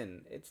laugh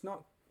again. It's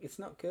not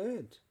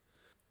good.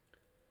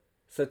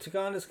 So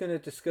Tigana's going to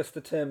discuss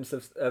the terms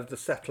of the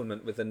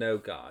settlement with the no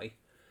guy.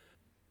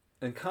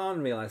 And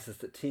Khan realises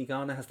that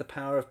Tigana has the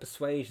power of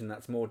persuasion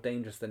that's more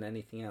dangerous than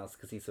anything else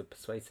because he's a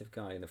persuasive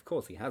guy. And of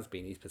course he has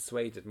been. He's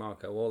persuaded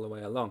Marco all the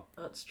way along.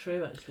 That's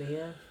true, actually,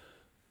 yeah.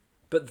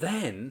 But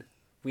then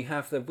we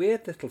have the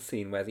weird little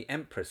scene where the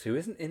Empress, who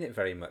isn't in it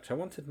very much, I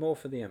wanted more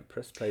for the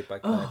Empress, played by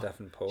Claire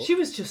Davenport. She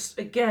was just,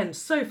 again,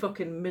 so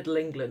fucking Middle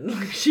England.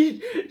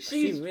 she's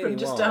really from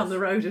just was. down the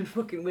road in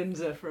fucking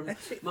Windsor from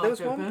Marco There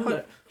was one Polo.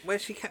 point where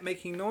she kept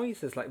making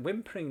noises, like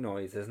whimpering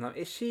noises. Now,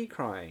 is she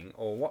crying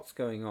or what's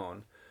going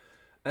on?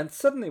 And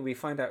suddenly we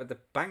find out at the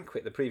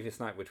banquet the previous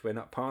night, which we're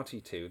not party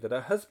to, that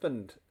her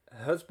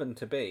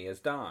husband-to-be has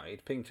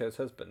died, Ping Cho's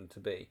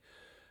husband-to-be,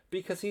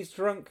 because he's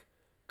drunk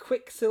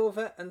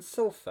quicksilver and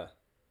sulphur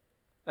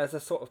as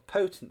a sort of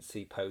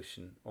potency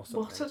potion or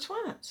something. What a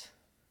twat.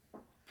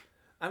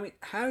 I mean,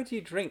 how do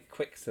you drink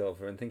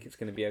quicksilver and think it's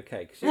going to be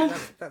okay?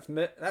 Because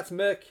that's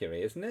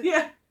mercury, isn't it?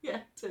 Yeah,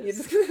 it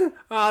is.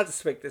 I'll just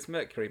swig this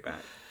mercury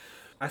back.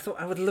 I thought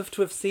I would love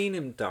to have seen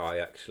him die,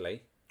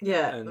 actually.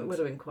 Yeah, And it would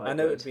have been quite I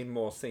know good. it'd been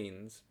more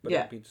scenes, but Yeah.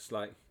 it'd be just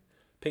like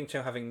Ping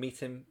Cho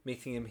meeting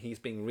him.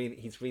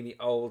 He's really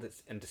old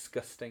and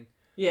disgusting.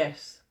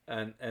 Yes.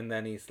 And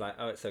then he's like,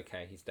 oh, it's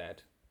okay, he's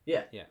dead.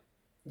 Yeah. Yeah.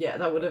 Yeah,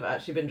 that would have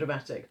actually been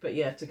dramatic. But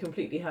yeah, to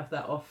completely have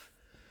that off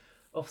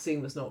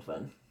scene was not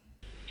fun.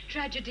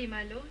 Tragedy,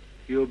 my lord.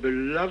 Your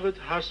beloved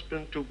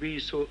husband, to be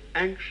so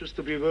anxious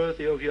to be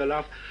worthy of your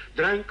love,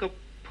 drank a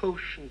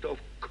potion of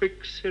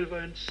quicksilver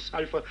and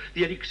sulfur,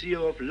 the elixir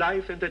of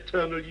life and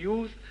eternal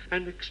youth,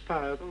 and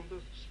expired on the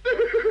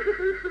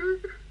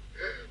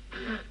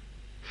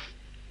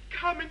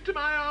Come into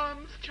my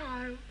arms,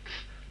 child.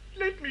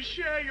 Let me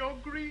share your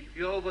grief.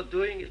 You're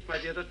overdoing it, my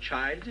dear. The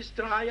child is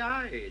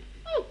dry-eyed.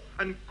 Oh,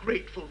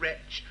 ungrateful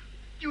wretch.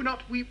 Do you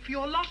not weep for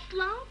your lost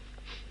love?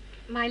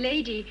 My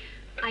lady,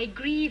 I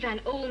grieve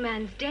an old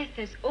man's death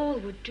as all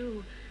would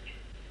do.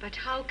 But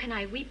how can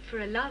I weep for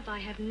a love I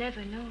have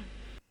never known?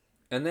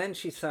 And then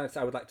she says,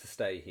 I would like to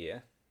stay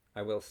here.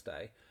 I will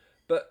stay.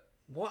 But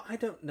what I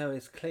don't know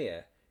is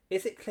clear.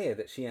 Is it clear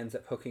that she ends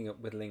up hooking up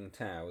with Ling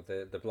Tao,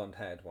 the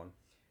blonde-haired one?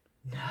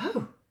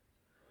 No,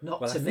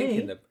 not Well, to I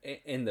think me.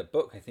 in the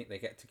book, I think they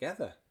get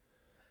together.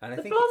 And I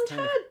The think it's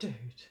kind blonde-haired of,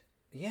 dude?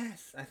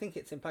 Yes, I think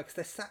it's implied, because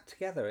they're sat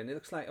together, and it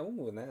looks like,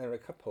 oh, and they're a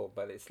couple,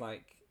 but it's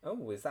like,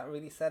 oh, is that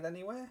really said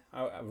anywhere?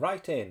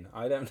 Right in.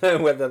 I don't know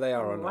whether they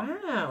are or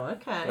not. Wow,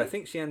 okay. But I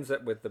think she ends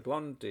up with the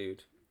blonde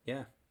dude.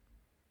 Yeah.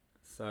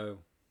 So,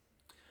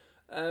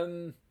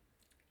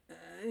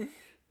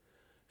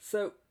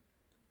 so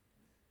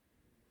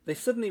they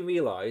suddenly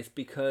realise,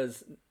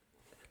 because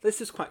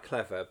this is quite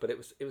clever, but it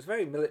was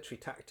very military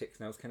tactics,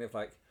 and I was kind of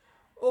like,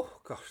 oh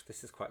gosh,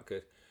 this is quite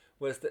good.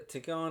 Was that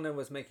Tigana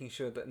was making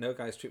sure that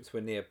Nogai's troops were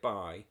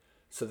nearby,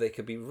 so they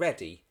could be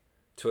ready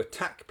to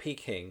attack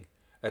Peking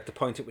at the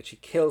point at which he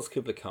kills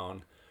Kublai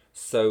Khan,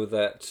 so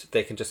that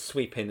they can just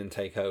sweep in and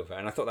take over.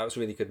 And I thought that was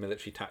really good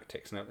military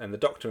tactics. And the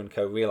Doctor and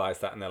co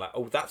realised that, and they're like,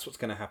 oh, that's what's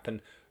going to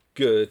happen.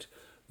 Good.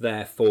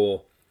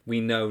 Therefore,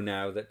 we know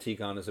now that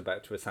Tigana is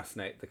about to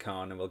assassinate the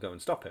Khan, and we'll go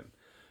and stop him.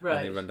 Right.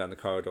 And they run down the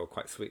corridor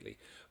quite sweetly.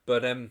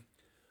 But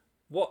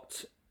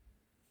what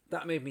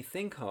that made me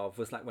think of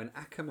was like when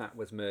Akamat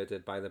was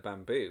murdered by the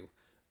bamboo,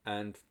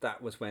 and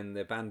that was when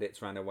the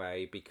bandits ran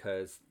away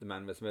because the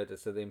man was murdered.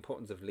 So the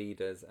importance of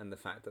leaders and the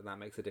fact that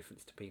makes a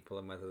difference to people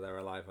and whether they're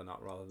alive or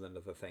not, rather than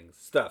other things.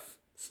 Stuff.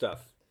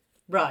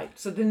 Right,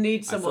 so they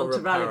need I saw someone a to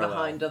rally parallel.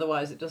 behind,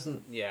 otherwise it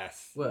doesn't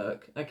Yes.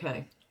 work.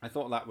 Okay. I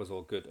thought that was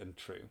all good and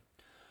true.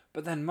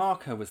 But then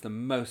Marco was the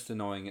most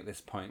annoying at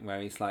this point, where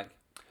he's like,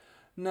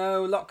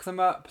 no, lock them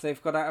up. They've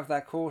got out of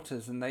their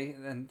quarters and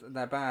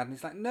they're bad. And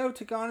he's like, no,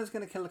 Tigana's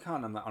going to kill the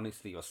Khan. I'm like,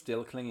 honestly, you're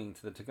still clinging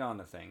to the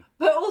Tigana thing.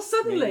 But all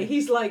suddenly Really?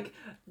 he's like,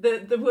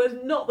 the worst,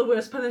 not the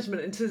worst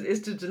punishment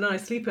is to deny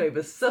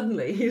sleepovers.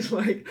 Suddenly he's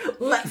like,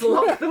 let's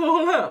lock them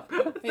all up.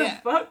 What the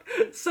fuck?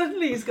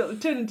 Suddenly he's got to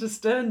turn into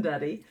Stern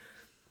Daddy.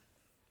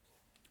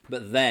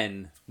 But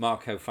then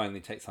Marco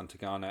finally takes on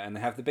Tigana, and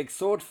they have the big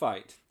sword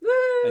fight.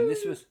 And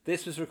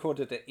this was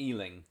recorded at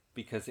Ealing,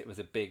 because it was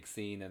a big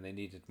scene and they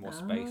needed more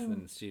space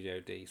than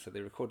Studio D, so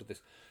they recorded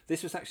this.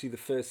 This was actually the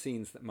first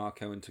scenes that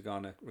Marco and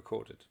Tigana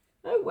recorded.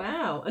 Oh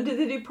wow! And did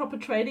they do proper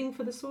training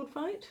for the sword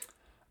fight?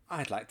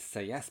 I'd like to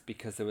say yes,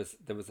 because there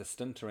was a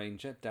stunt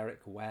arranger,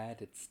 Derek Ware,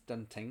 did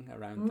stunting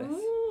around this.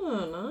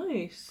 Oh,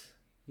 nice.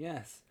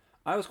 Yes.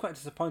 I was quite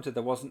disappointed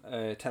there wasn't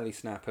a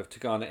telesnap of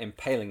Tigana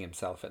impaling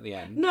himself at the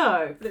end.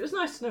 No, but it was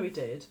nice to know he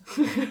did.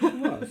 It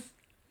was,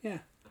 yeah.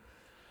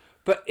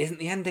 But isn't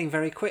the ending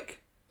very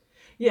quick?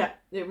 Yeah,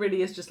 it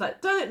really is just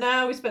like, done it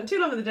now, we spent too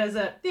long in the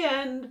desert, the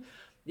end.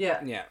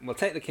 Yeah. Yeah, we'll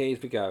take the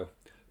keys, we go.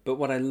 But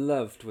what I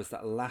loved was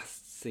that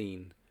last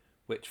scene,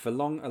 which for a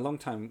long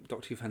time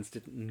Doctor Who fans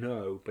didn't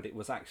know, but it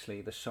was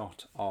actually the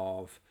shot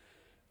of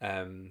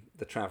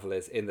the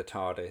travellers in the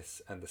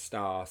TARDIS and the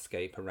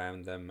starscape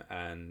around them,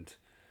 and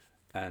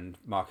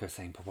Marco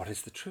saying, but what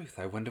is the truth?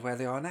 I wonder where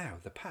they are now,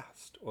 the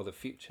past or the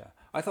future.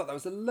 I thought that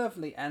was a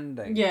lovely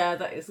ending. Yeah,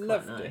 that is quite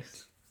Loved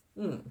nice.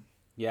 it. Mm.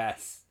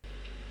 Yes.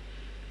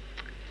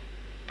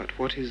 But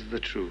what is the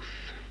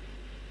truth?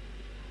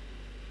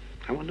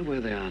 I wonder where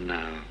they are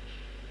now.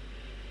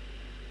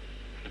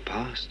 The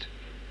past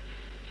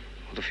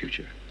or the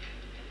future?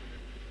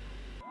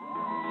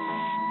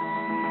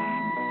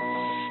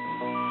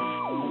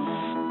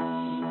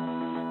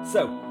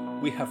 So,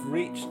 we have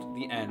reached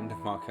the end of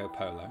Marco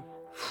Polo.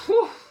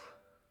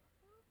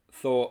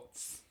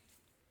 Thoughts?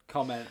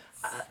 Comments?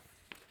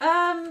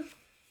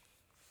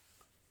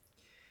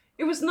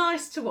 It was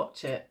nice to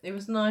watch it. It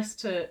was nice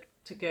to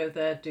go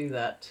there, do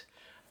that.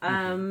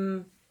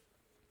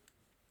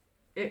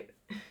 It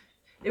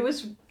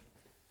was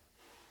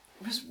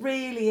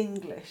really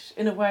English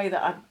in a way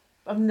that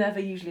I'm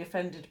never usually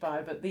offended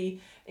by, but the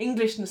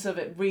Englishness of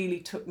it really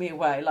took me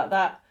away. Like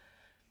that.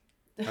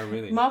 Oh,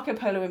 really? Marco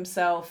Polo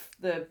himself,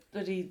 the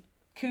bloody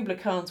Kublai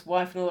Khan's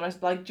wife and all the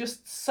rest, like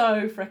just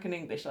so frickin'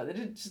 English. Like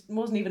there just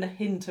wasn't even a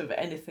hint of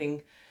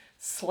anything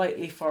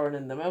slightly foreign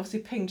in them. Obviously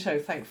Ping Cho,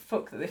 thank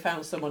fuck that they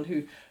found someone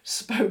who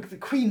spoke the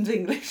Queen's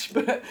English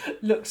but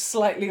looked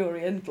slightly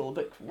Oriental,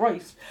 but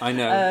Christ. I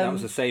know, that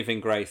was a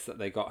saving grace that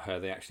they got her.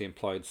 They actually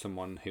employed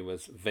someone who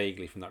was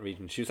vaguely from that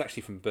region. She was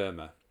actually from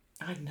Burma.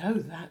 I know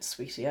that,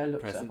 sweetie. I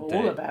looked up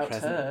all about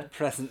her.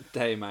 Present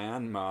day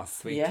Myanmar,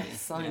 sweetie.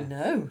 Yes, I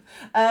know.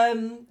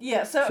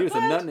 Yeah, so she was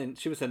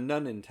a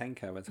nun in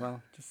Tenko as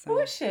well. Just saying.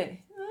 Was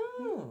she?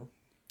 Oh.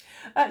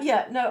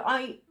 Yeah, no,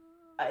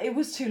 it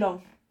was too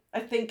long.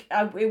 I think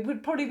it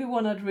would probably be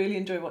one I'd really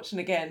enjoy watching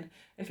again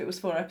if it was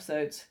 4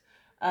 episodes.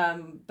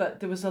 But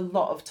there was a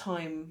lot of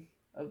time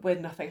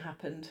when nothing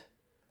happened,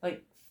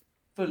 like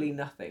fully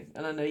nothing.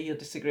 And I know you're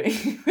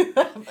disagreeing with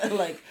that, but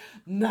like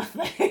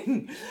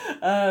nothing.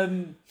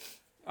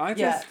 I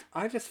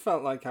just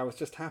felt like I was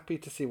just happy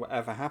to see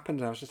whatever happened,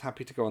 and I was just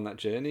happy to go on that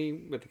journey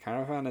with the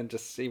caravan and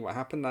just see what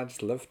happened. I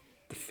just loved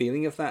the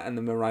feeling of that, and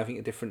them arriving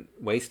at different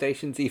way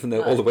stations, even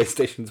though all the way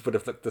stations would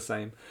have looked the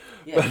same.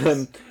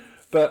 Yes.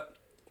 But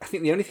I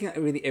think the only thing that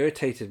really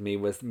irritated me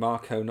was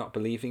Marco not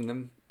believing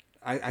them.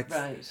 I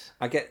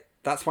get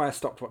that's why I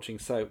stopped watching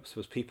soaps,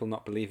 was people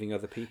not believing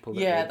other people.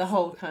 The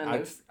whole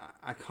kind of.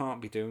 I can't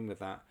be doing with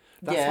that.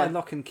 That's why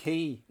Lock and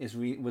Key was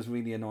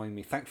really annoying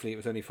me. Thankfully, it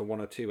was only for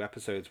 1 or 2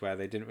 episodes where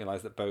they didn't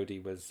realise that Bodhi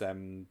was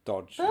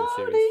Dodge in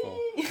series 4.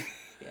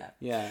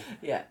 Yes.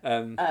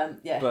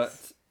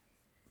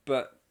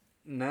 But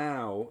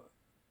now,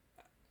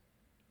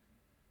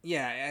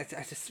 I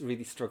just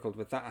really struggled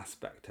with that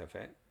aspect of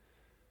it,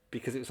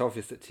 because it was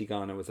obvious that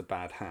Tigana was a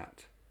bad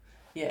hat.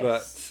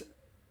 Yes.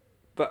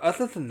 But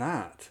other than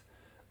that,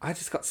 I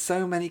just got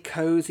so many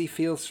cozy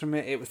feels from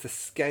it. It was the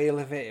scale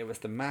of it, it was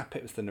the map,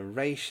 it was the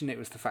narration, it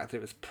was the fact that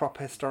it was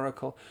proper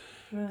historical.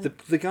 Right.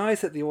 The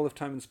guys at the All of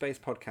Time and Space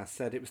podcast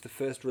said it was the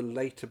first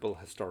relatable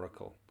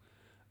historical.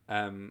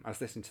 I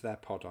was listening to their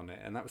pod on it,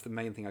 and that was the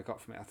main thing I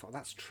got from it. I thought,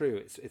 that's true.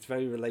 It's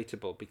very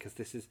relatable, because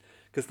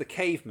the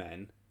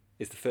cavemen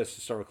is the first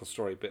historical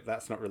story, but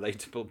that's not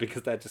relatable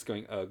because they're just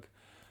going ugh.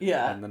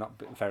 Yeah. And they're not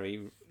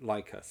very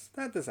like us.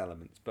 There's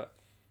elements, but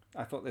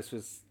I thought this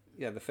was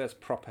the first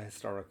proper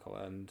historical,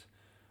 and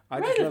I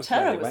just loved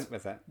where they went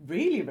with it.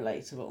 Really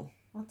relatable.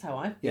 That's how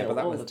I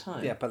feel the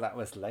time. Yeah, but that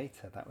was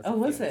later. That was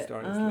was it?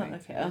 Later.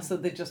 Okay. Oh, so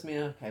they just mean,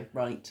 okay,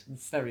 right,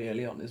 very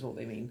early on is what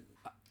they mean.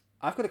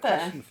 I've got a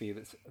question for you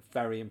that's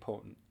very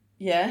important.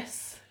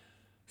 Yes.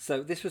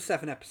 So this was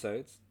 7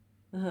 episodes.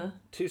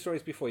 2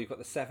 stories before, you've got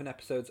the 7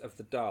 episodes of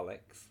the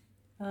Daleks.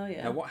 Oh,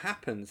 yeah. Now, what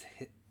happens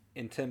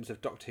in terms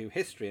of Doctor Who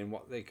history and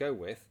what they go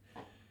with,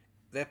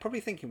 they're probably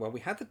thinking, well,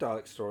 we had the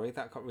Dalek story,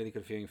 that got really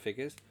good viewing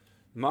figures.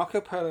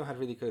 Marco Polo had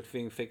really good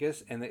viewing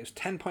figures, and it was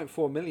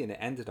 10.4 million it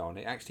ended on.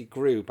 It actually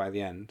grew by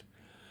the end.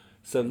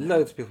 So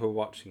loads of people were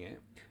watching it.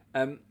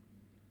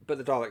 But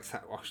the Daleks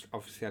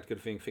obviously had good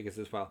viewing figures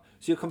as well.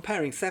 So you're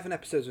comparing 7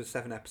 episodes with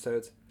 7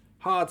 episodes,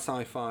 hard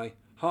sci-fi,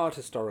 hard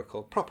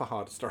historical, proper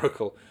hard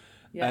historical,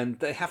 and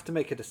they have to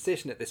make a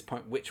decision at this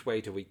point, which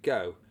way do we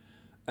go?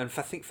 And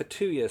I think for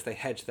 2 years they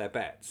hedge their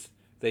bets.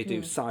 They do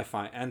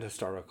sci-fi and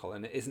historical,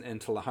 and it isn't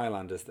until the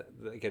Highlanders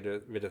that they get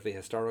rid of the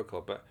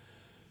historical. But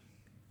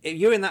if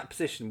you're in that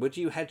position, would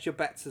you hedge your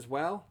bets as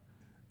well?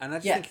 And I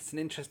just think it's an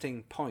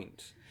interesting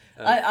point.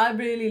 I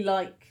really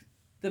like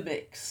the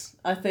mix.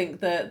 I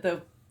think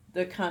the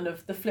kind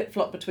of the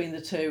flip-flop between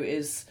the two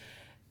is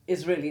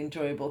really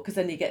enjoyable, because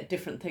then you get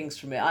different things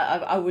from it.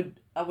 I would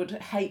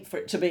hate for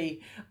it to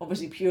be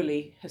obviously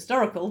purely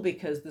historical,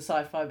 because the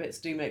sci-fi bits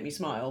do make me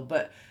smile,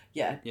 but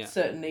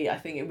certainly I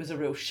think it was a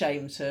real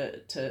shame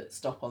to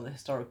stop on the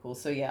historical.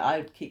 So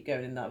I'd keep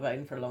going in that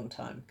vein for a long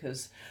time,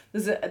 because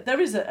there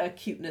is a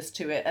cuteness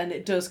to it, and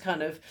it does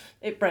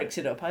it breaks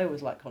it up. I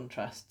always like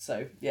contrast,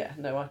 so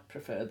I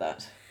prefer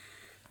that.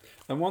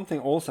 And one thing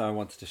also I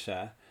wanted to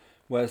share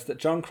was that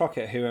John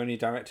Crockett, who only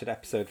directed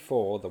episode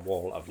 4, The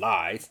Wall of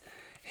Lies,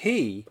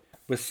 he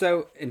was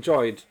so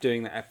enjoyed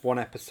doing that one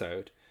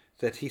episode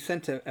that he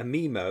sent a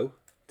memo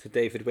to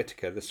David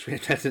Whittaker, the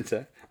script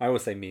editor. I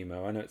always say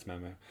memo, I know it's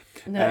memo.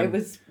 No, it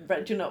was,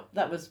 do you know,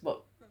 that was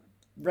what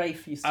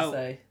Rafe used to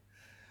say.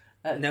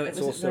 No,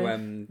 it's also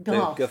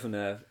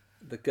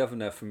the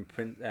governor from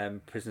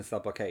Prisoner Cell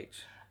Block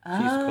H. She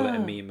used to call it a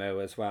memo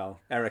as well.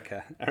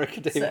 Erica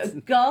Davidson.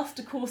 So Garth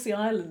de Courcy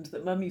Island,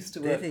 that Mum used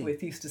to work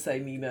with, used to say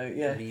memo,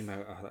 yes.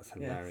 Memo, that's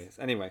hilarious. Yes.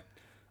 Anyway,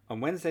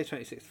 on Wednesday,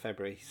 26th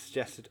February, he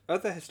suggested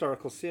other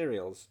historical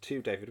serials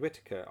to David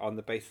Whittaker on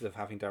the basis of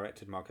having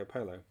directed Marco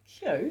Polo.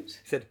 Cute.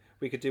 He said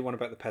we could do one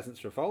about the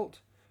Peasants'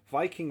 Revolt,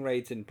 Viking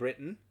raids in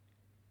Britain,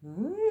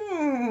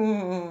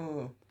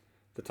 the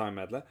Time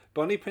Meddler,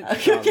 Bonnie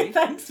Prince Charlie. Okay,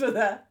 thanks for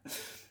that.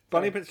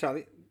 Bonnie Prince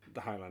Charlie,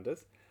 the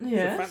Highlanders,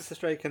 yes. Sir Francis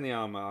Drake and the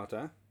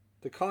Armada,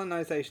 the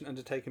colonisation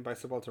undertaken by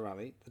Sir Walter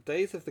Raleigh, the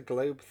days of the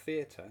Globe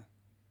Theatre.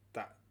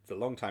 That's a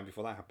long time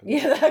before that happened.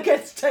 Yeah, that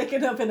gets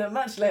taken up in a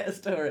much later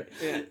story.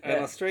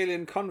 An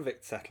Australian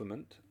convict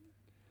settlement,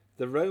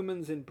 the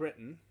Romans in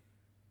Britain,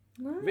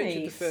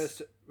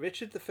 nice.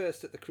 Richard I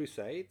at the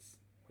Crusades,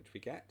 which we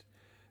get,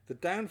 the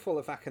downfall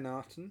of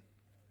Akhenaten.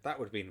 That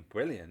would have been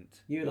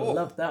brilliant. You'd have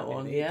loved that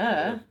one,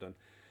 yeah.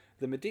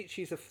 The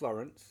Medicis of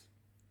Florence.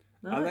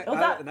 That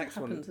the next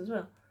happens one as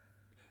well.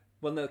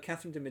 Well, no,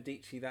 Catherine de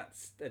Medici,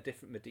 that's a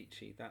different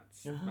Medici.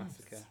 That's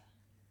Massacre.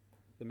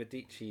 The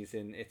Medicis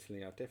in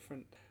Italy are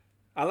different.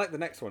 I like the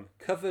next one.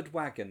 Covered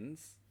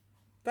Wagons.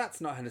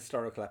 That's not an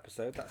historical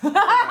episode. That's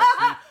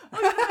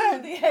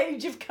the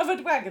age of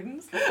covered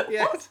wagons.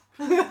 Yes.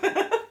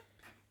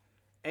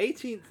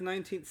 18th,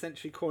 19th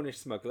century Cornish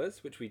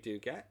smugglers, which we do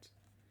get.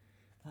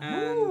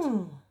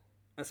 And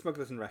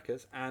Smugglers and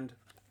Wreckers. And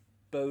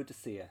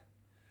Boadicea.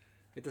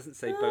 It doesn't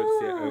say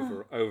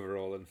Boadicea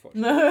overall,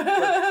 unfortunately.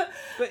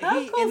 But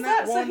he, in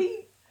that one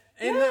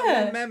In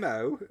that one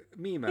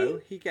memo,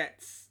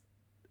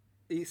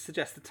 he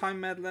suggests the Time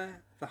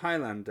Meddler, the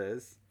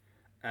Highlanders,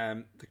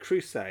 the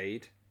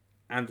Crusade,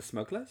 and the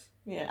Smugglers.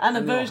 Yeah, and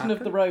a they all version of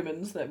happen. the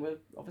Romans that were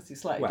obviously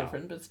slightly Well,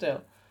 different, but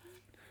still.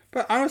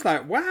 But I was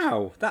like,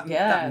 wow, that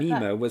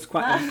memo was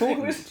quite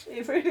important.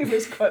 It really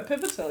was quite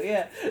pivotal,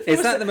 yeah.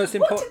 Is that the most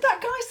What important? did that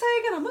guy say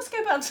again? I must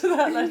go back to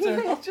that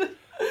later.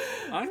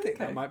 I think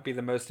that might be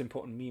the most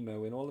important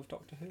memo in all of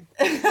Doctor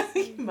Who.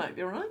 You might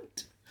be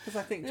right. Because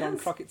I think John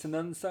Yes. Crockett's an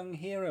unsung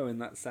hero in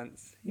that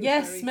sense. He was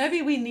Yes, very-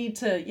 maybe we need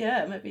to.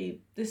 Yeah,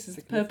 maybe this is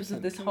the purpose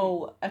of this Significant.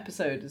 whole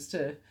episode is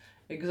to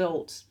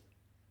exalt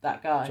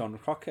that guy, John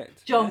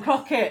Crockett. John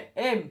Crockett,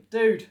 him,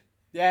 dude.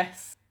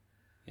 Yes.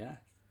 Yeah.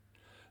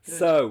 Good.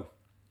 So,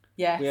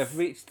 Yes.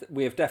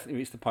 we have definitely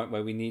reached the point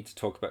where we need to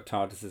talk about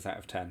TARDISes out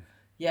of 10.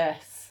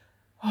 Yes.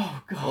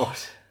 Oh God,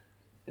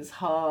 it's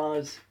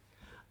hard.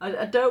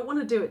 I don't want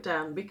to do it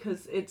down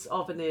because it's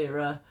of an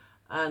era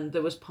and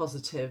there was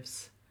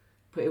positives,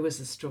 but it was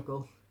a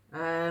struggle.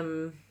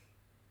 Can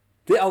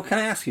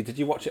I ask you, did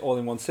you watch it all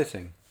in one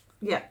sitting?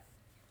 Yeah.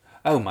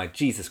 Oh my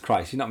Jesus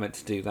Christ, you're not meant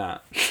to do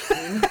that.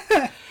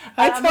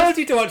 I told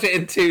you to watch it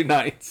in 2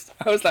 nights.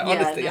 I was like, Yeah,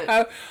 honestly, no.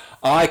 how...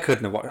 I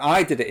couldn't have watched...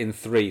 I did it in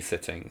 3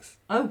 sittings.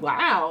 Oh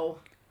wow.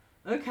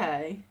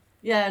 Okay.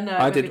 Yeah. No.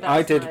 I maybe did.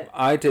 that's right.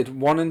 I did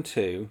 1 and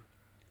 2,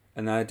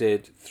 and then I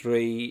did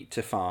 3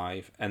 to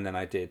 5, and then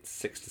I did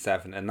 6 to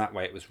 7, and that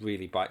way it was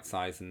really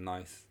bite-sized and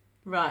nice.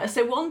 Right.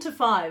 So 1 to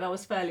 5, I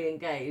was fairly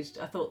engaged.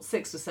 I thought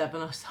 6 to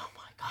 7, I was oh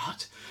my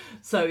God.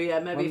 So yeah,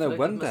 maybe. Well, no if I give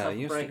wonder myself a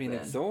you must have break been then.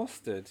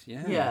 exhausted.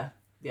 Yeah. Yeah.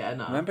 Yeah.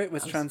 No. Remember, it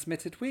was I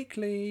transmitted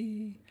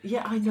weekly.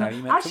 Yeah, I That's know. how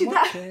you meant Actually, to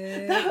watch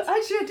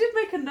actually, I did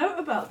make a note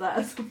about that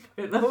at some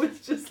point. I was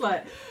just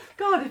like,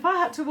 God, if I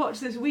had to watch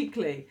this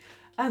weekly,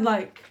 and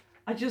like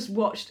I just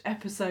watched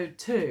episode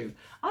 2,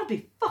 I'd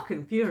be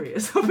fucking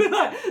furious. I'd be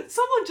like,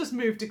 someone just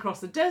moved across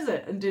the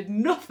desert and did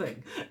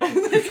nothing, and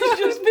then you'd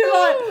just be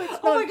like,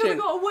 oh my God, I've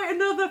got to wait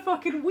another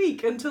fucking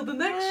week until the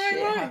next shit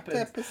happens.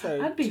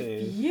 episode I'd be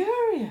 2.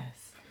 furious.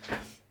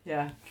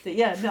 Yeah,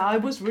 no, I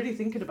was really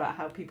thinking about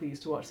how people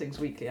used to watch things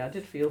weekly. I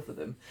did feel for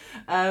them.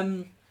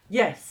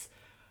 Yes.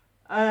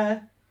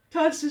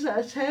 TARDISes out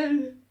of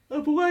 10.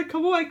 I'm awake.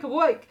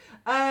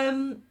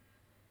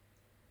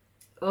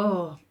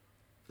 Oh.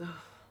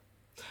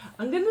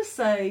 I'm going to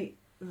say...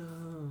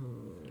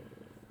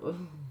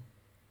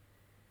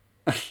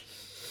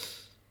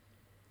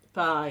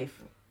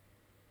 5.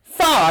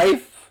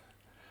 5?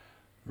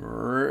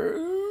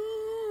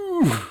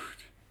 Rude.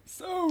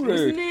 So It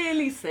was rude.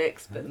 nearly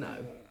 6, but no.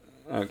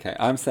 Okay,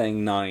 I'm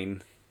saying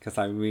 9 because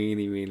I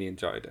really, really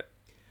enjoyed it,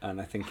 and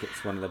I think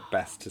it's one of the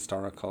best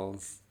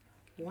historicals.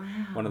 Wow.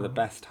 One of the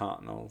best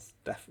Hartnells,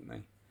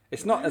 definitely.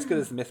 It's not as good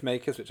as the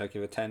Mythmakers, which I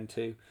give a 10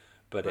 to,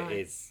 but Right. it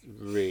is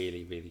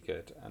really, really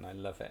good, and I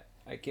love it.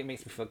 It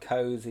makes me feel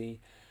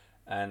cozy,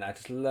 and I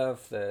just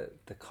love the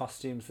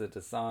costumes, the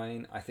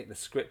design. I think the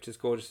script is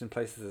gorgeous in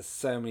places. There's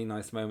so many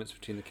nice moments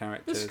between the The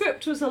characters.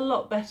 script was a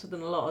lot better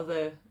than a lot of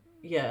the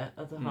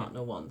other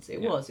Hartnell ones. It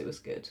Yeah. was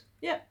good.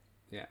 Yeah.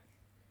 Yeah.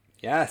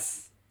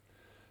 Yes.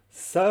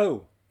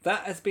 So,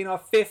 that has been our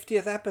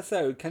 50th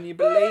episode. Can you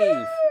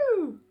believe?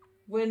 Woo!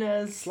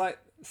 Winners.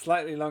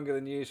 Slightly longer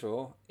than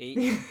usual.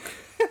 Eek.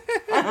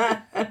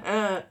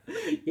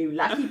 You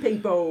lucky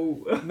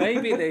people.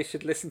 Maybe they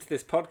should listen to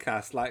this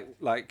podcast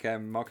like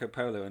Marco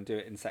Polo and do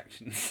it in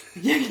sections.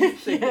 Yeah.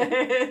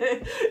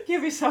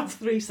 Give yourself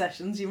 3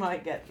 sessions, you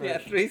might get through Yeah,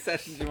 it. 3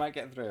 sessions, you might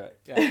get through it.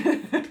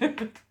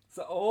 Yeah.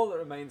 So all that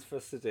remains for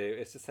us to do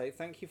is to say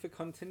thank you for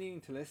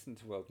continuing to listen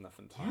to World Enough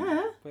and Time.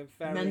 Yeah. We're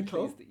very Mental.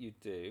 pleased that you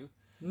do.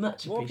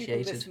 Much More appreciated.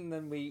 people listen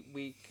than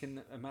we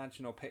can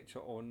imagine or picture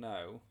or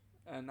know.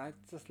 And I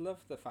just love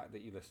the fact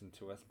that you listen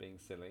to us being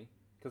silly.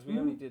 Because we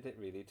only did it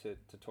really to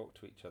talk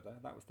to each other.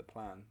 That was the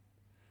plan.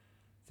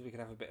 So we could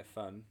have a bit of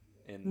fun.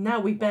 Now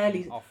we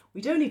barely... Off.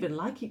 We don't even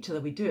like each other.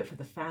 We do it for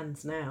the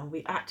fans now.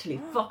 We actually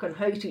fucking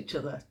hate each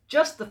other.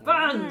 Just the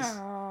fans!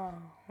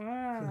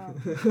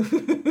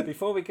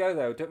 Before we go,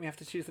 though, don't we have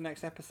to choose the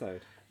next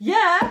episode?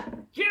 Yeah!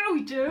 Yeah,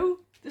 we do!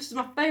 This is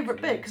my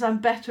favourite bit because I'm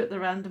better at the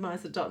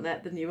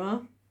randomizer.net than you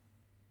are.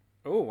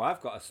 Oh,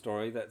 I've got a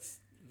story that's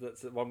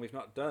the one we've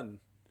not done.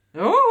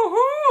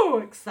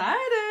 Oh, exciting!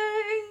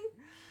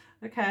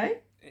 Okay.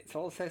 It's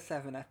also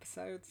 7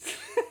 episodes.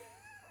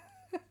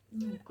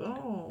 Oh,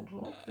 God,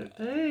 what could it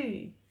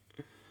be?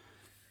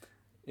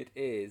 It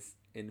is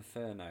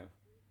Inferno.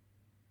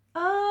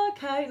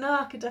 Okay, no,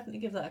 I could definitely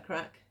give that a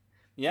crack.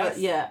 Yes. But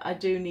yeah, I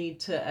do need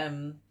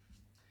to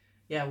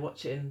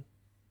watch it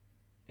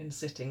in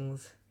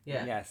sittings.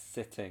 Yeah. Yes,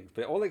 sittings.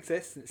 But it all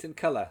exists and it's in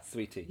colour,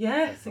 sweetie.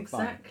 Yes, That's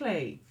fine.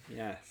 exactly.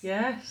 Yes.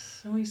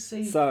 Yes. And we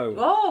see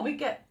So-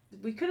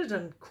 we could have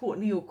done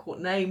Courtney or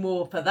Courtney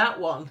more for that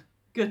one.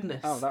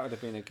 Goodness. Oh, that would have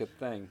been a good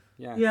thing.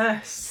 Yeah.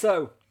 Yes.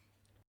 So,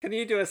 can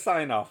you do a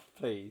sign off,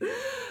 please?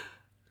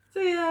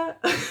 See ya.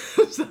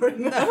 I'm sorry.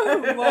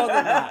 No, more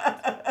than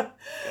that.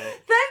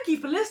 Thank you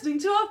for listening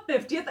to our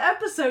 50th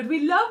episode.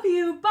 We love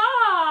you.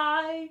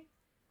 Bye.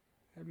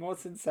 More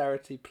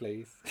sincerity,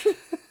 please.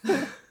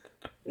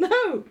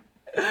 No.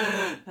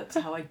 That's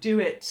how I do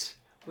it,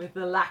 with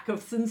the lack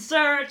of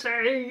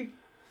sincerity.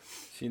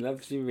 She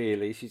loves you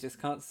really. She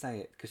just can't say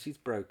it because she's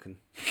broken.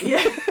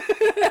 Yeah.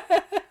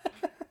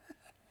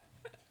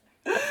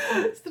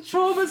 It's the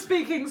trauma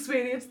speaking,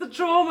 sweetie. It's the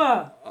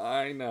trauma.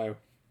 I know.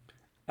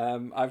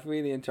 I've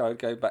really enjoyed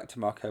going back to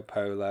Marco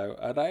Polo,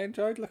 and I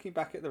enjoyed looking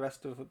back at the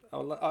rest of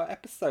our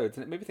episodes,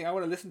 and it made me think I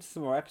want to listen to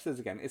some more episodes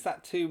again. Is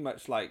that too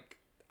much like,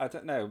 I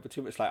don't know, but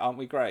too much like, aren't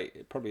we great?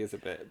 It probably is a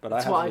bit, but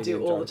That's I what really I do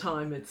enjoyed. all the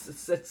time.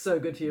 It's so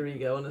good for your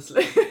ego,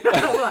 honestly.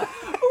 I'm like,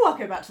 oh, I'll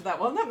go back to that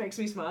one. That makes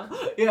me smile.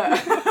 Yeah.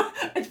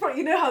 It's probably,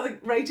 you know how the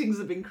ratings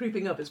have been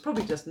creeping up. It's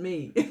probably just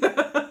me.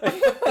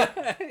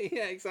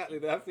 Yeah, exactly.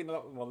 There have been a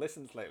lot more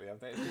listens lately. I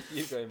think it's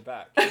just you going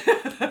back.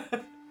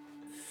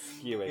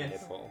 Skewing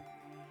it all.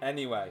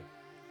 Anyway,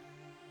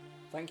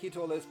 thank you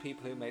to all those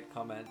people who made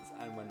comments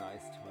and were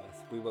nice to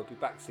us. We will be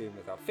back soon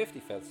with our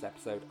 51st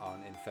episode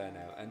on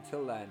Inferno.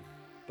 Until then,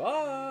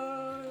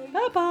 bye!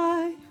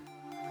 Bye-bye!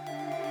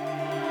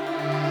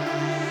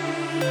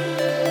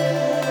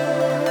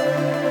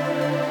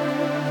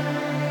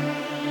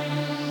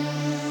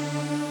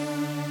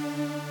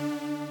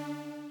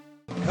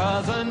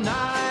 Cause a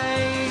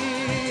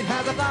night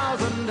has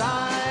 1,000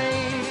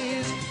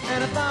 eyes,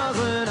 and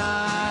 1,000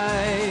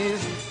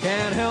 eyes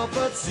can't help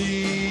but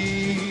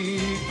see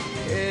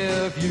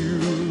if you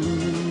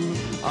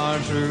are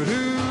true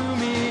to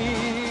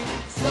me.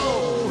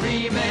 So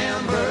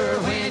remember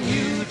when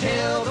you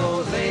tell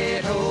those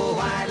little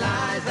white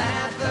lies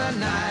that the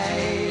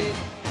night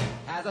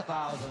has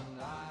 1,000 eyes.